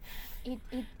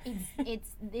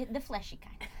 It's the fleshy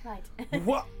kind. Right.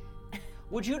 What?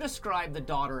 Would you describe the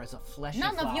daughter as a fleshy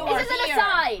None of you flower? are This is an here.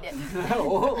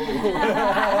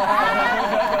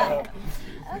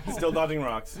 aside! Still dodging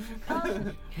rocks.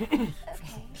 Okay.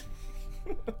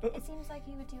 It seems like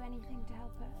you would do anything to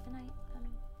help her, and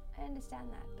I understand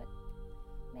that, but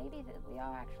maybe that we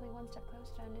are actually one step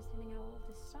closer to understanding how all of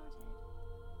this started.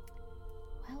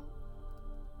 Well,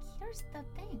 here's the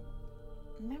thing.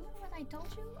 Remember what I told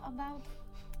you about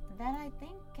that I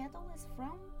think Kettle is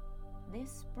from this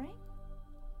spring?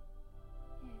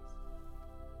 Yes.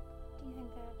 Do you think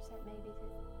they're upset maybe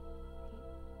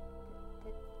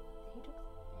that he took them?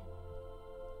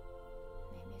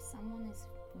 Maybe someone is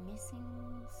missing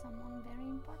someone very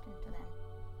important to them.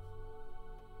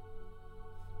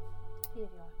 Here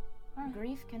you are.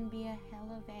 Grief can be a hell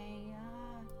of a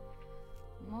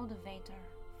motivator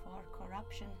for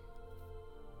corruption.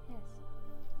 Yes.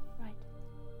 Right.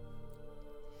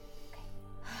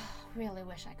 Really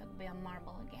wish I could be a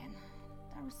marble again.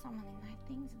 There were so many nice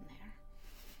things in there.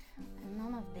 And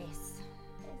none of this.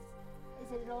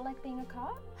 Is it at all like being a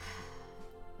car?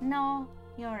 No,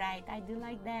 you're right. I do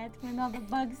like that. When all the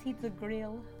bugs hit the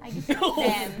grill, I get to eat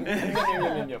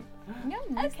them. No,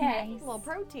 that's Okay. nice. Well,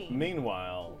 protein.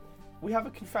 Meanwhile, we have a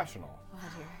confessional Oh,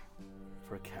 dear.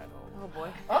 for Kettle. Oh boy.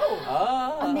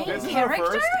 Oh. Main This is our character?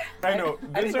 first. I know.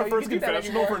 This is know our you first could do that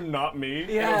confessional for anymore. not me in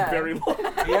Yeah. a very long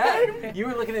time. Yeah, you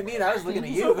were looking at me and I was looking at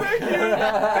you. Thank you.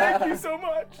 Thank you so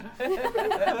much.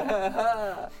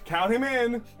 Count him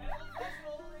in.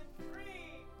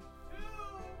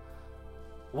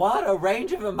 What a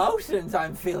range of emotions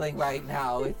I'm feeling right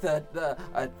now. It's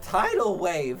a tidal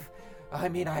wave. I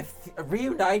mean, I've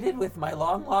reunited with my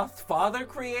long-lost father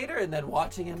creator and then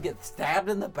watching him get stabbed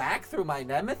in the back through my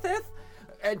nemesis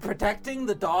and protecting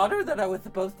the daughter that I was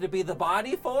supposed to be the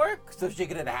body for so she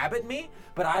could inhabit me,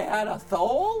 but I had a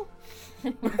soul?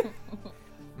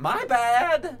 My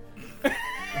bad.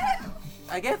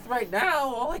 I guess right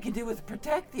now all I can do is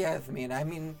protect Yasmin. I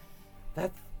mean,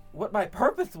 that's what my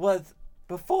purpose was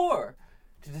before,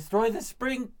 to destroy the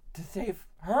spring to save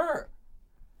her.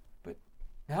 But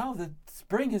now the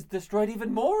spring has destroyed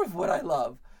even more of what I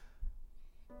love.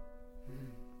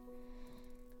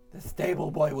 The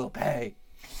stable boy will pay.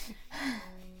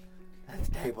 The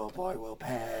stable boy will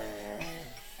pay.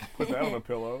 Put that on a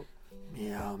pillow.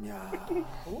 Meow, meow.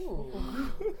 Ooh.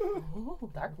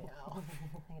 Dark meow.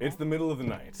 It's the middle of the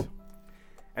night.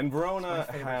 And Verona My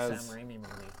favorite has... Sam Raimi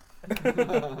movie.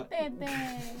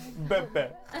 Bebe.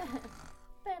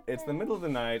 It's the middle of the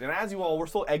night, and as you all, we're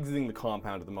still exiting the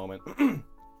compound at the moment.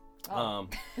 I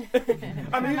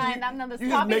mean, I'm not you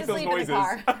just make those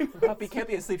noises. Puppy can't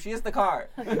be asleep. She is the car.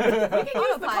 We can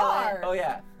use the car. Oh,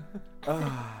 yeah.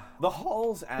 The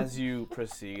halls, as you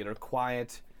proceed, are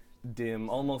quiet, dim,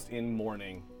 almost in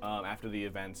mourning after the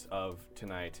events of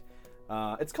tonight.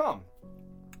 It's calm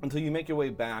until you make your way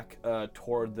back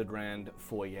toward the grand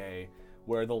foyer,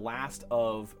 where the last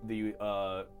of the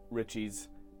Richies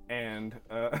and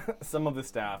some of the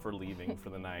staff are leaving for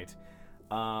the night.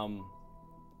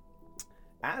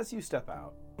 As you step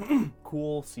out,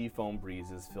 cool seafoam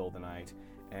breezes fill the night,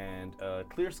 and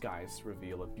clear skies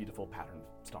reveal a beautiful pattern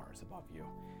of stars above you.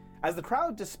 As the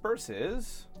crowd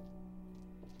disperses...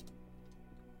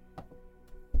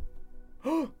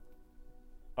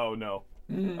 Oh no.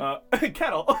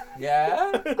 Kettle.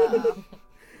 Yeah?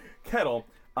 Kettle,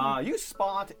 you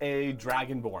spot a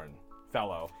dragonborn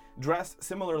fellow dressed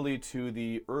similarly to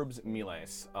the Herbs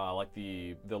Miles, like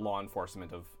the law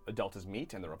enforcement of Delta's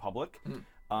Meat and the Republic.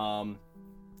 The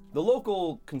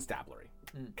local constabulary,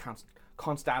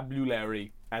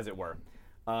 constabulary, as it were,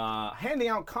 handing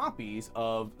out copies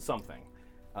of something.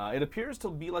 It appears to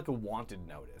be like a wanted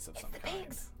notice of some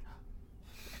kind.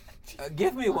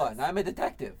 Give me one. I'm a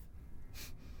detective.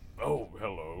 Oh,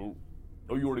 hello.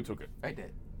 Oh, you already took it. I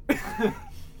did.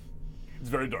 It's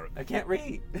very dark. I can't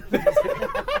read.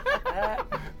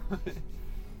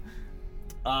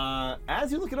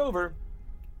 As you look it over,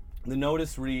 the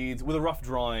notice reads, with a rough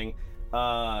drawing,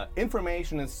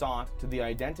 information is sought to the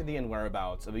identity and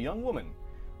whereabouts of a young woman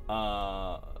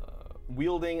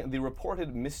wielding the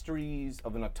reported mysteries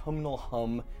of an autumnal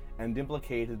hum and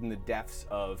implicated in the deaths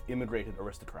of immigrated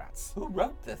aristocrats. Who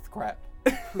wrote this crap?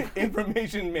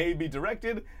 Information may be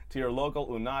directed to your local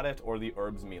Unadet or the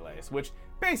Herbs Miles, which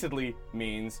basically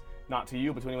means, not to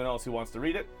you, but to anyone else who wants to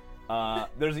read it,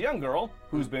 there's a young girl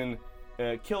who's been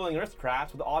killing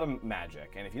aristocrats with autumn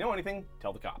magic, and if you know anything,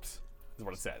 tell the cops, is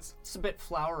what it says. It's a bit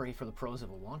flowery for the prose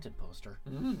of a wanted poster.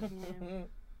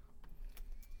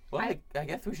 Well, I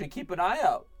guess we should keep an eye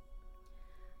out.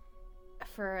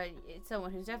 For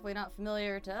someone who's definitely not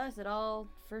familiar to us at all,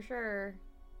 for sure.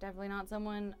 Definitely not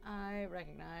someone I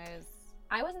recognize.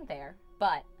 I wasn't there,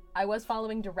 but I was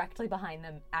following directly behind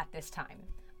them at this time.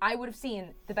 I would have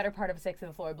seen the better part of 6 of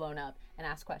the floor blown up and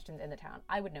asked questions in the town.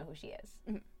 I would know who she is.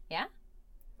 Yeah?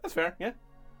 That's fair, yeah.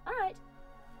 All right.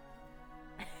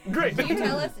 Great. Do you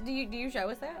tell us? Do you show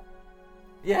us that?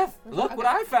 Yes, look what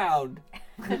I found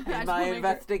in just my wanna make sure.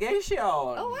 investigation.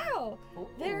 Oh wow!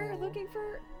 They're looking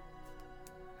for.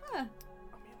 Huh?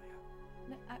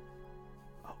 Amelia.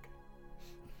 Okay.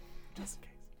 Just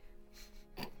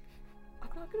in case. I'm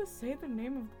not gonna say the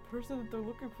name of the person that they're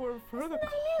looking for in front of the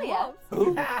Amelia.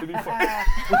 To be fair.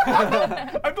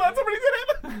 I'm glad somebody did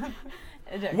it.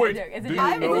 A joke, Wait, a joke. It's a do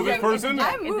joke. you know this person?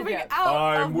 I'm moving out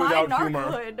I'm of my without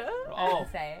humor. narcoid. Oh,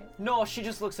 Say it. no, she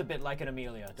just looks a bit like an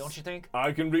Amelia, don't you think?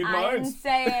 I can read I didn't minds.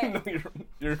 say No, it.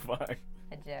 you're fine.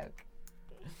 A joke.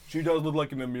 She does look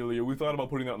like an Amelia. We thought about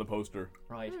putting that in the poster.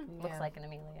 Right. Looks like an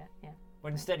Amelia. Yeah.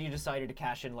 But instead you decided to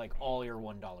cash in like all your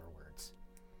 $1 words.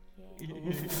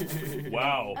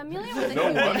 Wow. Amelia was a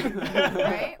No human, one.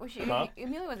 right? Was she? Huh?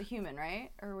 Amelia was a human, right?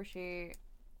 Or was she?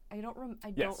 I don't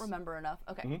Yes. remember enough.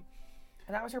 Okay. Mhm.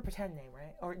 And that was her pretend name,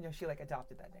 right? Or no, she like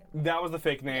adopted that name. That was the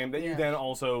fake name that you Yeah. then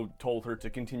also told her to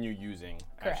continue using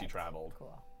as she Correct. traveled.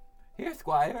 Cool. Here,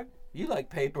 Squire, you like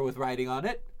paper with writing on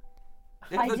it.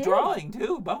 There's I a do. drawing,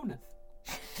 too. Bonus.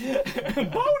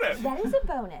 Bonus! That is a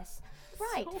bonus.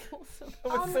 Right. That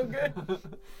was so good.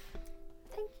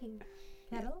 Thank you.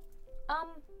 Kettle? I'm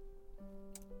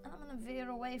gonna veer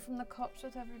away from the cops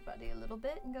with everybody a little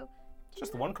bit and go.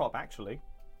 Just the one crop, actually.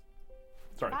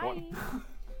 Sorry, go on.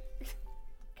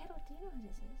 know who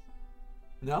this is?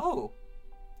 No.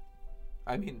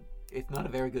 I mean, it's not a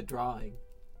very good drawing.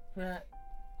 Now,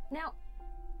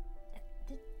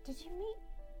 did you meet?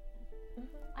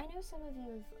 I know some of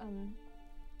you have come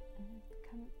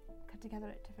together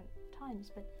at different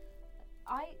times, but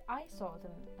I saw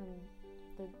them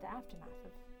the aftermath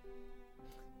of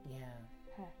Yeah.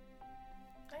 her.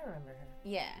 I remember her.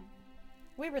 Yeah.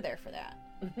 We were there for that.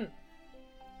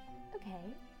 Okay.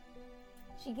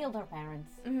 She killed her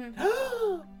parents. They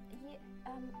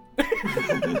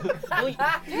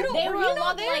were a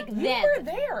lot like You dead. were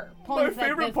there. My Points at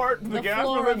favorite part of the gas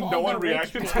floor was that of all no the one rich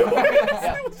reacted to people. it.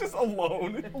 It was just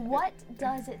alone. What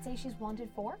does it say she's wanted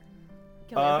for?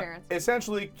 Killing her parents.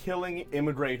 Essentially killing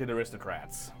immigrated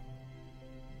aristocrats.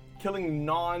 Killing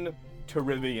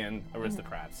non-Terivian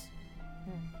aristocrats.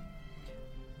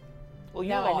 Well, you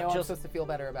Now I know lot I'm just supposed to feel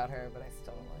better about her, but I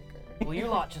still don't like her. well, you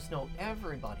lot just know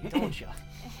everybody, don't you?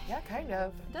 Yeah, kind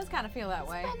of. It does kind of feel that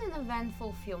way. It's been an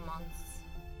eventful few months.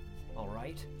 All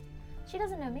right. She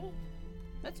doesn't know me.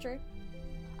 That's true.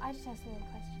 I just asked a little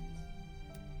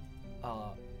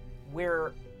questions.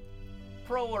 We're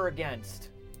pro or against?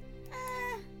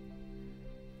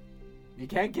 You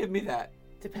can't give me that.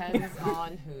 Depends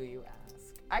on who you ask.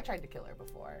 I tried to kill her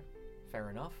before. Fair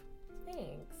enough.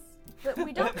 Thanks. But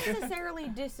we don't necessarily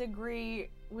disagree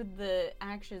with the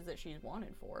actions that she's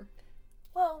wanted for.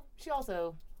 Well, she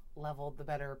also leveled the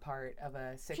better part of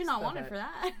a sixth. She's not of wanted it. for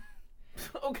that.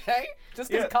 Okay. Just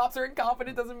because Yeah. cops are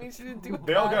incompetent doesn't mean she didn't do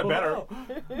They all bad. got better.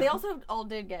 They also all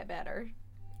did get better.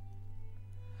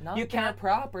 Not You their can't-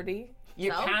 property.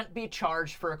 You So? can't be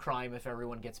charged for a crime if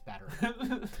everyone gets better.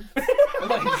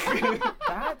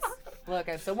 That's look,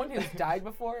 as someone who's died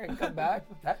before and come back,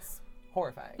 that's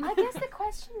horrifying. I guess the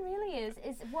question really is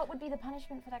what would be the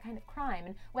punishment for that kind of crime,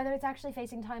 and whether it's actually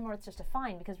facing time or it's just a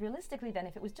fine? Because realistically, then,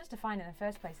 if it was just a fine in the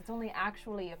first place, it's only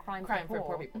actually a crime Crime for for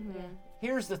poor people.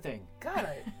 Here's the thing. Got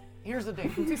it. Here's the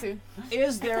thing. Too soon.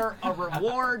 Is there a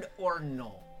reward or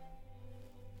no?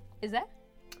 Is that?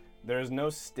 There is no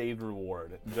stated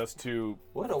reward, just to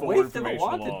What a forward waste of a information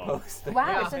wanted along. post. Wow.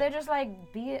 Yeah. So they're just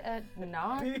like be a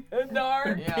narc.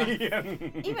 Darn. Yeah.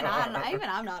 Even I'm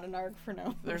not a narc for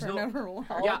no. There's for no- reward.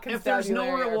 Yeah, if there's no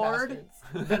constabulary are reward,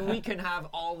 bastards. then we can have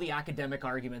all the academic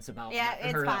arguments about Yeah,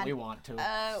 it's her that fine. we want to.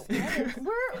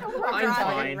 We're I'm driving,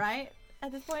 fine. right?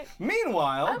 At this point.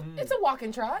 Meanwhile, It's a walk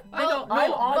and trot. I know.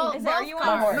 I'm No, on. Is that, are you on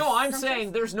my a horse. no, I'm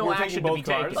saying there's no We're taking action to both be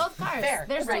cars? taken. Both cars. Fair.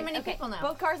 There's Right, too many okay. people now.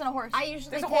 Both cars and a horse. I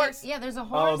usually There's a take. horse. Yeah, there's a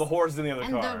horse. oh, the horse is in the other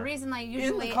And car. the reason I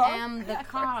usually car? am the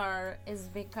car is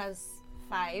because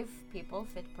 5 people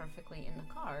fit perfectly in the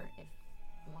car if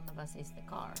one of us is the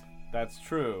car. That's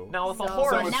true. Now, if a So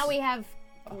horse, now we have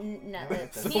So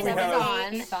he's we have-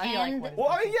 gone Like, and Well,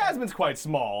 I mean, Yasmin's quite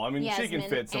small. I mean, she can Yasmin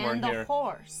fit somewhere and in the here.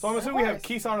 horse. So I'm assuming we have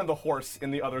Kisan and the horse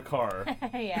in the other car.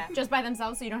 Yeah. Just by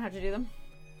themselves, so you don't have to do them.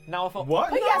 now if a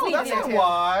What? But Yasmin that's in there not too.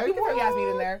 why. You can throw Yasmin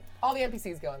in there. All the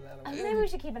NPCs go in there. Maybe we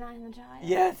should keep an eye on the child.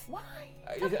 Yes. Why?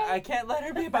 I can't let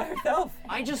her be by herself.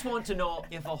 I just want to know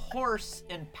if a horse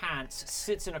in pants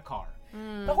sits in a car.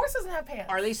 The horse doesn't have pants.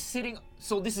 Are they sitting?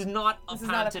 So this is not a This is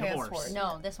not a panted pants horse. horse.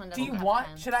 No, this one Do doesn't you have want?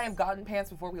 pants. Should I have gotten pants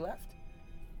before we left?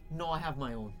 No, I have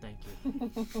my own. Thank you.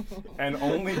 And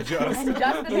only just.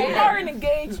 Just the You pair. are an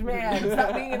engaged man.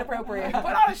 Stop being inappropriate. Put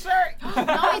on a shirt.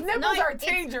 it's- Nipples no, are it's-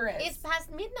 dangerous. It's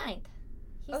past midnight.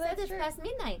 He Oh, said that's it's true. past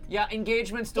midnight. Yeah,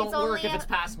 engagements don't It's work only if a- it's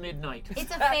past midnight.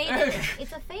 It's a faded.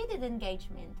 It's a faded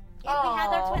engagement. Yeah, we had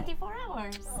our Aw. 24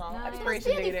 hours. Aw, It was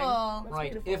expiration dating. beautiful.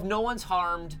 Right. beautiful. If no one's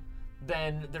harmed,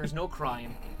 then there's no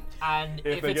crime. And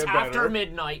if they it's get after better.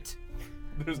 midnight,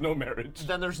 There's no marriage.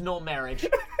 then there's no marriage.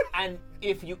 And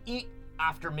if you eat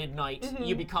after midnight,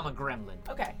 you become a gremlin.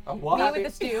 Okay. A what? Me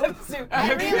with the stew.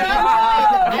 Only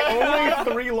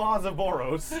 3 laws of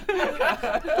Boros.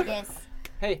 Yes.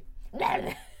 Hey,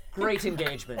 great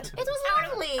engagement. It was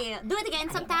lovely. Do it again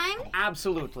sometime.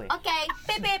 Absolutely. Okay.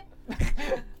 Beep beep.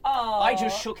 I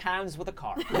just shook hands with a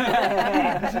car.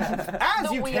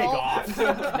 As you take off.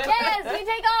 Yes, we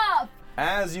take off.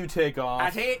 As you take off.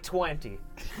 At 8:20.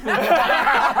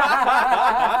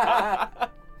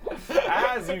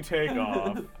 As you take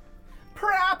off.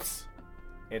 Perhaps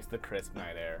it's the crisp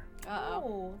night air.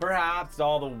 Oh. Perhaps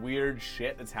all the weird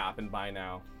shit that's happened by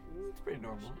now. It's pretty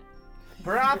normal.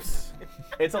 Perhaps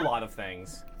it's a lot of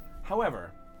things.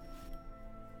 However,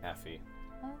 Effie,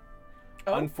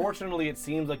 unfortunately, it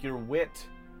seems like your wit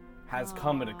has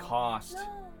come at a cost.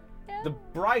 The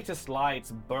brightest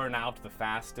lights burn out the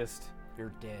fastest.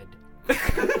 You're dead.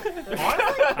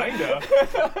 Honestly, kinda.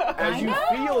 As you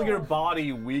feel your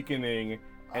body weakening,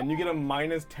 and you get a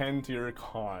 -10 to your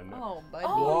con. Oh, buddy.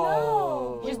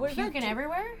 Whoa. Just puking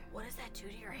everywhere? What does that do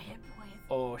to your hit points?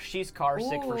 Oh, she's car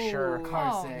sick for sure.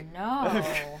 Car Oh sick. no.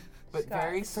 But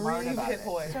very smart 3 about hit it.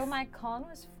 points. So my con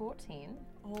was 14.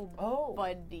 Oh.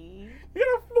 Buddy. You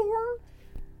got a 4.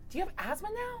 Do you have asthma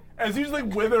now? As you just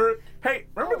like wither. Hey,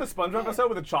 remember the SpongeBob episode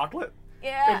with the chocolate?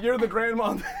 Yeah. And you're the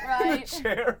grandma in the Right.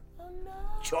 chair.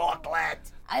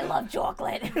 Chocolate. I love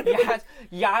chocolate.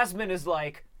 Yasmin is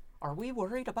like, are we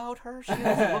worried about her? She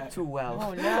doesn't look too well.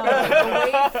 Oh no.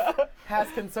 The waif has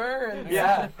concerns.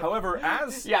 Yeah. However,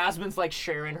 as Yasmin's like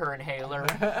sharing her inhaler.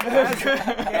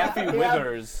 Effie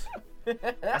withers,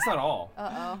 that's not all.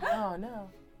 Oh no.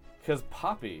 Because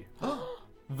Poppy,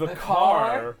 the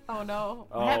car. Oh no.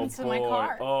 Oh What happens to my boy,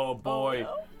 car? Oh boy.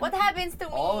 What happens to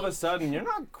me? All of a sudden, you're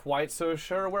not quite so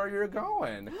sure where you're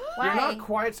going. Why? You're not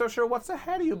quite so sure what's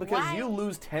ahead of you because Why? you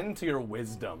lose 10 to your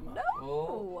wisdom.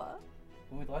 Oh.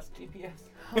 With less GPS.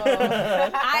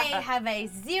 I have a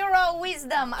 0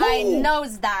 wisdom. I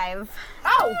nosedive.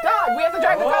 Oh God, we have to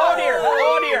drive the car. Oh dear!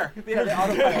 Oh dear! Yeah, the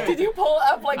autopilot. Did you pull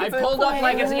up like I it's a pulled up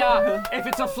like it's plane? If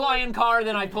it's a flying car,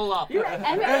 then I pull up.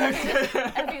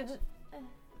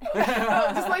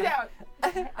 Just lay down.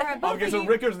 Okay, so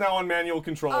Ricker's now on manual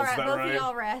controls, All is right, that both right? of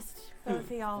y'all rest. Both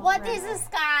of y'all. What rest. is the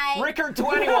sky? Rickard to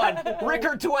anyone!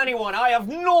 Rickard to anyone! I have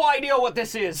no idea what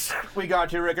this is! We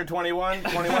got you, Ricker. 21.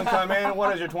 21 come in.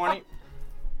 What is your 20?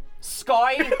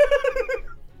 Sky?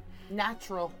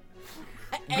 Natural.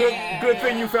 Good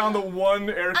thing you found the one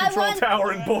air control want-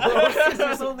 tower in Boros.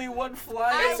 There's only one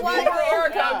flying. I want- Poor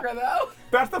Aarakocra, though.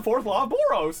 That's the 4th law of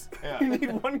Boros. You need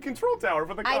one control tower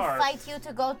for the car. I fight you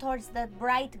to go towards the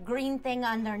bright green thing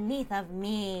underneath of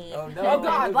me. Oh no. Oh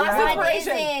God, last What is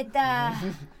inspiration.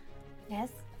 it? Yes?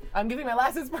 I'm giving my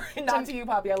last inspiration not to you,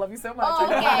 Poppy. I love you so much. Oh, I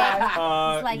know okay.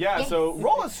 that. It's like, Yeah, yes. so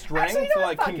roll a strength Actually, you know to what?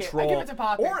 like Fuck it. I control give it to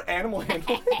Poppy. or animal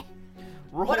handling.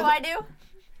 What do I do?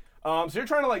 So you're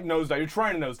trying to like nosedive. You're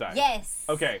trying to nosedive. Yes.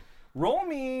 Okay. Roll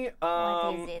me.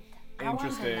 What is it? I want to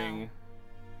Interesting. know.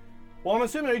 Well, I'm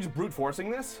assuming you're just brute forcing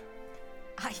this.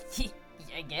 I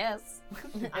guess.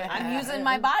 I'm using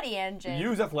my body engine.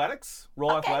 Use athletics.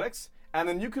 Roll athletics. And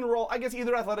then you can roll, I guess,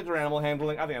 either athletics or animal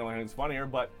handling. I think animal handling is funnier,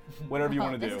 but whatever you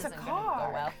want to do. This isn't gonna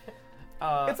go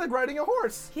well. It's like riding a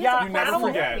horse. Yeah, you never animal,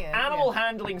 forget. animal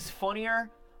handling's funnier,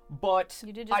 but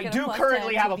You did just I get a do plus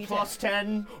currently 10 have a to D10. plus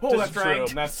 10 Oh, to that's true,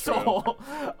 strength. that's So,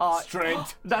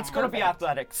 Strength. that's gonna be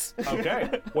athletics.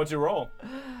 Okay. What's your roll?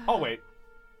 Oh, wait.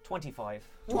 25.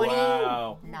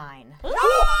 Wow. 9.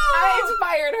 I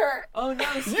inspired her. Oh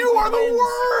no. You are the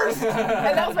worst!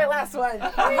 And that was my last one. Green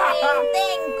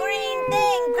thing, green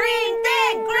thing, green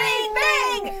thing, green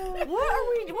thing. What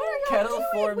are y'all Kettle doing?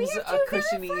 forms We have a two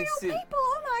cushiony very frail suit. people.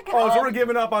 Oh my Oh, god. so we're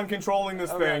giving up on controlling this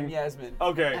All thing. right, Yasmin.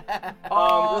 Okay.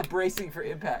 We're bracing for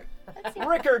impact.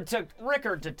 Rickard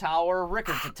to tower.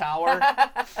 Rickard to tower.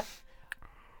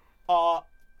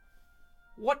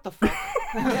 What the fuck?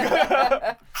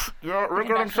 Yeah,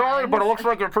 Rickard, I'm sorry, but it looks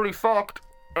like you're pretty fucked.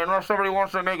 Unless somebody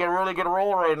wants to make a really good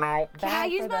roll right now. Can I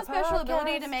use for my the special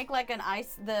ability to podcast. make like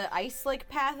the ice slick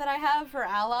path that I have for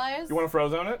allies? You want to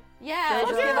frozone it? Yeah,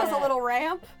 just give us a little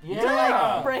ramp Yeah. to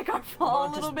like break our fall a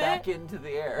Just little back bit. into the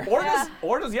air. Or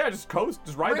just coast,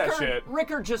 just ride that shit.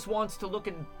 Rickard just wants to look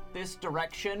in this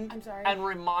direction I'm sorry. and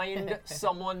remind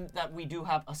someone that we do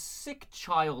have a sick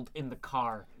child in the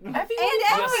car. Effie You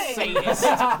was fine. sadist.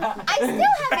 I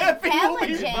still have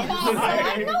intelligence, so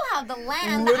I know how to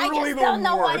land. I Literally just the don't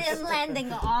know what worst. it's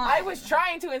landing on. I was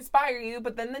trying to inspire you,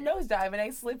 but then the nosedive and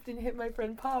I slipped and hit my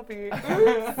friend Poppy.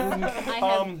 I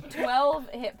have 12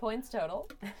 hit points total.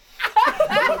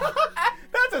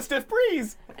 That's a stiff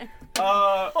breeze.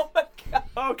 Oh my god.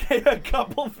 Okay, a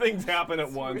couple things happen at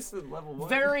once. Level 1.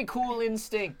 Very cool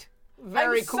instinct.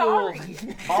 Very I'm cool. sorry.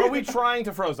 Are we trying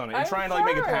to frozone it? You're I'm trying to like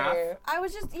make a path? sorry. I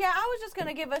was just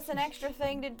gonna give us an extra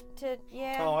thing to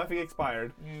yeah. Oh, I think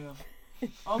expired.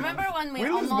 Remember when we We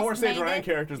lose almost more Sage made Ryan it?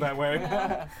 characters that way.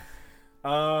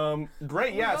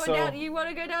 Great, yeah, Going so down, you want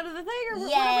to go down to the thing or what are we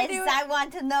Yes, doing? I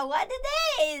want to know what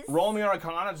it is. roll me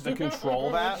Arcana just to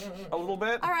control that a little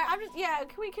bit. All right, can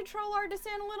we control our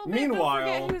descent a little bit? Meanwhile-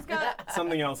 Don't forget who's got.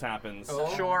 Something else happens.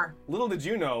 Sure. Little did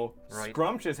you know, Right.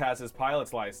 Scrumptious has his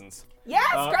pilot's license. Yes,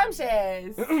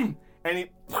 scrumptious. And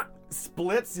he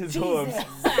splits his hooves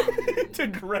to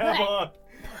grab on.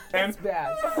 And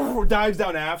Bad. dives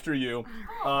down after you.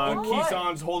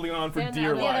 Kison's holding on for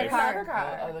dear the other life.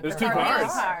 car. There's two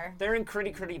cars. They're in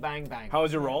Critty Critty Bang Bang. How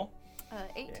was your roll?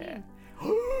 18.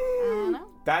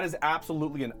 That is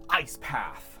absolutely an ice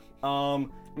path. Now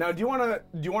do you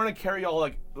wanna carry y'all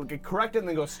like correct it and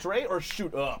then go straight or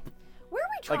shoot up? Where are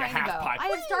we Like a trying to half go? pipe. I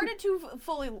have started to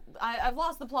fully. I've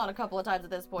lost the plot a couple of times at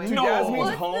this point. To No. Yasmin's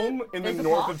What's home in the There's a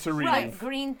north plot? of Turin. Right,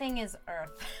 green thing is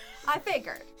Earth. I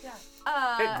figured. Hit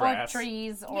Uh, Or grass.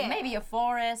 trees, or Yeah. maybe a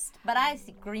forest, but I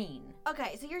see green.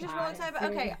 okay, so you're just real excited.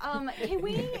 Okay, can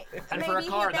we And maybe for a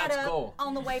car, hit that that's up go.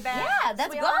 on the way back? Yeah,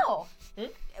 let's sweetheart? go.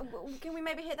 Can we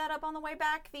maybe hit that up on the way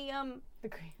back? The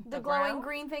green. The glowing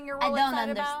green thing you're I real don't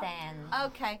excited understand. about?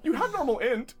 Okay. You have normal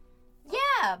int.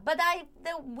 Yeah, but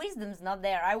the wisdom's not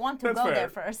there. I want to That's go fair. there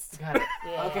first. Got it.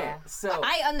 Okay, so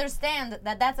I understand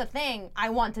that that's a thing I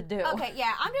want to do. Okay,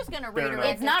 yeah, I'm just gonna Fair reiterate.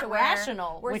 enough. It's this not to where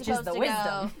rational, we're which is supposed the to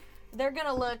wisdom. go. They're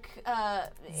gonna look.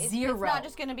 It's Zero. not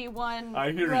just gonna be one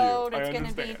I hear you. road. I It's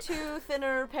gonna be understand. two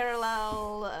thinner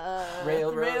parallel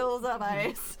Railroad. rails of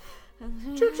ice.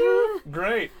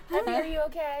 Great. Are you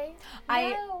okay?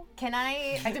 Can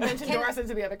I I dimension Can- Doris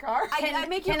into the other car. I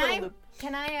make you a little loop.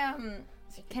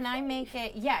 can I make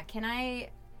it? Yeah, can I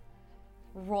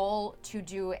roll to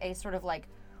do a sort of like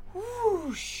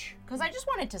whoosh? Because I just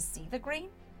wanted to see the green.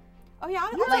 Oh yeah,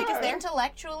 I'll Like take us there.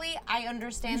 intellectually, I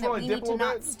understand just that wanna we dip need a to little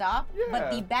not bit? stop, but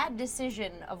Yeah. the bad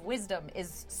decision of wisdom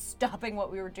is stopping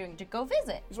what we were doing to go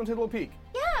visit. Just want to take a little peek.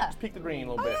 Yeah. Just peek the green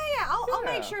a little Oh bit. yeah, yeah. I'll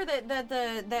make Yeah. sure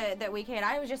that we can.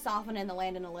 I was just softening the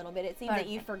landing a little bit. It seems that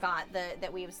you forgot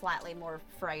that we have slightly more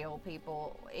frail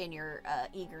people in your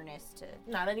eagerness to.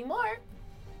 Not anymore.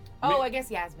 Oh, I guess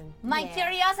Yasmin. My Yeah.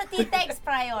 curiosity takes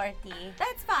priority.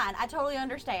 That's fine. I totally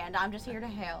understand. I'm just here to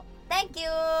help. Thank you.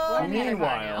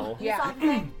 Meanwhile, You saw the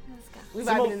thing? Let's go. We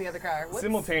Simul- vibing in the other car. Whoops.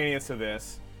 simultaneous to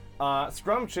this,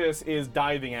 Scrumptious is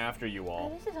diving after you all.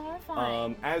 This is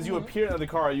horrifying. As you appear in the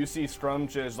car, you see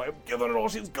Scrumptious like giving it all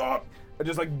she's got,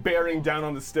 just like bearing down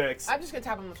on the sticks. I'm just gonna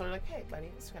tap him on the shoulder like, hey, buddy,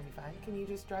 this is gonna be fine. Can you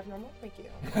just drive normal? Thank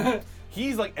you.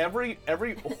 He's like every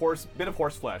horse bit of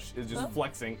horse flesh is just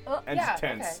flexing and yeah, just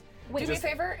tense. okay. Do me a Just-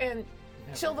 favor and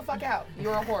chill the fuck out.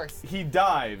 You're a horse. He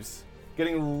dives,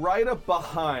 getting right up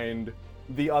behind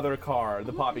the other car,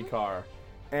 the Poppy car,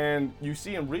 and you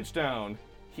see him reach down.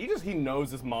 He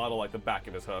knows this model like the back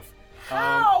of his hoof.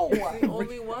 How?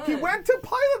 only one. He went to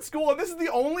pilot school, and this is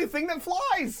the only thing that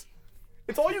flies.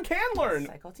 It's all you can learn.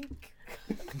 Psychotic.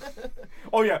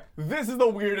 Oh yeah, this is the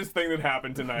weirdest thing that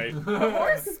happened tonight. The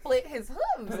horse split his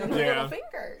hooves and his Yeah. little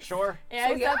fingers. Sure.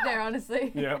 Yeah, it's up there,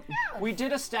 honestly. Yeah. We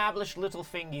did establish little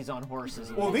fingies on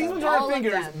horses. Well, these ones All aren't of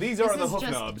fingers. them. These are This the is hoof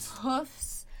just nubs.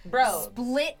 hoofs Bro,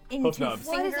 split into nubs.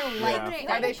 finger-like.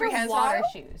 Yeah. are they free hands Water water?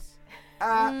 shoes.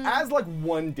 As like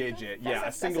one digit, yeah,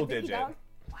 a single digit.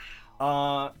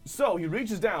 So he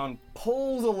reaches down,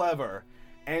 pulls a lever,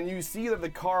 and you see that the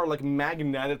car like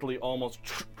magnetically almost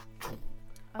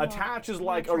attaches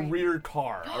like a rear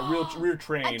car, a rear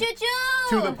train Choo-choo!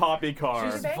 to the Poppy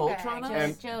car. She's a Voltron bang.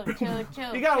 And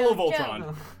Choo-choo-choo. he got a little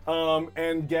Voltron,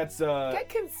 and gets Get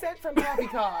consent from Poppy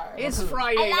Car. It's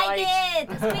Friday I like night.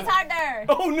 it. Squeeze harder.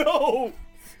 oh no!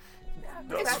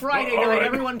 It's Friday All night. right.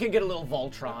 Everyone can get a little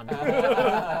Voltron.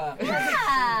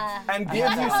 Yeah. And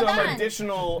gives you Hold some on.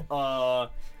 additional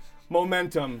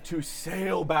momentum to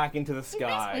sail back into the He's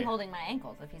sky. basically holding my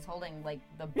ankles if he's holding like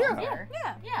the Yeah. bumper.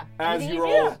 Yeah. Yeah. As Everything you're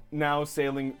easier. all now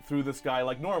sailing through the sky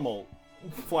like normal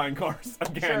flying cars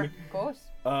again. Of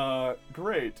course.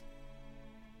 Great.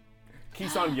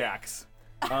 Kisan yaks.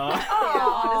 Honestly.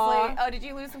 Oh, did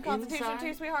you lose some constitution Inside.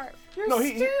 too, sweetheart? No,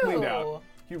 he leaned out.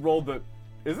 He rolled the.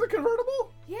 Is it a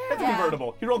convertible? Yeah. It's a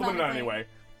convertible. He rolled the window anyway.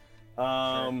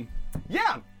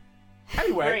 Yeah.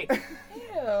 Anyway. Great.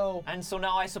 Ew. And so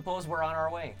now I suppose we're on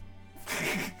our way.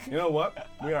 You know what?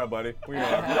 We are, buddy. We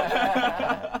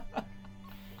are.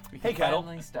 Hey, Kettle.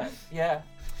 Finally start. Yeah.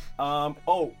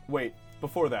 Oh, wait.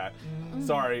 Before that.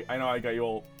 Sorry, I know I got you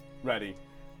all ready.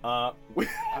 I'm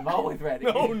always ready.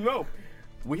 No.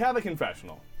 We have a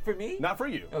confessional. For me? Not for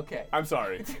you. Okay. I'm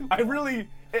sorry.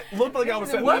 It looked like I was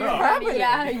setting What that up. happened?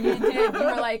 Yeah, you did. You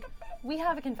were like, we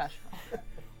have a confessional.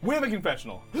 We have a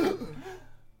confessional.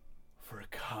 For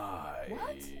Kai.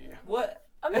 What?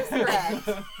 I'm just correct.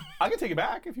 I can take it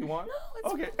back if you want.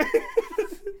 Okay.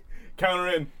 Counter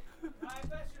in.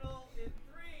 Confessional in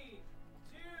 3,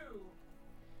 2.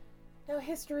 Now,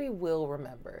 history will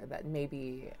remember that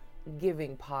maybe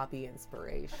giving Poppy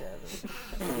inspiration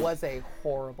was a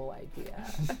horrible idea.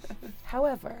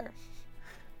 However,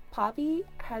 Poppy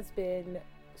has been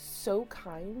so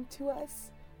kind to us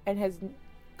and has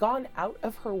gone out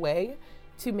of her way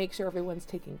to make sure everyone's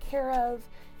taken care of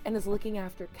and is looking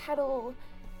after Kettle.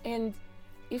 And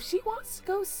if she wants to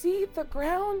go see the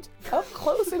ground up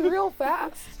close and real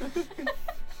fast,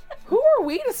 who are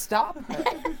we to stop her?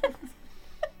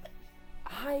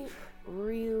 I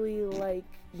really like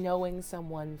knowing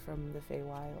someone from the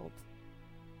Feywild.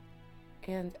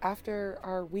 And after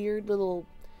our weird little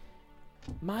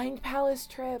Mind Palace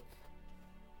trip,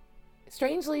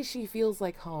 strangely she feels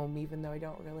like home, even though I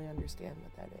don't really understand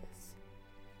what that is.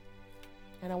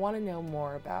 And I want to know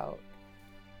more about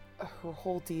her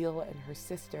whole deal and her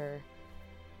sister.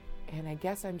 And I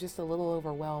guess I'm just a little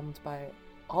overwhelmed by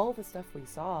all the stuff we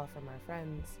saw from our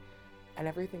friends and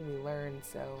everything we learned.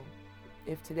 So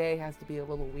if today has to be a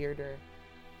little weirder,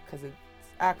 because it's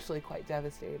actually quite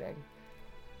devastating,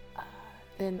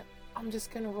 then I'm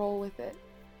just going to roll with it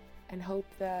and hope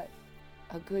that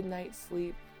a good night's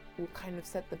sleep will kind of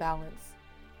set the balance.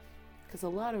 Because a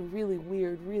lot of really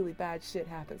weird, really bad shit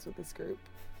happens with this group.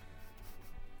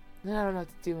 And I don't know what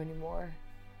to do anymore.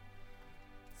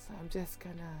 So I'm just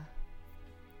gonna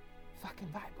fucking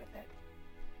vibe with it.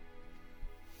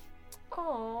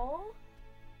 Aww.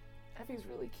 Effie's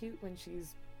really cute when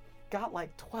she's got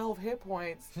like 12 hit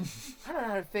points. I don't know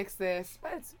how to fix this,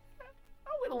 but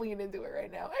I'm gonna lean into it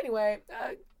right now. Anyway,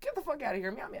 get the fuck out of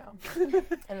here, meow meow.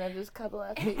 And then just cuddle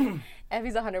Effie.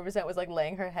 Effie's 100% was like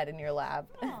laying her head in your lap.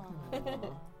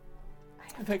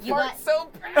 Like, You got- so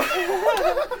proud.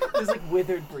 There's like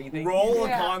withered breathing. Roll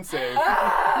Yeah. a con save.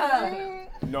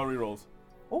 No rerolls.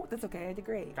 Oh, that's okay. I did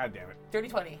great. God damn it. Dirty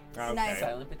 20. Okay. Nice.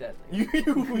 Silent but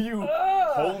deadly. You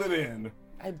hold it in.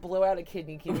 I blow out a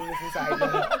kidney, keeping this inside me.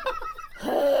 We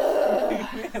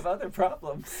have other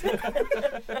problems.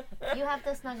 You have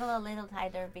to snuggle a little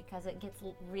tighter because it gets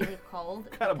really cold.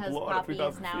 Gotta Because blow out Poppy is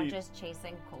 3,000 now feet. just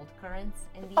chasing cold currents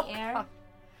in the air.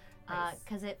 Nice.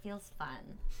 Because it feels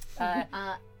fun.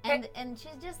 Uh, And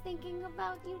she's just thinking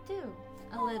about you too.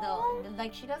 A little.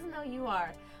 Like she doesn't know you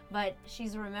are, but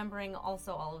she's remembering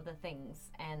also all of the things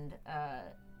and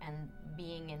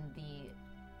being in the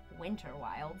winter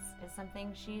wilds is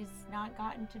something she's not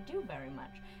gotten to do very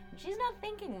much. And she's not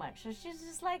thinking much. So she's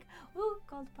just like, woo,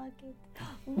 gold pocket.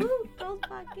 Woo, gold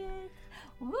pocket.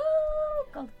 Woo,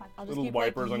 gold pocket. I'll just Little keep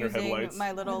wipers like, on your using headlights.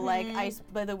 my little like ice,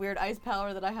 by the weird ice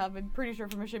power that I have. I'm pretty sure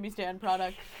from a shimmy stand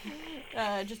product,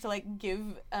 just to like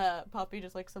give Poppy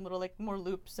just like some little like more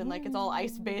loops and like it's all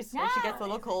ice based. And she gets a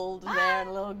little cold there and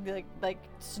a little like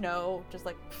snow, just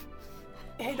like.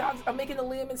 hey, dogs, I'm making a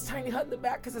Liam's tiny hut in the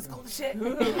back because it's cold as shit. If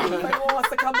anyone wants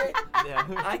to come in. Yeah.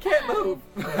 I can't move.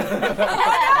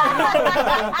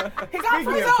 He's out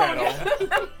for Speaking his of own.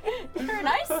 kettle, You're an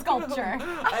ice sculpture.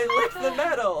 I licked the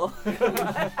metal.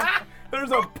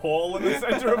 there's a pole in the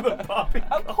center of the poppy.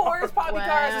 Of course, Poppy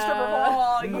Car is a stripper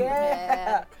pole.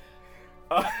 Yeah.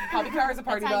 Poppy Car is a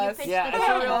party That's how you bus. pitch Yeah, the it's a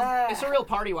tent. real, it's a real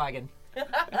party wagon.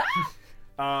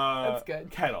 That's good.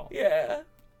 Kettle. Yeah.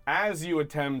 As you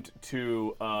attempt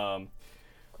to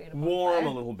warm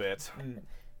a little bit,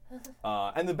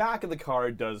 and the back of the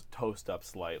car does toast up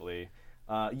slightly,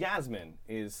 Yasmin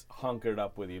is hunkered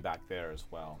up with you back there as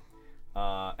well.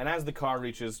 And as the car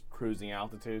reaches cruising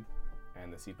altitude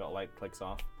and the seatbelt light clicks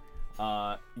off,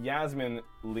 Yasmin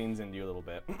leans into you a little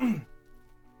bit.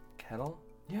 Kettle,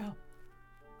 Yeah.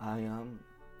 I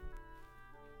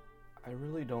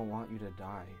really don't want you to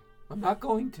die, I'm not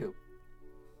going to.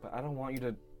 but I don't want you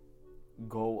to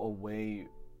go away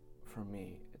from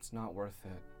me. It's not worth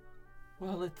it.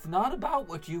 Well, it's not about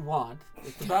what you want.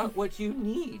 It's about what you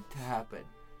need to happen.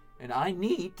 And I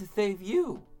need to save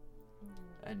you.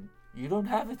 And you don't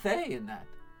have a say in that.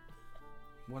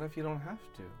 What if you don't have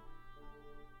to?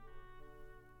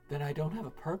 Then I don't have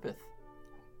a purpose.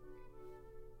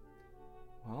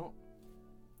 Well,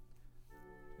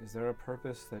 is there a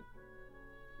purpose that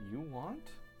you want?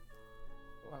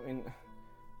 I mean,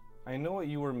 I know what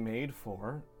you were made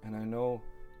for, and I know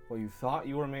what you thought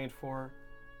you were made for,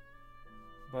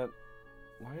 but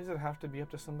why does it have to be up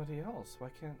to somebody else? Why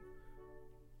can't...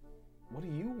 What do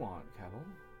you want, Kettle?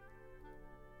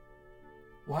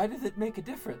 Why does it make a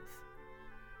difference?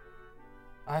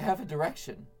 I have a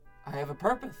direction. I have a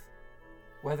purpose.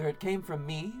 Whether it came from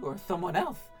me or someone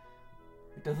else,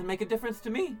 it doesn't make a difference to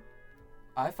me.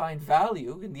 I find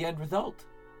value in the end result,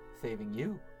 saving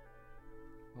you.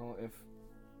 Well,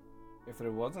 if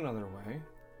there was another way,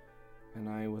 and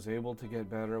I was able to get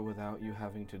better without you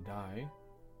having to die,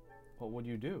 what would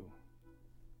you do?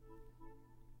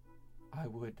 I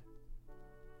would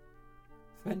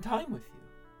spend time with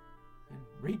you, and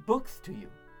read books to you,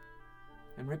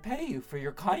 and repay you for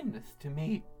your kindness to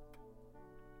me.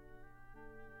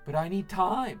 But I need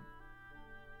time,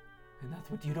 and that's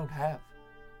what you don't have.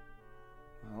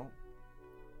 Well,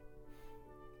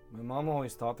 my mom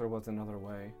always thought there was another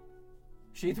way.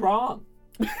 She's wrong.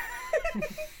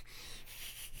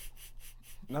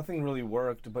 Nothing really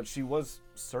worked, but she was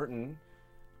certain.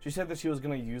 She said that she was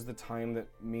going to use the time that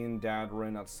me and Dad were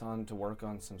in at Sun to work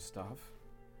on some stuff.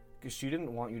 Because she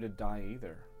didn't want you to die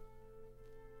either.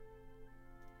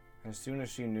 As soon as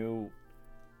she knew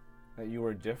that you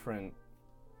were different,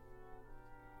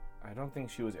 I don't think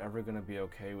she was ever going to be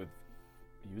okay with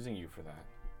using you for that.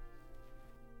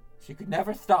 She could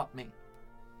never stop me.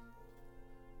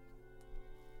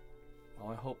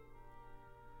 Well,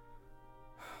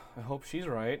 I hope she's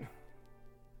right.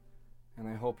 And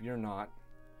I hope you're not.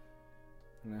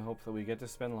 And I hope that we get to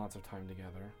spend lots of time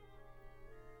together.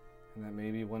 And that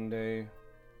maybe one day,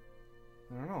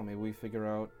 I don't know, maybe we figure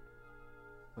out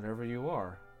whatever you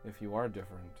are, if you are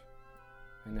different.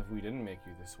 And if we didn't make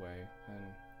you this way, then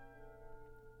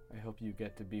I hope you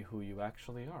get to be who you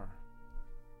actually are.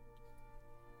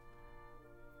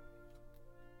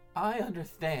 I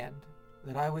understand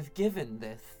that I was given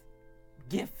this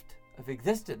gift of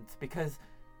existence because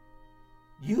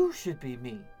you should be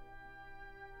me.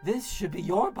 This should be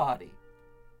your body.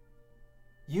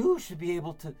 You should be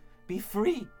able to be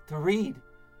free to read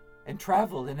and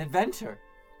travel and adventure.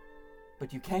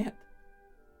 But you can't.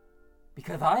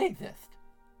 Because I exist.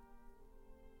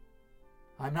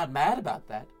 I'm not mad about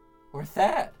that or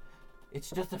sad. It's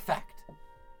just a fact.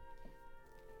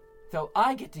 So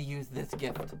I get to use this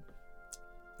gift.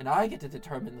 And I get to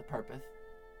determine the purpose.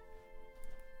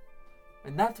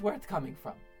 And that's where it's coming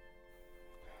from.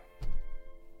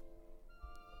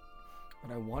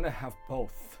 But I want to have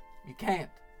both. You can't.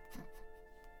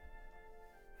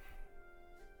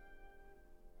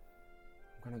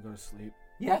 I'm gonna go to sleep.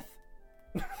 Yes.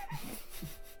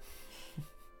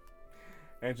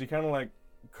 And she kind of like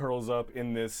curls up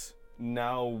in this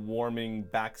now warming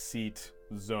backseat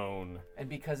zone. And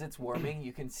because it's warming,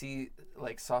 you can see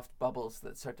like soft bubbles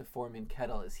that start to form in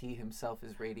Kettle as he himself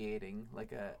is radiating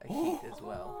like a heat as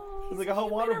well. It's like a hot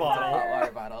water bottle. Hot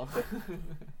water bottle.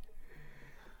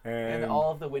 And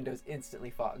all of the windows instantly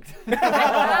fogged.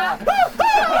 Yeah!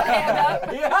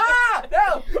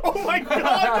 No! Oh my god,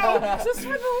 no! Just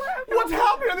for the left. What's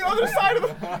happening on the other side of the...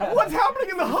 What's happening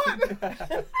in the hut?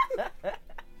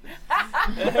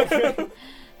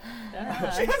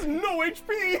 She has no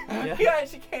HP! Yeah,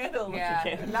 she can't handle it.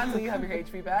 Yeah, not until you have your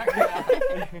HP back.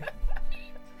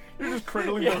 You're just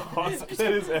cradling the husk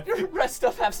that is empty. Rest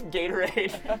up, have some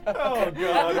Gatorade. Oh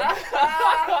god.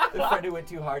 The friend who went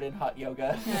too hard in hot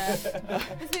yoga.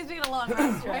 This means we get a long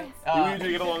rest, right? You need to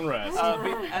get a long rest.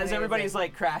 As everybody's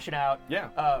like crashing out,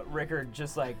 yeah. Rickard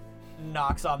just like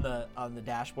knocks on the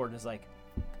dashboard and is like,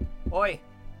 "Oi,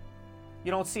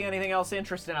 you don't see anything else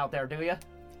interesting out there, do you?"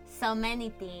 So many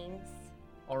things.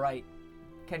 All right,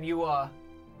 can you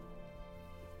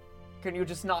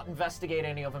just not investigate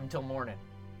any of them till morning?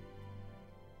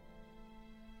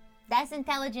 That's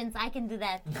intelligence. I can do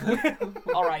that.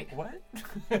 All right. What?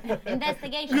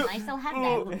 Investigation. I still have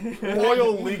that.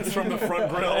 Oil leaks from the front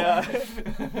grill.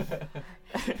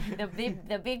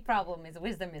 The big problem is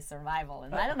wisdom is survival,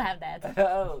 and I don't have that.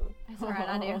 Oh. That's all right,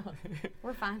 I do.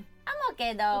 We're fine. I'm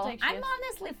okay though. We'll take I'm shifts.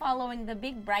 honestly following the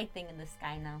big bright thing in the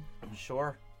sky now.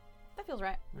 Sure. That feels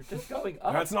right. We're just going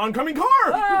up. That's an oncoming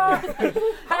car!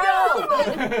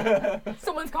 Help!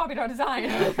 Someone's copied our design.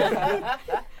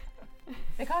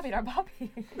 They copied our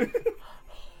poppy.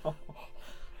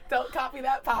 Don't copy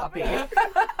that poppy.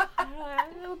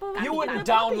 You wouldn't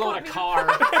download a car.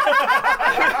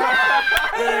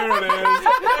 There it is.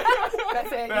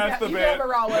 That's it. That's the you bit. have a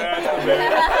raw one. That's the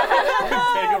bit.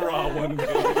 Take a raw one.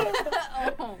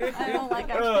 Oh, I don't like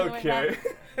actually doing Okay.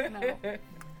 that. No.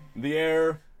 The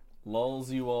air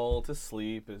lulls you all to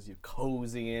sleep as you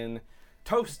cozy in,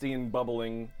 toasty and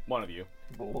bubbling, one of you,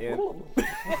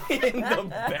 in the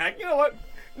back. You know what?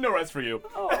 No rest for you.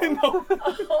 No,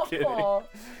 kidding.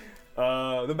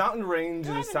 The mountain range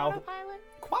in the south. Autopilot?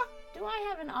 Qua? Do I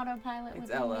have an autopilot It's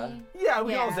within Ella. me? Yeah,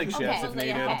 we can all take shifts Okay. if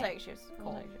needed. I'll take shifts.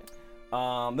 We'll take shifts.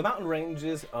 The mountain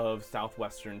ranges of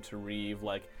southwestern Tareve,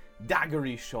 like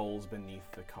daggery shoals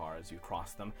beneath the car as you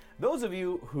cross them. Those of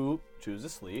you who choose to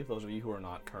sleep, those of you who are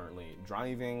not currently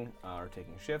driving or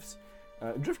taking shifts,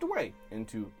 drift away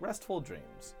into restful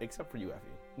dreams, except for you,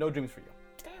 Effie. No dreams for you.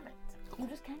 Damn it. You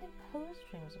just kind of impose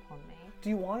dreams upon me. Do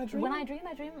you want to dream? When I dream,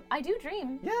 I do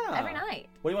dream. Yeah. Every night.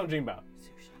 What do you want to dream about?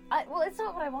 Well, it's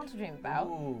not what I want to dream about.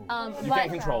 Ooh. You but-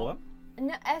 can't control it.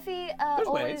 No, Effie There's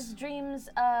always ways. dreams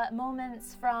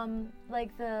moments from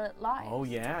like the lives. Oh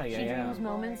yeah, yeah, She yeah. dreams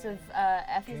moments of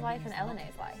Effie's life and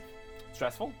Elena's life.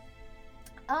 Stressful?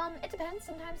 It depends.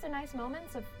 Sometimes they're nice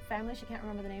moments of family she can't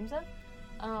remember the names of.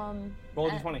 Roll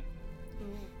a and- d20.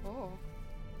 Oh.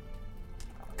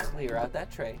 Clear out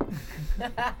that tray.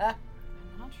 I'm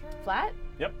not sure. Flat?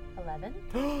 Yep. 11.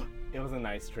 It was a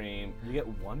nice dream. You get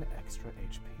 1 extra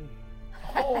HP.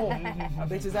 Oh, a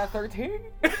bitch is at 13.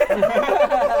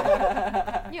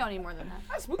 You don't need more than that.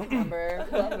 That's a spooky number.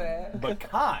 Love it. But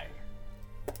Kai,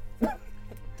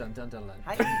 Dun dun dun dun.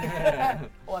 Hi.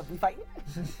 Oh, we fighting?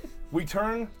 we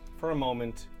turn for a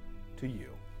moment to you.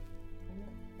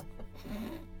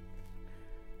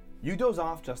 You doze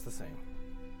off just the same,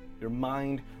 your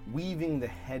mind weaving the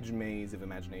hedge maze of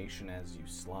imagination as you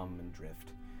slum and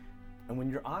drift. And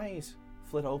when your eyes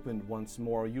flit open once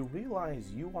more, you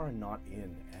realize you are not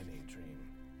in any dream.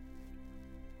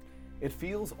 It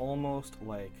feels almost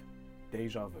like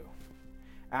deja vu.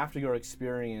 After your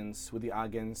experience with the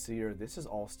Agenseer, this is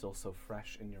all still so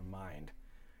fresh in your mind.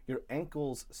 Your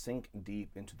ankles sink deep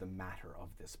into the matter of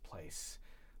this place.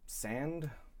 Sand,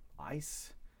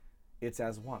 ice, it's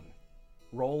as one.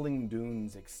 Rolling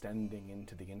dunes extending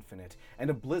into the infinite, and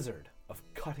a blizzard of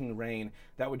cutting rain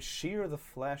that would shear the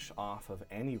flesh off of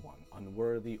anyone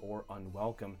unworthy or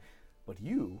unwelcome. But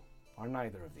you are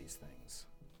neither of these things.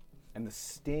 And the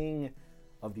sting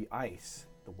of the ice,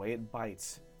 the way it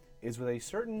bites, is with a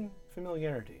certain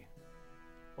familiarity.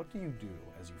 What do you do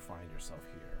as you find yourself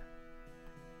here?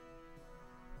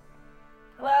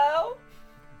 Hello?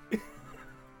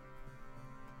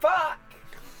 Fuck!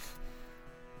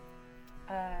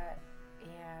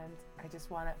 And I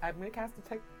just wanna, I'm gonna cast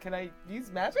detect, can I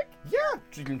use magic? Yeah,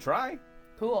 you can try.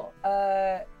 Cool.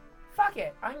 Fuck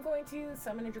it. I'm going to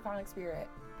summon a draconic spirit.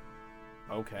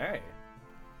 Okay.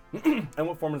 And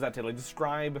what form does that take? Like,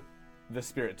 describe the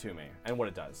spirit to me and what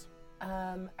it does.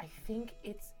 I think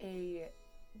it's a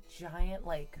giant,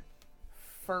 like,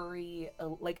 furry,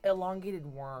 like, elongated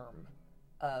worm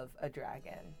of a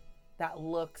dragon that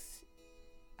looks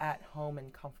at home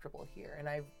and comfortable here. And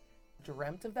I've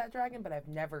dreamt of that dragon, but I've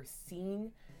never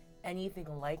seen anything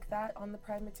like that on the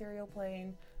Prime Material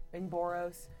plane in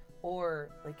Boros, or,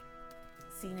 like,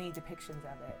 seen any depictions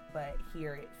of it. But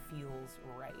here it feels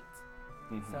right.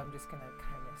 So I'm just gonna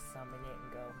kind of summon it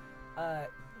and go,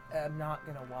 I'm not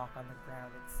gonna walk on the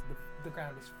ground. It's the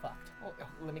ground is fucked. Oh,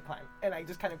 let me climb. And I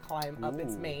just kind of climb up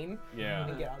its mane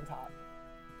and get on top.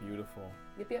 Beautiful.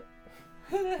 Yep.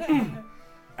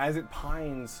 As it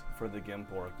pines for the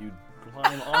Gimpork, you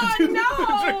climb onto the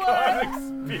draconic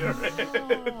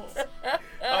spirit.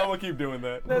 I'm gonna keep doing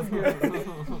that. That's good.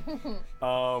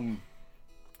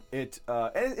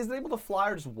 Is it able to fly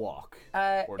or just walk?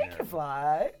 It can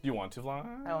fly. Do you want to fly?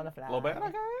 I want to fly. A little bit? Okay. I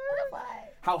want to fly.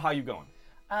 How high you going?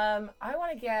 I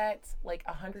want to get like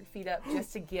 100 feet up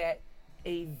just to get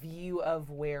a view of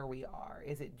where we are.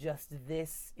 Is it just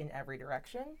this in every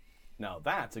direction? No,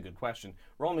 that's a good question.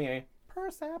 Roll me a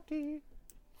Percepti.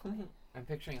 I'm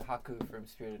picturing Haku from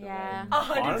Spirited Yeah.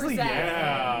 Away. 100%. Honestly,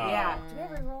 yeah. Yeah. Do we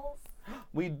have any rolls?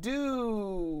 We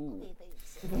do.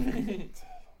 Different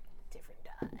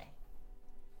die.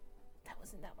 That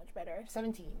wasn't that much better.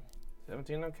 17.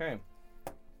 17, okay.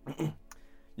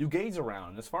 You gaze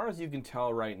around. As far as you can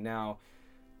tell right now,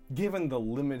 given the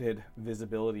limited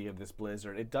visibility of this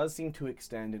blizzard, it does seem to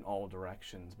extend in all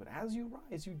directions. But as you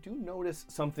rise, you do notice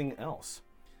something else.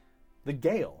 The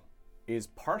gale is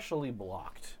partially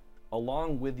blocked,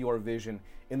 along with your vision,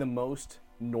 in the most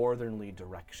northerly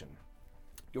direction.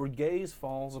 Your gaze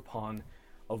falls upon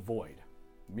a void,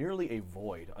 merely a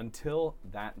void, until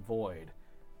that void,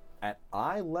 at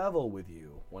eye level with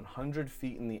you, 100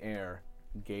 feet in the air,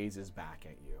 gazes back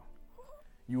at you.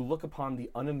 You look upon the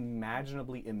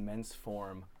unimaginably immense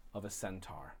form of a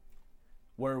centaur.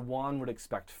 Where one would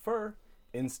expect fur,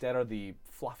 instead are the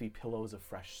fluffy pillows of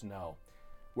fresh snow.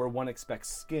 Where one expects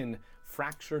skin,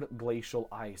 fractured glacial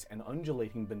ice, and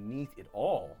undulating beneath it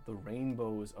all, the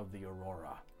rainbows of the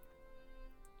aurora.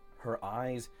 Her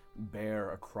eyes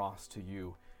bear across to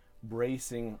you,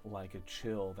 bracing like a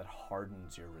chill that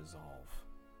hardens your resolve.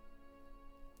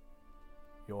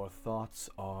 Your thoughts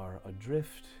are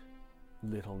adrift,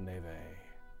 little Neve.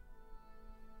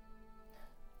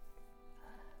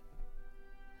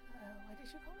 What did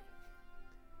you call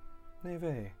me?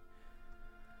 Neve.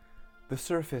 The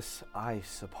surface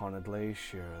ice upon a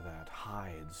glacier that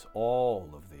hides all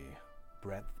of the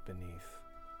breadth beneath.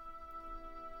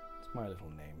 It's my little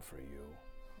name for you.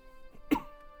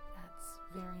 That's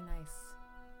very nice.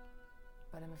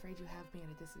 But I'm afraid you have me at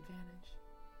a disadvantage.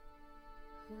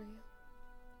 Who are you?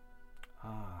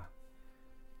 Ah,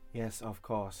 yes, of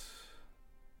course.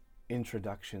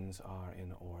 Introductions are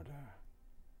in order.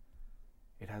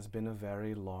 It has been a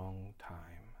very long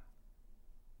time.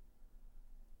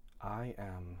 I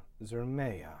am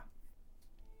Zermaya.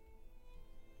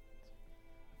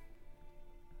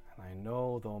 And I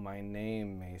know, though my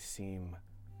name may seem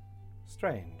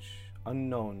strange,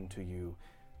 unknown to you,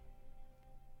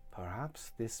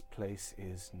 perhaps this place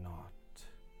is not.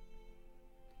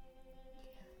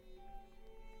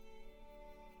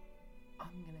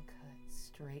 I'm gonna cut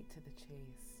straight to the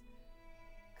chase,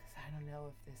 because I don't know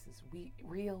if this is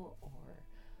real or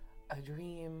a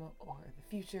dream or the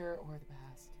future or the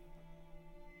past.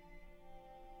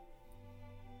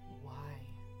 Why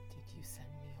did you send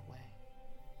me away?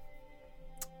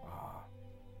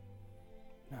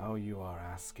 Now you are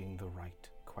asking the right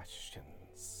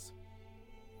questions.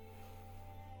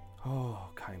 Oh,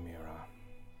 Chimera.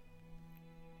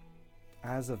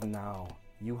 As of now,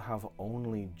 you have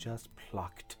only just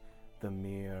plucked the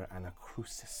mere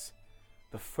Anacrusis,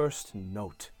 the first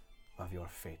note of your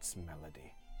fate's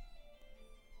melody.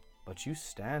 But you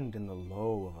stand in the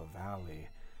low of a valley.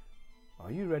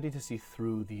 Are you ready to see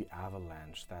through the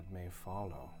avalanche that may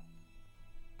follow?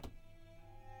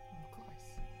 Of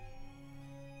course.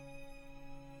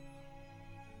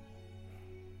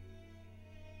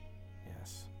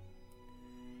 Yes.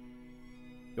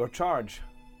 Your charge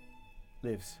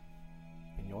lives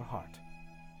in your heart,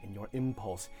 in your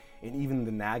impulse, in even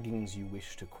the naggings you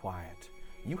wish to quiet.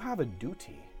 You have a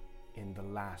duty in the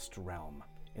last realm,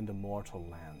 in the mortal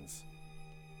lands.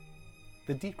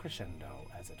 The decrescendo,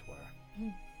 as it were.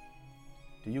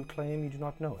 Do you claim you do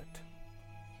not know it?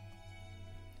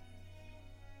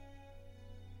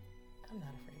 I'm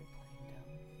not afraid of playing dumb.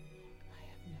 I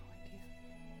have no idea.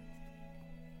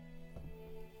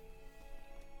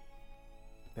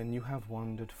 Then you have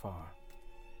wandered far.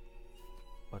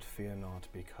 But fear not,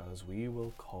 because we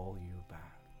will call you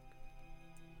back.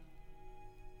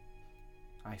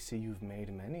 I see you've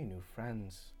made many new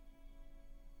friends,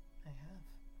 I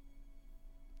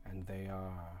have. and they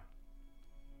are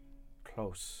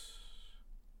close,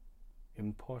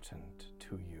 important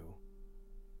to you.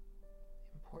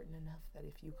 Important enough that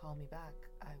if you call me back,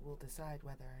 I will decide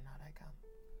whether or not I come.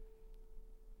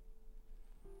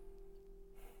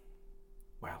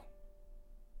 Well,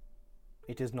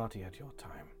 it is not yet your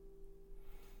time,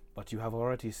 but you have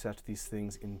already set these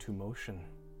things into motion.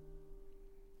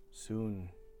 Soon,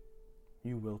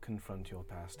 you will confront your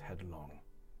past headlong.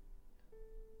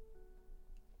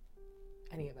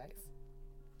 Any advice?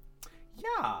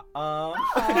 Yeah,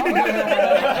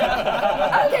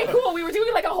 Okay, cool. We were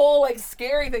doing like a whole like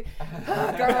scary thing.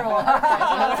 Girl.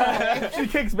 she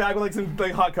kicks back with like some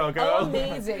like hot cocoa.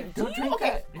 Amazing. Do you,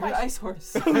 okay, You're an ice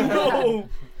horse. No,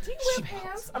 do you wear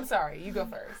pants? I'm sorry, you go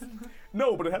first.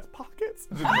 no, but it has pockets.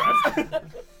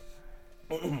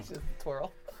 Just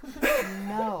twirl.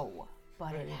 No,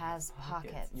 but it has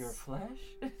pockets. Your flesh?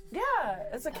 Yeah,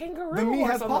 it's a kangaroo. The me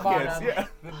horse has on the pockets. bottom. Yeah.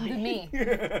 The me,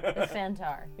 the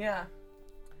centaur. Yeah.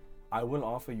 I will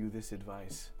offer you this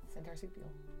advice. Centaur marsupial.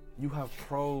 You have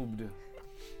probed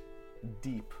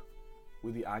deep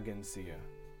with the Agenseer,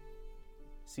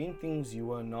 seen things you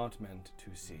were not meant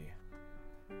to see,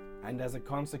 and as a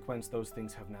consequence, those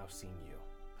things have now seen you.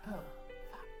 Oh.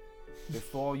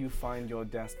 Before you find your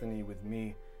destiny with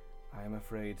me, I am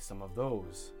afraid some of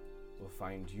those will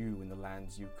find you in the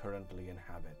lands you currently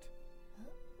inhabit.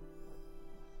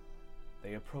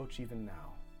 They approach even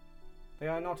now. They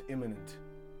are not imminent,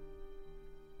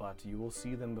 but you will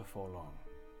see them before long.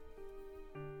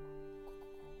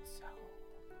 So,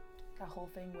 that whole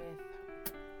thing with,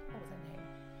 what was her name?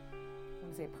 I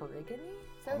want to say Perigony?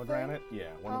 Is that a thing? Pomegranate? Yeah.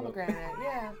 one of the- Pomegranate,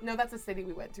 yeah. No, that's a city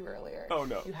we went to earlier. Oh,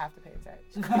 no. You have to pay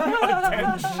attention.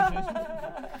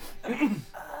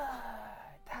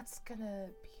 That's gonna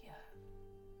be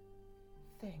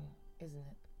a thing, isn't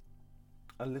it?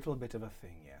 A little bit of a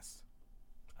thing, yes.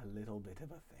 A little bit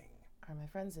of a thing. Are my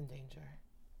friends in danger?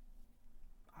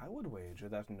 I would wager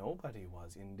that nobody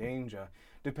was in danger,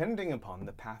 depending upon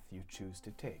the path you choose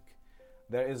to take.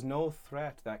 There is no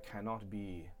threat that cannot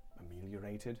be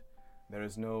ameliorated. There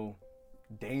is no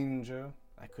danger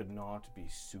that could not be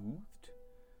soothed.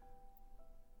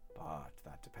 But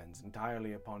that depends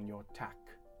entirely upon your tact.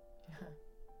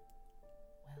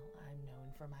 Well, I'm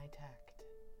known for my tact.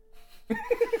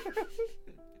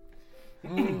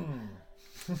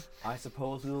 I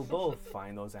suppose we will both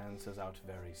find those answers out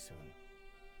very soon.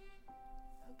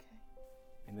 Okay.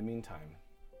 In the meantime,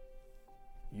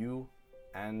 you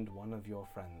and one of your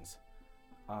friends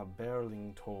are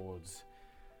barreling towards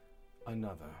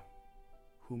another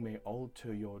who may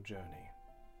alter your journey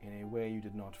in a way you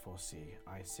did not foresee.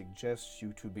 I suggest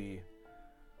you to be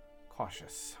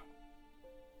cautious,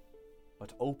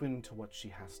 but open to what she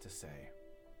has to say.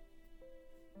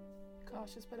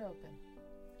 Cautious but open.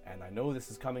 And I know this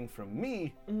is coming from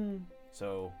me,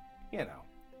 so, you know,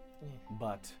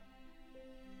 but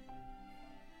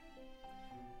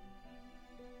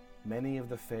many of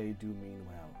the Fae do mean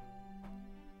well,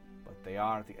 but they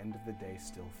are, at the end of the day,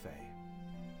 still Fae.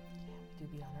 Yeah, we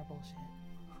do be on our bullshit.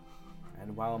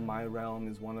 And while my realm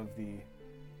is one of the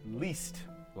least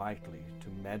likely to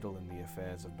meddle in the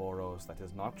affairs of Boros, that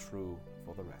is not true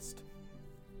for the rest.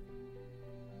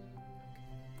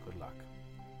 Good luck.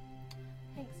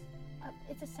 Thanks.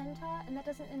 It's a centaur, and that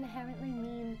doesn't inherently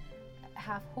mean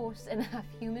half horse and half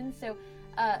human. So,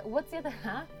 what's the other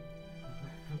half?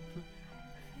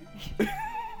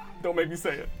 Don't make me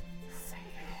say it.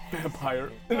 Vampire.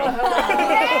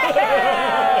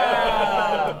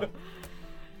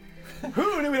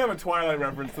 Who knew we'd have a Twilight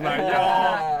reference tonight,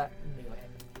 y'all?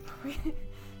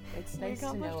 It's nice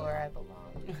to know where I belong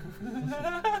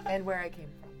and where I came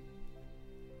from.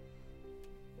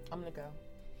 I'm gonna go.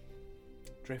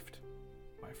 Drift,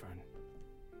 my friend.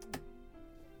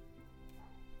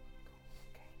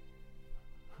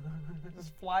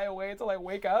 Just fly away until I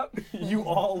wake up. You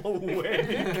all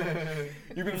awake.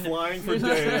 You've been flying for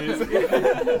days.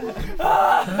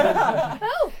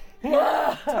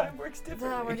 Time works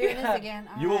differently. We're doing this again.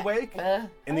 All You right. awake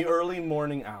in the early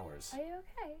morning hours. Are you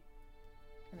okay?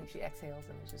 And then she exhales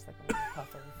and it's just like a little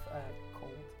puff of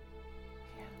cold.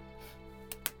 Yeah.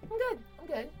 I'm good. I'm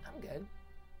good. I'm good.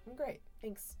 I'm great.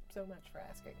 Thanks so much for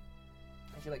asking.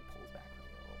 And she like pulls back from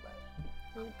me a little bit.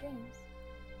 Sweet dreams.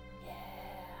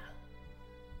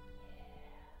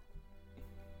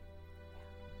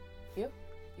 You?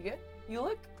 You good? You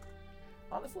look,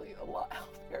 honestly, a lot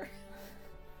healthier.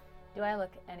 Do I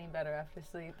look any better after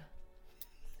sleep?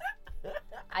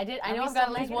 I know we I've got at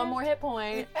still least one more hit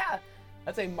point. Yeah.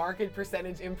 That's a marked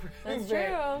percentage improvement. That's true.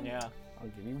 Yeah. I'll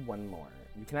give you one more.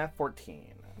 You can have 14.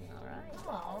 All right.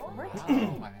 Oh,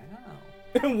 Wow.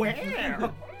 Where?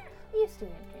 Used to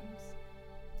have dreams.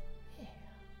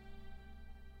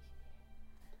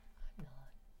 I'm not.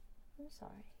 I'm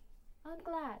sorry. I'm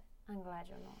glad. I'm glad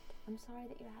you're not. I'm sorry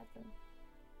that you had them.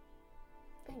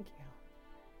 Thank you.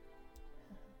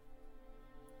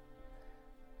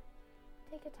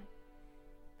 Take your time.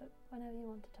 But whenever you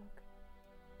want to talk,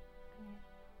 I'm here.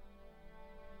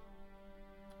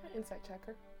 Insight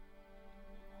checker.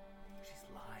 She's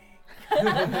lying.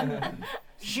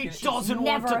 She doesn't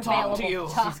want never to talk to available you.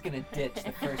 to talk. She's gonna ditch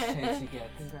the first chance she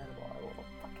gets. Incredible. I rolled a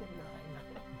fucking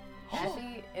 9.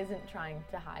 Ashley isn't trying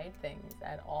to hide things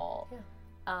at all.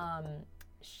 Yeah.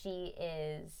 She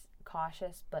is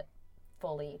cautious but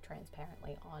fully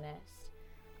transparently honest.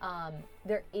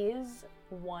 There is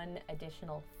one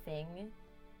additional thing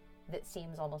that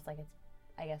seems almost like it's,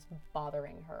 I guess,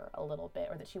 bothering her a little bit,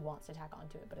 or that she wants to tack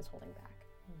onto it but is holding back.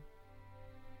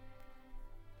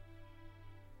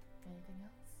 Anything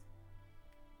else?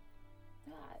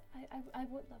 No, I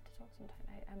would love to talk sometime.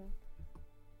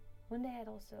 One day I'd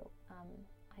also,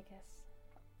 I guess,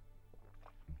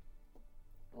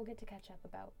 we'll get to catch up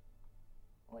about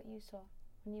what you saw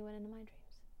when you went into my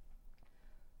dreams.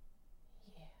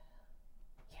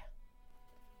 Yeah.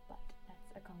 But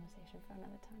that's a conversation for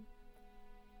another time.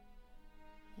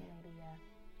 Maybe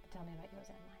tell me about yours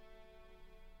and mine.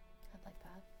 I'd like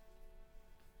that.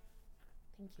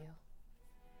 Thank you.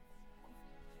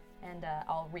 And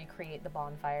I'll recreate the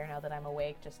bonfire now that I'm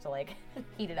awake, just to like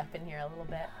heat it up in here a little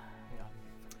bit.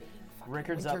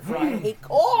 Rickard's up Winter front. Friday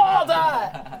cold!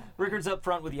 Rickard's up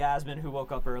front with Yasmin, who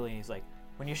woke up early, and he's like,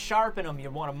 when you sharpen them,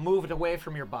 you want to move it away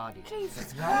from your body.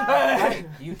 Jesus Right.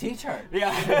 You teach her.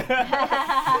 Yeah.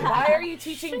 Why are you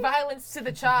teaching violence to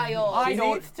the child? She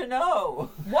needs to know.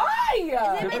 Why?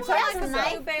 It's Like like a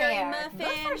nice blueberry there. Good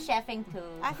for muffin. chefing too.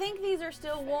 I think these are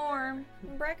still warm.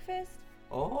 Breakfast.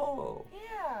 Oh.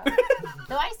 Yeah. Do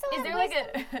I still Is have there my like a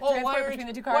Why transport are between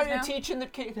the two why cars are you now? teaching the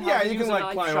kid how Yeah, to you use can, a like,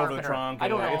 knife climb over the sharpener? trunk I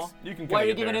and, don't like, know. you can Why are kinda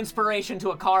you get giving there. inspiration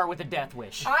to a car with a death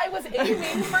wish? I was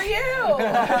aiming for you.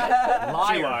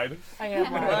 She lied. I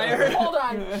am lying. Hold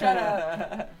on. Shut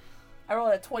up. I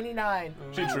rolled a 29.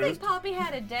 She I don't truth. think Poppy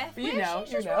had a death You wish. know,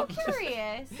 She's you just know. real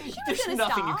curious. She was There's gonna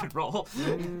nothing stop. you could roll.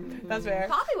 That's fair.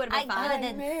 Poppy would have been I fine.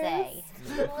 couldn't say.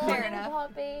 Fair enough.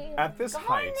 Poppy. At this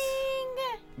height,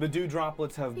 Morning. the dew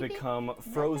droplets have become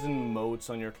frozen motes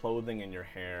on your clothing and your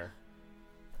hair.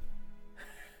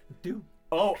 Do.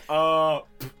 Oh,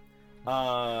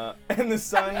 and the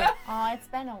sun. Oh, it's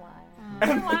been a while.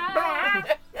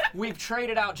 We've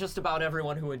traded out just about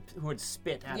everyone who would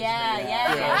spit at Yeah, his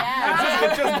yeah.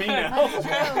 It's just me now.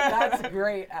 That's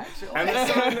great, actually. And the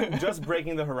sun, just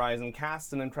breaking the horizon,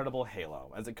 casts an incredible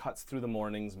halo as it cuts through the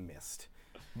morning's mist.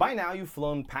 By now, you've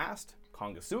flown past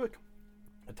Kongasuik,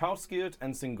 Atalskiut,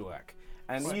 and Singuek.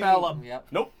 And Spell 'em. Yep.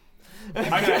 Nope. I'm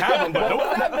gonna have them, but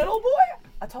nope. That middle boy?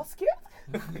 A tall skew?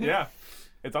 Yeah,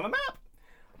 it's on the map.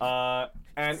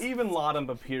 And even Lodom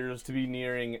appears to be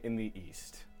nearing in the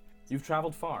east. You've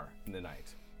traveled far in the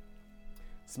night.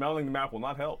 Smelling the map will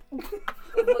not help.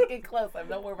 Looking close. I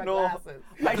don't wear my glasses.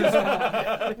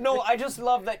 I just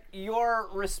love that your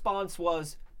response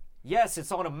was, yes,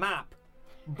 it's on a map,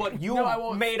 but you No, I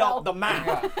won't made spell. up the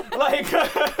map. Like,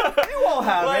 You all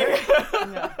have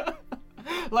it.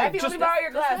 like Effie, let me borrow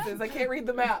your glasses. I can't read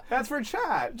the map. that's for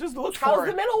chat. Just look How's for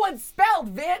the it. middle one spelled,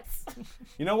 Vince?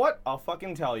 You know what? I'll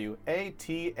fucking tell you.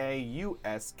 Atauskiut.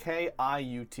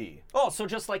 Oh, so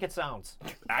just like it sounds.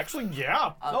 Actually,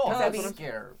 yeah.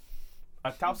 Tauskir.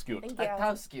 A Tauskut.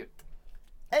 Tauskut.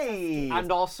 Hey.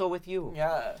 And also with you.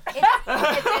 Yeah.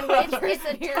 It's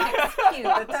a cute.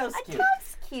 That's cute.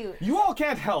 Cute. You all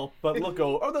can't help but look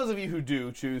over, or those of you who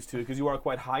do choose to, because you are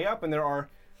quite high up and there are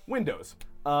windows.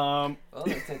 Oh,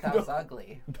 they say that was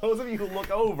ugly. Those of you who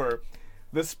look over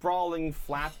the sprawling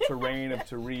flat terrain of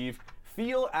Tarif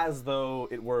feel as though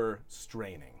it were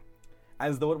straining,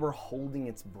 as though it were holding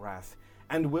its breath,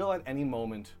 and will at any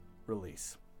moment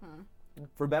release.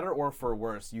 For better or for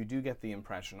worse, you do get the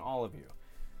impression, all of you,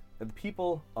 that the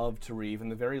people of Tarif and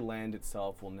the very land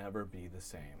itself will never be the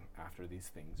same after these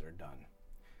things are done.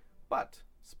 But,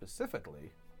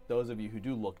 specifically, those of you who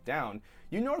do look down,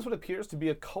 you notice what appears to be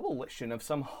a coalition of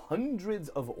some hundreds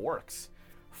of orcs,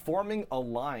 forming a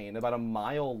line about a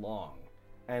mile long,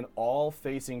 and all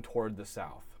facing toward the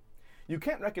south. You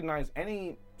can't recognize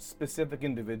any specific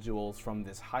individuals from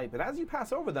this height, but as you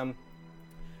pass over them,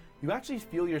 you actually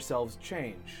feel yourselves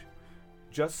change,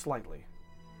 just slightly.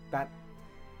 That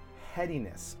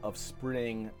headiness of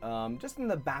spring, just in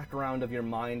the background of your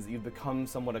minds that you've become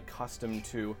somewhat accustomed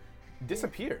to,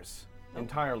 disappears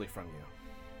entirely from you.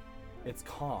 It's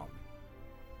calm.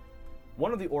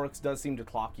 One of the orcs does seem to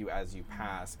clock you as you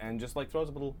pass, and just like throws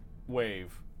a little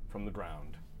wave from the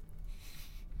ground.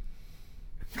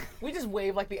 We just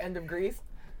wave like the end of Grease.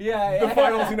 The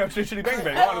final scene of Shitty Bang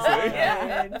Bang,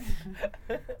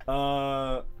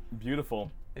 honestly.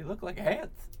 Beautiful. They look like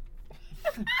ants.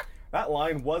 That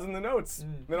line was in the notes.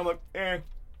 Then I'm like,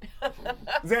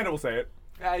 Xander will say it.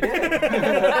 I did.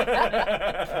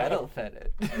 Kettle said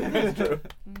it. It's true.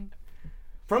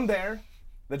 From there,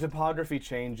 the topography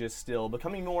changes still,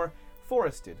 becoming more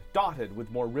forested, dotted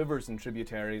with more rivers and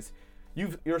tributaries.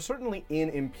 You're certainly in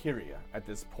Imperia at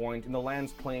this point, in the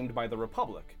lands claimed by the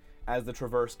Republic, as the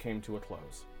traverse came to a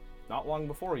close. Not long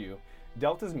before you,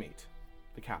 Delta's Meet,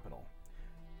 the capital.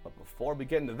 But before we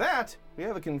get into that, we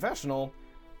have a confessional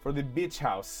for the bitch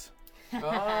house.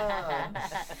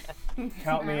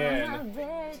 Count me in.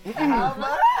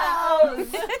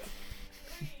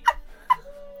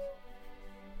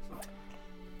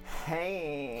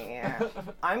 Hey,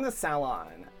 I'm the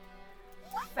salon.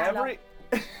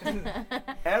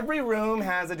 Every room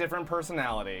has a different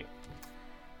personality,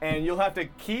 and you'll have to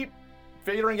keep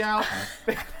figuring out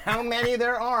how many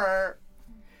there are.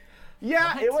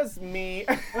 Yeah, it was me.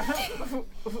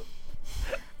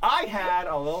 I had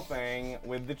a little thing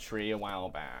with the tree a while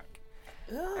back.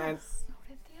 And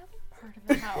Part of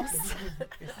the house. Is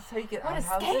this how you get What a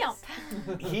outhouses?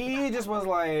 scamp! he just was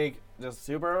like, just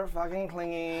super fucking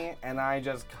clingy, and I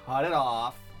just cut it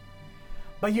off.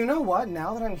 But you know what?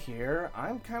 Now that I'm here,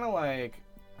 I'm kind of like,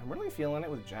 I'm really feeling it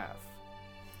with Jeff.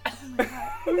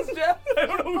 Who's Jeff? I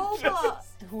don't know who Jeff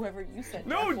is. Whoever you said.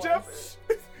 No, Jeff. Was.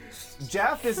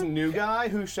 Jeff, this new guy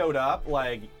who showed up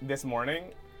like this morning,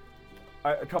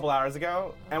 a couple hours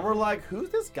ago, and we're like, who's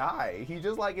this guy? He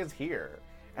just like is here.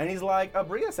 And he's like,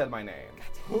 Abria said my name.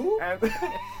 Who?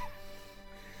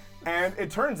 And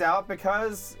it turns out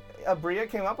because Abria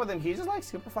came up with him, he's just like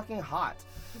super fucking hot.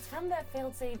 It's from that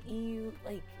failed save EU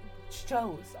like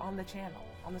shows on the channel,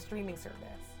 on the streaming service.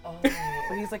 Oh.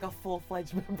 But he's like a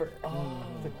full-fledged member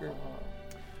of the group.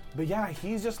 But yeah,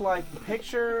 he's just like,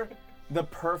 picture the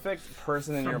perfect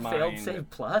person in your mind. Failed Save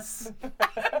Plus?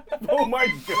 Oh my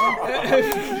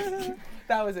god.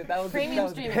 That was it. That was Premium that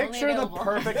was stream. Picture the available.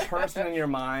 perfect person in your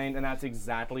mind, and that's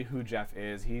exactly who Jeff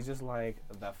is. He's just like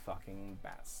the fucking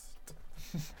best.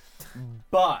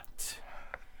 But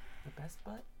the best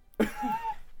butt.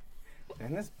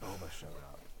 then this Boba showed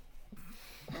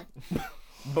up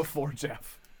before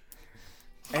Jeff.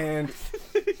 And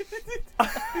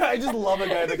I just love a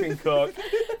guy that can cook.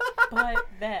 But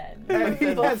then. And he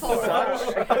has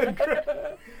such a great...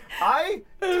 I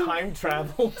time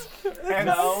traveled and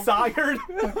sired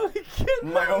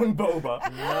my own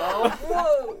boba.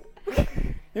 No.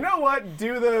 You know what?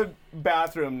 Do the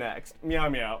bathroom next. Meow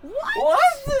meow.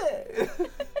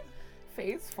 What?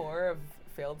 Phase 4 of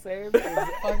failed save is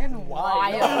fucking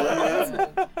wild.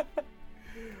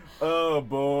 Oh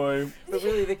boy. But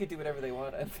really, they could do whatever they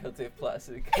want on Failed Save Plus.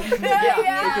 They could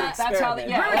Yeah. That's how they, experiment.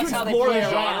 yeah, that's how they Explore play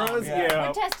the around. genres. Yeah. Yeah.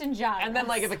 We're testing genres. And then,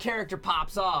 like, if a character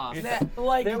pops off.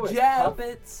 Like There was Jeff.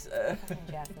 puppets.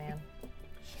 Jeff, man.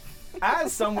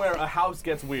 As somewhere a house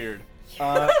gets weird,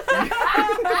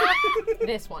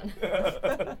 This one.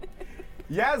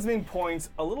 Yasmin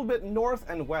points a little bit north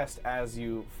and west as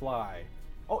you fly.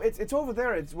 Oh, it's over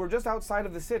there. We're just outside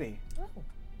of the city.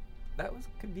 That was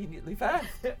conveniently fast.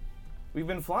 We've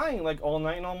been flying like all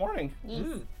night and all morning.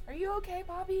 Are you okay,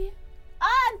 Poppy?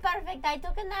 Oh, I'm perfect. I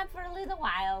took a nap for a little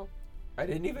while. I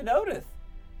didn't even notice.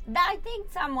 I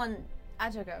think someone,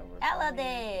 I took over. Ella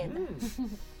did.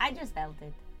 I just felt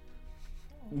it.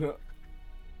 No.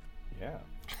 Yeah.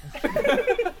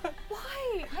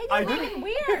 Why? I I find didn't. it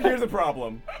weird. Here's the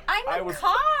problem. I'm I a was-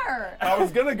 car. I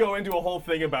was gonna go into a whole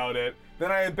thing about it.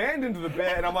 Then I abandoned the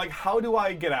bit, and I'm like, how do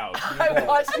I get out? I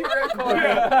watched you record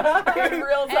in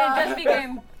real And it time. just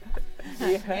became.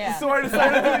 Yeah. So I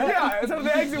decided to, so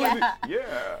the exit was,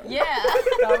 yeah. Yeah.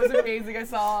 That was amazing. I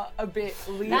saw a bit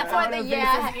leave That's why out the of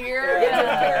yeah- Vince's ear.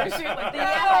 Yeah. Into the parachute like The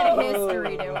that. yeah had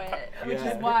history to it, which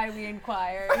Yeah. is why we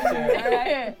inquired.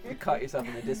 Yeah. You caught yourself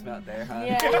in a dismount there, huh?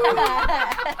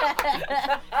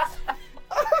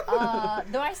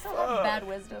 Do I still have bad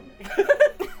wisdom? This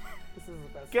is the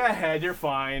best. Go ahead, you're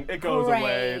fine. It goes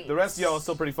away. Great. The rest of y'all are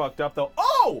still pretty fucked up, though.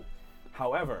 Oh!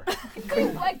 However,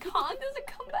 Like, Khan doesn't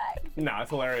come back. nah,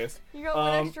 it's hilarious. You got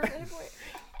one extra hit point.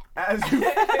 As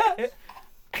you,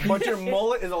 but your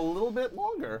mullet is a little bit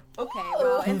longer. Okay,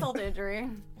 well, insult to injury.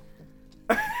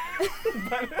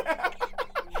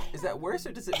 Is that worse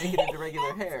or does it make it into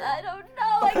regular hair? I don't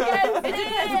know. I can't see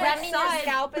Does that mean your it.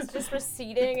 scalp is just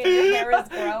receding and your hair is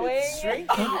growing?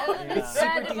 It's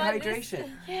super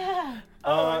dehydration. Yeah. She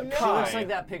Kai, looks like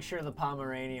that picture of the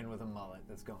Pomeranian with a mullet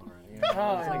that's going around. You know?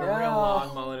 Oh, It's like a no. real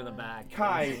long mullet in the back.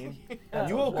 Kai,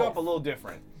 you woke up a little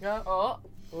different. Yeah. Oh.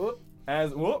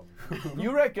 As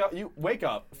you wake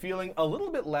up feeling a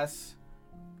little bit less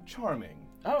charming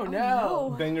Oh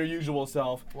no. than your usual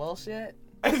self, Well, shit.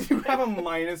 as you have a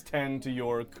 -10 to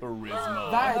your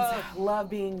charisma. Vibes love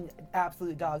being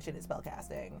absolute dog shit at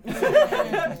spellcasting.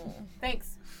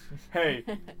 Thanks. Hey,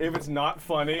 if it's not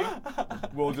funny,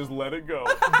 we'll just let it go.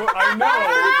 But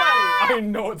I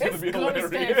know it's gonna be Gonna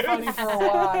stay hilarious. funny for a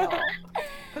while.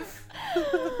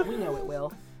 We know it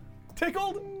will.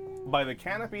 Tickled by the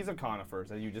canopies of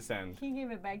conifers as you descend. He gave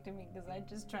it back to me because I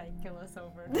just tried to kill us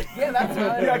over. Yeah, that's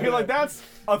right. Yeah, I feel like that's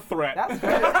a threat. That's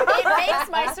good. It makes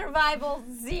my survival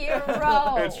 0.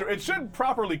 It should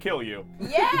properly kill you.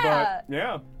 Yeah. But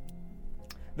yeah.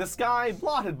 The sky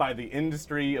blotted by the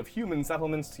industry of human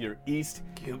settlements to your east.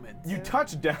 Humans. You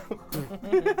touch down.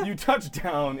 You touch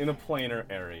down in a plainer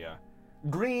area,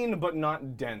 green but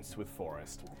not dense with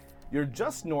forest. You're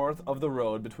just north of the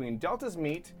road between Delta's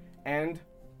Meat and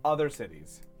other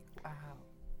cities.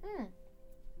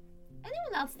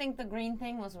 Anyone else think the green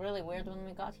thing was really weird when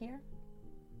we got here?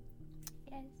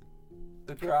 Yes.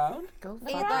 The ground? Go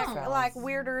The fuck ground. yourselves. Like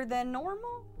weirder than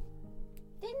normal?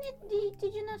 Didn't it?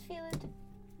 Did you not feel it?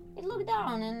 It looked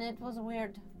down and it was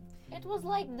weird. It was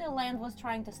like the land was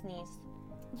trying to sneeze.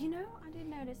 You know, I did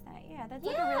notice that. Yeah, that's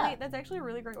Yeah. that's actually a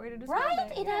really great way to describe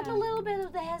Right? it. It had a little bit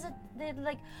of the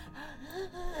like,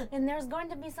 and there's going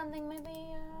to be something, maybe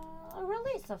a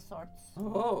release of sorts.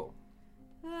 Oh.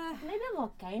 Maybe a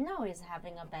volcano is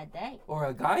having a bad day. Or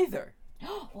a geyser.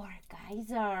 Or a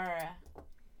geyser.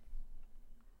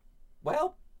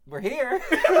 Well, we're here.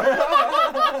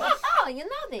 Oh, you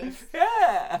know this.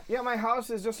 Yeah. Yeah, my house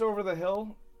is just over the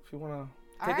hill. If you wanna,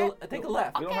 Take a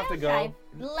left. you don't have to Okay, go. I'll drive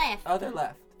left. Other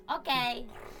left. Okay.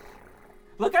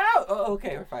 Look out! Oh,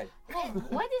 okay, we're fine.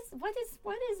 What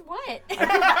is what?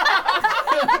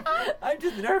 I'm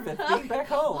just nervous being back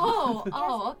home.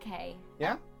 Oh, okay.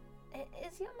 Yeah.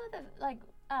 Is your mother, like,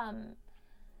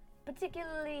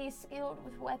 particularly skilled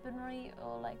with weaponry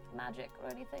or, like, magic or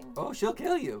anything? Oh, she'll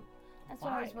kill you. That's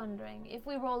what I was wondering. If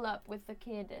we roll up with the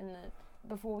kid and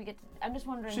before we get to, I'm just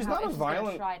wondering She's how not if a she's gonna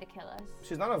violent- try to kill us.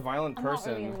 She's not a violent I'm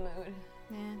person. not really in the mood.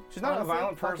 Yeah. She's not a Honestly,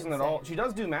 violent fucking person at all. sick. She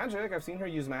does do magic. I've seen her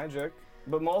use magic,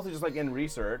 but mostly just like in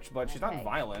research. But she's not Okay.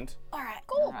 violent. All right,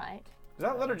 All cool. right. Does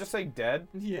that letter just say dead?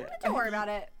 Yeah. Don't worry about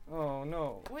it. Oh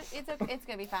no. It's okay. It's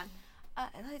gonna be fine.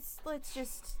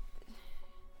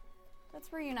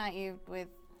 Let's reunite you with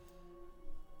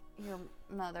your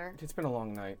mother. It's been a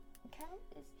long night. Okay.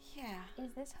 Yeah.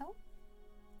 Is this home?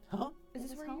 Huh? Is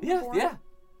this where you Yeah, were born? yeah.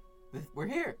 We're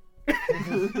here.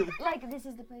 Like, this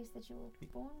is the place that you were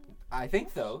born? I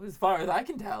think so, as far as I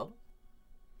can tell.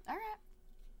 All right.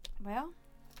 Well,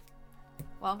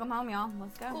 welcome home, y'all.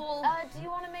 Let's go. Cool. Do you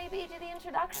want to maybe do the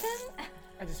introduction?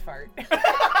 I just fart.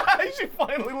 She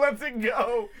finally lets it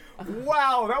go.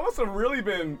 Wow, that must have really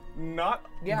been not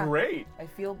Yeah. great. I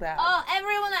feel bad. Oh,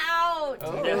 everyone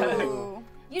out! Ooh.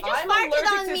 You just I'm farted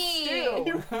allergic on to me. stew.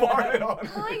 You farted on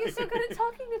Oh, me. you're so good at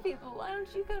talking to people. Why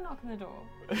don't you go knock on the door?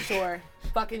 Sure.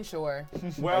 Fucking sure.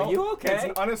 Well, Are you okay? it's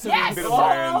an unassuming Yes! bit of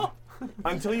land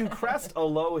until you crest a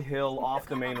low hill off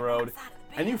the main road,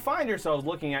 and you find yourselves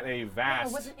looking at a I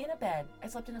vast. wasn't in a bed. I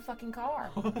slept in a fucking car.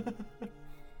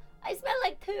 I smell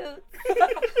like toots.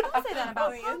 I'll say that On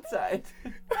about the inside.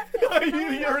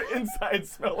 Your inside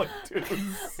smell like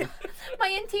toots. My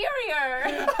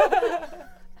interior.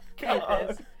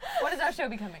 What is our show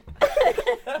becoming?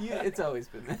 It's always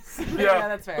been this. Yeah,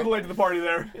 that's fair. A little late to the party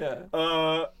there.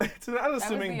 Yeah. It's an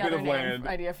unassuming bit of land.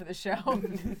 idea for the show.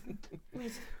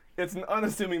 It's an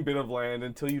unassuming bit of land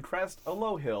until you crest a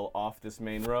low hill off this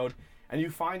main road, and you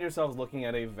find yourselves looking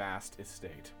at a vast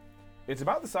estate. It's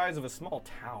about the size of a small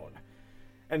town,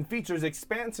 and features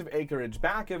expansive acreage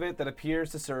back of it that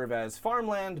appears to serve as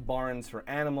farmland, barns for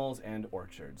animals, and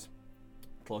orchards.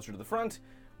 Closer to the front,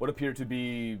 what appear to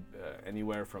be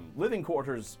anywhere from living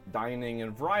quarters, dining,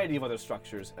 and a variety of other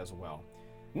structures as well.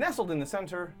 Nestled in the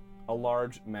center, a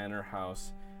large manor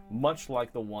house, much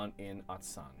like the one in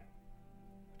Atsan.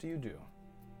 What do you do?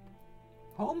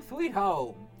 Home sweet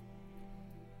home.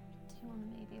 Do you want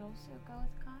to maybe also go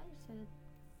with Kai?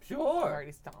 I Sure.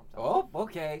 already stomped. Oh,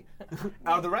 okay.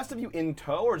 Are the rest of you in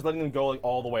tow, or is letting them go like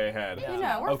all the way ahead? You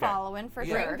know, we're Okay. following for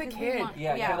Yeah. sure. Bring the 'cause we kid. want-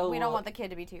 Yeah, yeah, Kettle we don't will- want the kid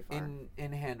to be too far.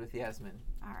 In hand with Yasmin.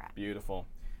 All right. Beautiful.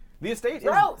 The estate is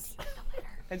Rose!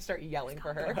 And start yelling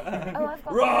for her. Oh, I've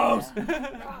got Rose!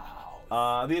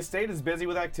 The estate is busy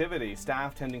with activity.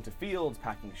 Staff tending to fields,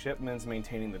 packing shipments,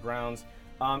 maintaining the grounds.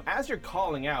 As you're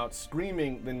calling out,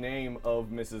 screaming the name of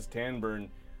Mrs. Tanburn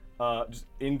just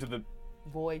into the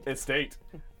Void. estate,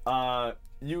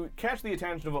 you catch the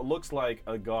attention of what looks like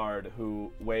a guard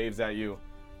who waves at you.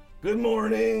 Good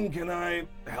morning, can I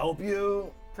help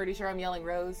you? Pretty sure I'm yelling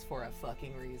Rose for a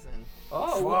fucking reason.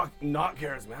 Oh. Fuck, not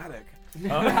charismatic.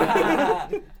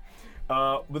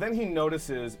 But then he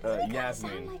notices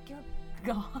Yasmin. like you're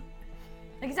God.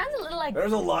 Like he sounds a little like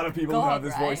There's a lot of people who God, have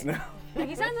this voice right? now. like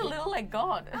he sounds a little like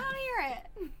God. I don't hear it.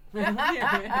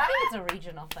 I think it's a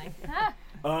regional thing.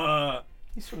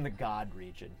 He's from the God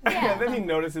region. And then he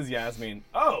notices Yasmin.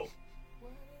 Oh,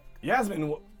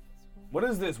 Yasmin, what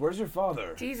is this? Where's your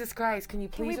father? Jesus Christ, can you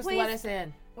please we just please- let us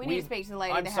in? We need to speak to the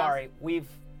lady I'm at the sorry. house.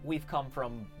 We've come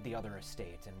from the other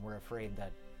estate, and we're afraid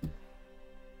that.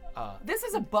 This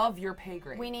is above your pay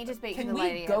grade. We need to speak to Can the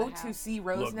lady we at go the to house. see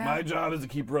Rose Look, now? my job is to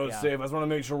keep Rose Yeah. safe. I just want to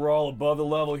make sure we're all above the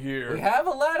level here. We have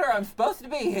a letter. I'm supposed to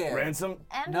be here. Ransom?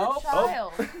 And No. the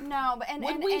child. No, but and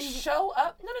Would and, we and show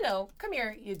up? No. Come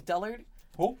here, you dullard.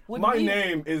 Oh. Would My we-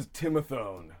 name is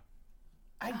Timothone.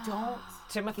 I don't.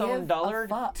 Timothone give Dullard? a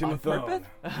fuck. Timothone.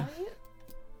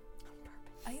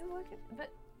 Are you working? But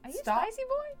are you Stop. Spicy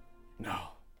Boy? No.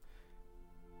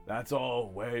 That's all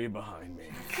way behind me.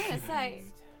 I was gonna say,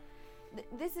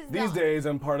 this is These not, days,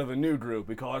 I'm part of a new group.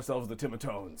 We call ourselves the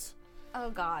Timotones. Oh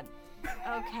God.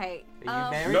 Okay. Are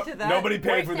you married No, to that? nobody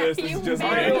paid for this. This is just me.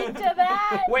 To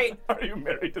that? Wait, Are you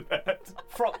married to that?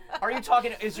 are you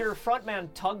talking? Is your frontman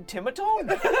Tug Timotone?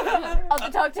 Of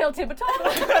the Tugtail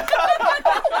Tibaton?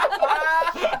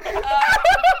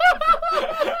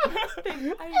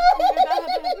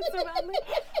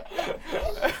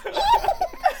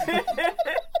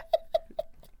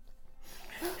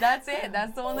 That's it.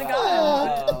 That's the one that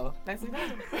got him. Oh. Nicely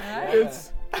done.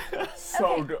 It's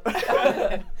so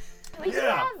good. We do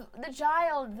Yeah. have the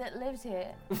child that lives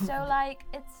here, so like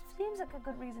it seems like a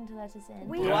good reason to let us in.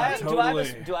 We Do Yeah, I, do I have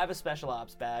totally. do I have a special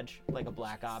ops badge, like a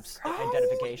black ops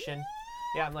identification?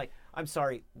 Yeah, I'm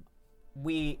sorry.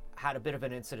 We had a bit of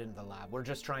an incident in the lab. We're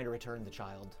just trying to return the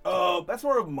child. Oh, that's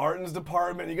more of Martin's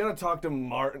department. You gotta talk to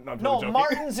Martin. I'm No, joking.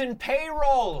 Martin's in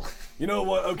payroll. You know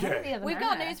what? Okay. We've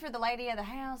got news for the lady of the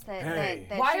house that Hey.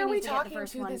 that Why she are we needs to get talking the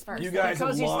first to one this first. You guys Because have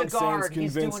he's the long since guard.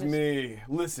 He's doing convinced me.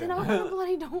 Listen, Then open the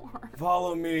bloody door.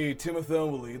 follow me.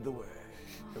 Timothone will lead the way.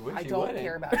 I don't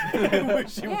care about you. I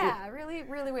wish you would. Yeah, I really,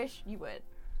 really wish you would.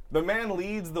 The man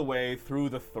leads the way through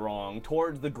the throng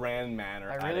towards the Grand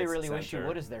Manor. I at really, its really wish you center.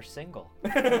 would, as they're single.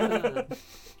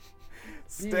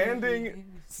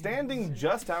 Standing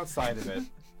just outside of it,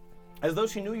 as though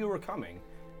she knew you were coming,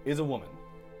 is a woman.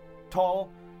 Tall,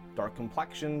 dark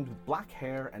complexioned, with black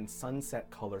hair and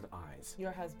sunset-colored eyes.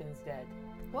 Your husband's dead.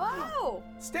 Whoa!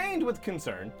 Stained with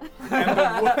concern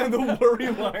and the worry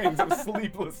lines of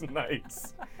sleepless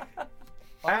nights. I'm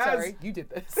As- sorry, you did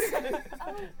this.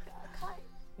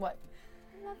 What?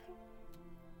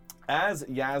 As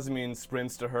Yasmin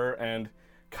sprints to her and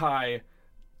Kai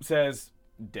says,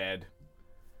 dead.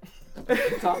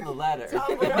 It's on the letter.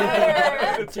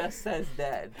 It just says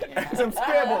dead. Some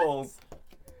scribbles.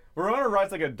 Verona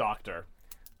writes like a doctor.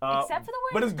 Except for the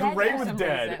word But is dead great for with some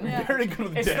dead. reason. Very good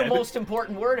with It's dead. the most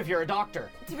important word if you're a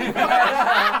doctor. You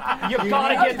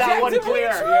gotta get that one clear.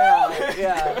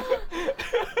 Yeah.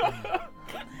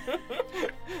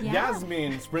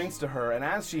 Yasmin springs to her, and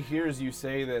as she hears you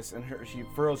say this, and she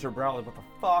furrows her brow like, what the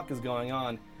fuck is going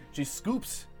on? She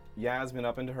scoops Yasmin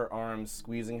up into her arms,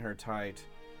 squeezing her tight,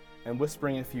 and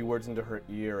whispering a few words into her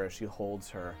ear as she holds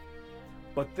her.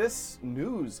 But this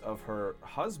news of her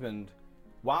husband,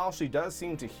 while she does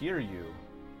seem to hear you,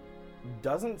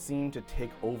 doesn't seem to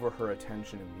take over her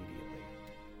attention immediately.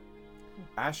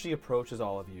 As she approaches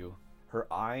all of you, her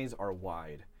eyes are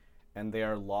wide, and they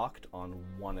are locked on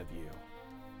one of you.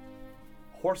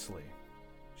 Hoarsely,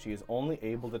 she is only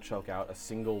able to choke out a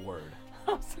single word.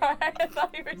 I'm sorry, I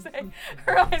thought you were saying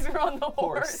her eyes were on the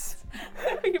horse.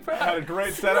 Had a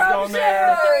great setup going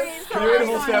there.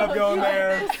 Beautiful setup going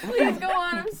there. Please go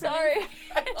on, I'm sorry.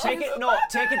 Take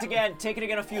it again. Take it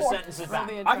again a few sentences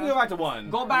back. I can go back to one.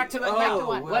 Go back to the.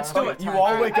 Let's do it. You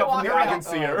all wake up from the I can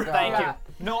see her. Thank you.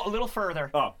 No, a little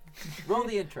further. Oh. Roll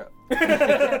the intro.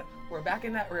 We're back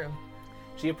in that room.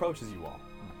 She approaches you all,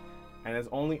 and is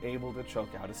only able to choke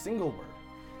out a single word,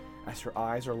 as her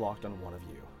eyes are locked on one of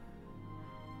you.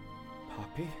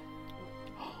 Poppy?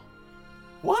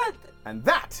 What? And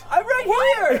that I'm right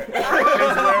here!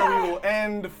 is where we will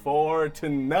end for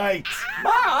tonight.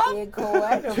 Mom!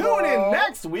 Tune in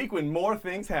next week when more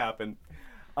things happen.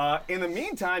 In the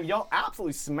meantime, y'all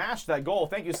absolutely smashed that goal.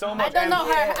 Thank you so much.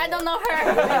 I don't know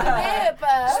her.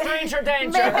 Stranger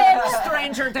danger.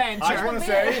 Stranger danger. I just want to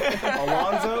say,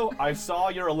 Alonzo, I saw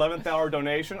your 11th hour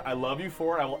donation. I love you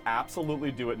for it. I will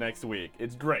absolutely do it next week.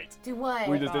 It's great. Do what?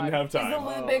 We just didn't have time. Is the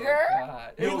loot bigger?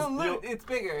 It's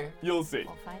bigger. You'll see.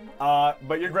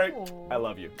 But you're great. I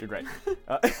love you. You're great.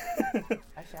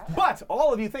 But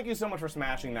all of you, thank you so much for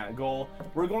smashing that goal.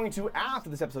 We're going to, after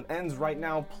this episode ends right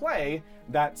now, play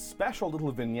that special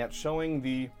little vignette showing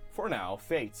the, for now,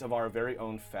 fates of our very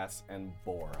own Fess and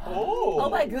Bora. Oh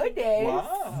my goodness.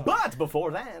 Wow. But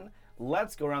before then,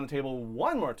 let's go around the table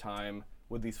one more time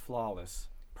with these flawless,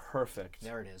 perfect,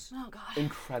 there it is. Oh God.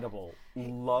 incredible,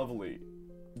 lovely,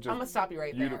 just I'm gonna stop you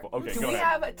right beautiful. there. Okay, Do go we ahead.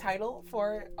 have a title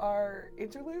for our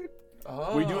interlude?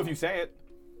 Oh. We do if you say it.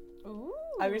 Ooh.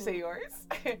 I'm gonna say yours.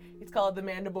 It's called The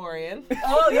Mandalorian.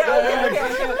 Oh,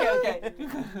 yeah, okay.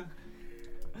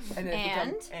 And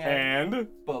then And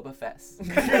Boba Fess.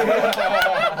 Boba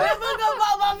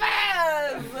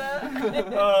Fett!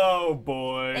 oh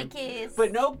boy. They kiss.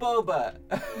 But no Boba.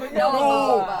 But no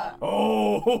Boba.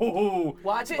 Oh.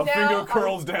 Watch it A now. finger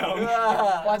curls down.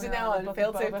 Watch it now on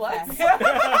Failsafe Plus.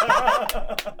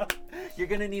 You're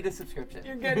gonna need a subscription.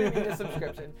 You're gonna need a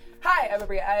subscription. Hi, I'm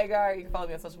Abria Igar. You can follow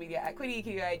me on social media at Quiddy,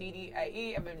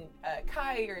 Q-I-D-D-I-E. I'm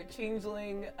Kai, your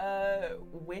changeling,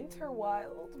 winter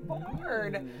wild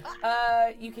bird.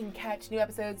 You can catch new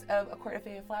episodes of A Court of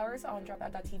Fey Flowers on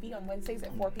Dropout.tv on Wednesdays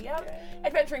at 4 p.m.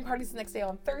 Adventuring Parties the next day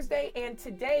on Thursday. And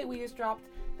today we just dropped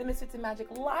the Misfits and Magic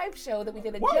live show that we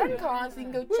did at Gen Con, so you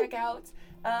can go check out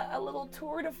a little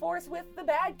tour de force with the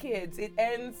bad kids. It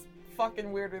ends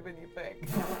fucking weirder than you think.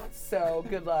 So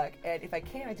good luck. And if I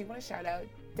can, I do want to shout out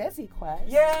Desi Quest.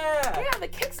 Yeah! Yeah, the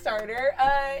Kickstarter.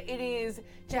 It is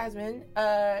Jasmine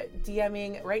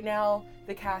DMing right now.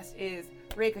 The cast is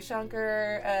Rekha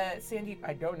Shankar, Sandeep,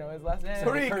 I don't know his last name.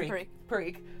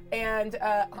 Parikh, and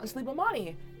Anjali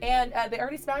Bhamani. And they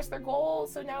already smashed their goal,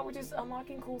 so now we're just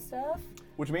unlocking cool stuff.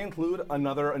 Which may include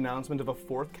another announcement of a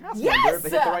fourth cast Yes! member if they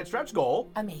hit the right stretch goal.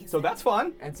 Amazing. So that's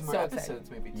fun. And some more So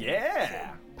episodes, maybe. Too.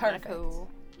 Yeah. Perfect. Cool.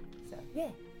 So, yeah.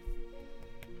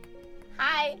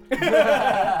 Hi.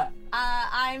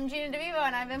 I'm Gina DeVivo,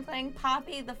 and I've been playing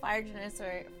Poppy, the Fire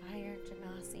Genasi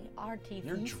RTV.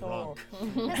 You're drunk.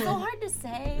 It's so hard to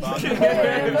say.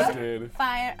 Wasted.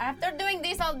 Fire. After doing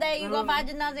this all day, you go Fire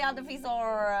Genasi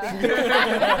Artificer.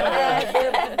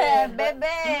 Bebe.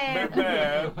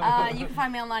 You can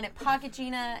find me online at Pocket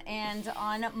Gina, and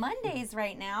on Mondays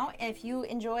right now, if you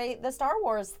enjoy the Star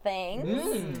Wars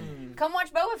things, come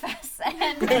watch Boba Fett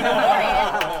and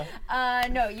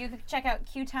Mandalorian. No, you can check out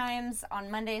Q Times on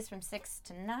Mondays from 6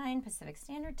 to 9 Pacific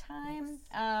Standard Time,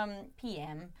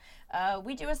 PM.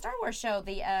 We do a Star Wars show.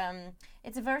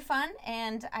 It's very fun,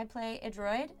 and I play a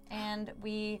droid, and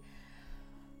we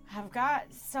have got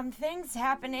some things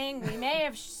happening. We may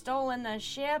have stolen the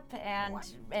ship and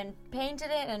painted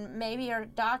it, and maybe are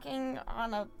docking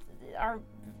on our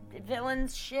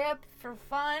villain's ship for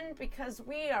fun because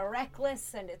we are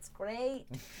reckless and it's great.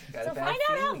 So find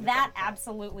out how that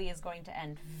absolutely is going to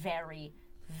end very,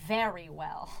 very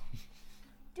well.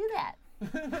 Do that.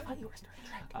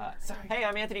 Sorry. Hey,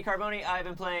 I'm Anthony Carboni. I've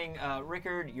been playing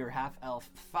Rickard, your half-elf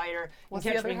fighter. What's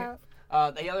You the catch other me-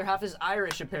 half? The other half is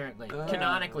Irish, apparently.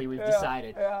 Canonically, we've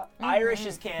decided. Yeah. Irish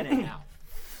is canon now.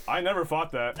 I never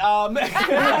fought that.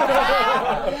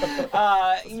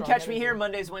 You can catch me here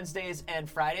Mondays, Wednesdays, and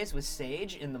Fridays with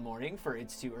Sage in the morning for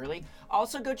It's Too Early.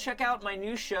 Also, go check out my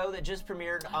new show that just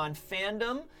premiered on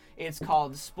Fandom. It's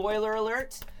called Spoiler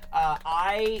Alert.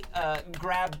 I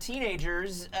grab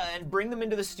teenagers and bring them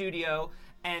into the studio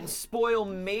and spoil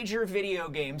major video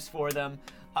games for them.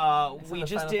 We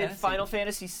just did Final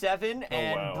Fantasy VII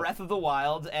and wow. Breath of the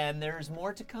Wild, and there's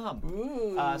more to come.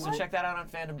 Ooh. So check that out on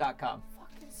fandom.com.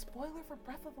 Fucking spoiler for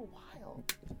Breath of the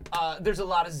Wild. There's a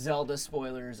lot of Zelda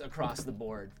spoilers across the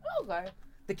board. Okay.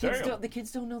 The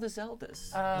kids don't know the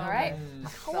Zeldas. All right.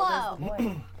 Hello.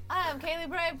 I'm Kaylee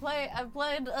Bray. I've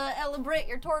played Ellen Britt,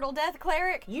 your Turtle Death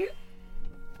Cleric.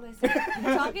 Listen,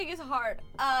 talking is hard.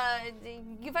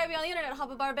 You can find me on the internet,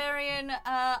 Hoppa Barbarian.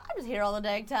 I'm just here all the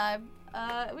dang time.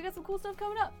 We got some cool stuff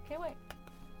coming up. Can't wait.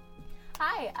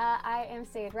 Hi, I am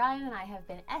Sade Ryan, and I have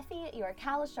been Effie, your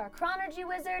Kalistar Chronergy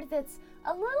wizard that's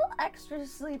a little extra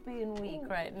sleepy and weak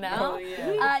right now. Oh,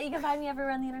 yeah. You can find me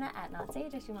everywhere on the internet at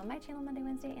NotSage. I stream on my channel Monday,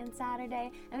 Wednesday, and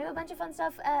Saturday. And we have a bunch of fun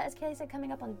stuff, as Kaylee said,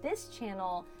 coming up on this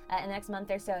channel in the next month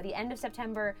or so. The end of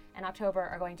September and October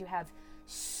are going to have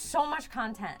so much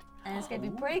content, and it's going to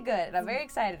be pretty good. And I'm very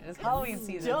excited. It's Halloween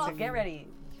season, so get ready.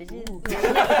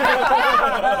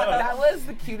 That was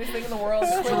the cutest thing in the world.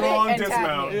 Strong Clip it and tag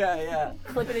dismount. me. Yeah.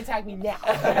 Clip it and tag me now.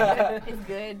 It's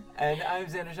good. And I'm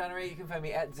Xander Genre. You can find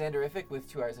me at Xanderific with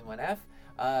 2 R's and 1 F.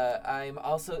 I'm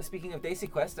also, speaking of Daisy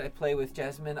Quest, I play with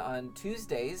Jasmine on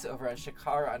Tuesdays over on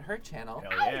Shakara on her channel.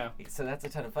 Hell yeah. So that's a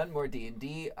ton of fun, more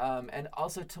D&D. And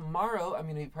also tomorrow, I'm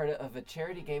going to be part of a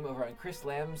charity game over on Chris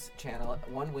Lamb's channel,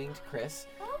 One Winged Chris.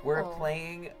 We're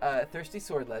playing Thirsty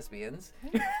Sword Lesbians.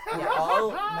 We're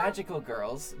all magical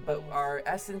girls, but our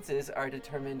essences are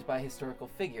determined by historical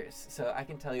figures. So I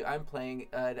can tell you I'm playing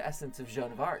the essence of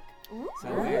Joan of Arc. So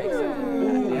I'm very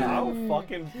excited. Yeah. How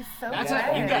fucking That's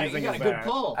Yeah. you amazing got a is good that?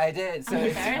 pull. I did. So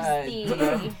it's Thirsty.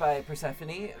 DM'd by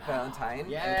Persephone Valentine.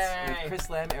 Yay. It's with Chris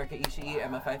Lamb, Erica Ishii,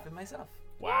 Emma Fife, and myself.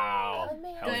 Wow.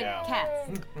 Hell Good yeah.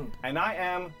 cats. And I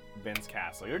am Vince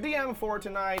Castle, your DM for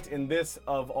tonight in this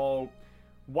of all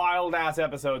wild-ass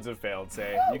episodes of Failed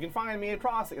Safe. You can find me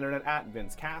across the internet at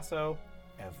Vince Casso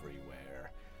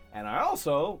everywhere. And I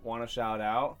also want to shout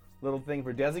out a little thing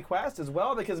for Desi Quest as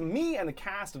well, because me and the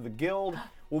cast of the Guild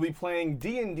will be playing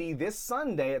D&D this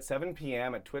Sunday at 7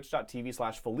 p.m. at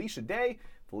twitch.tv/Felicia Day,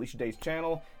 Felicia Day's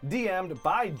channel, DM'd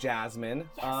by Jasmine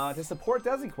to support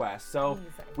Desi Quest. So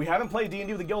we haven't played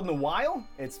D&D with the Guild in a while.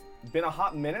 It's been a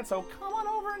hot minute, so come on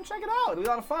over and check it out. It'll be a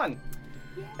lot of fun.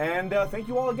 And thank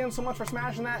you all again so much for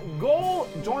smashing that goal.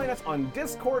 Join us on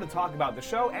Discord to talk about the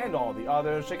show and all the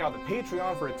others. Check out the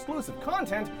Patreon for exclusive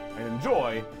content and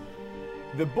enjoy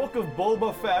the Book of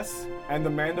Boba Fett and the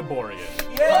Mandalorian.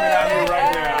 Coming at you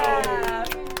right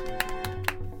now.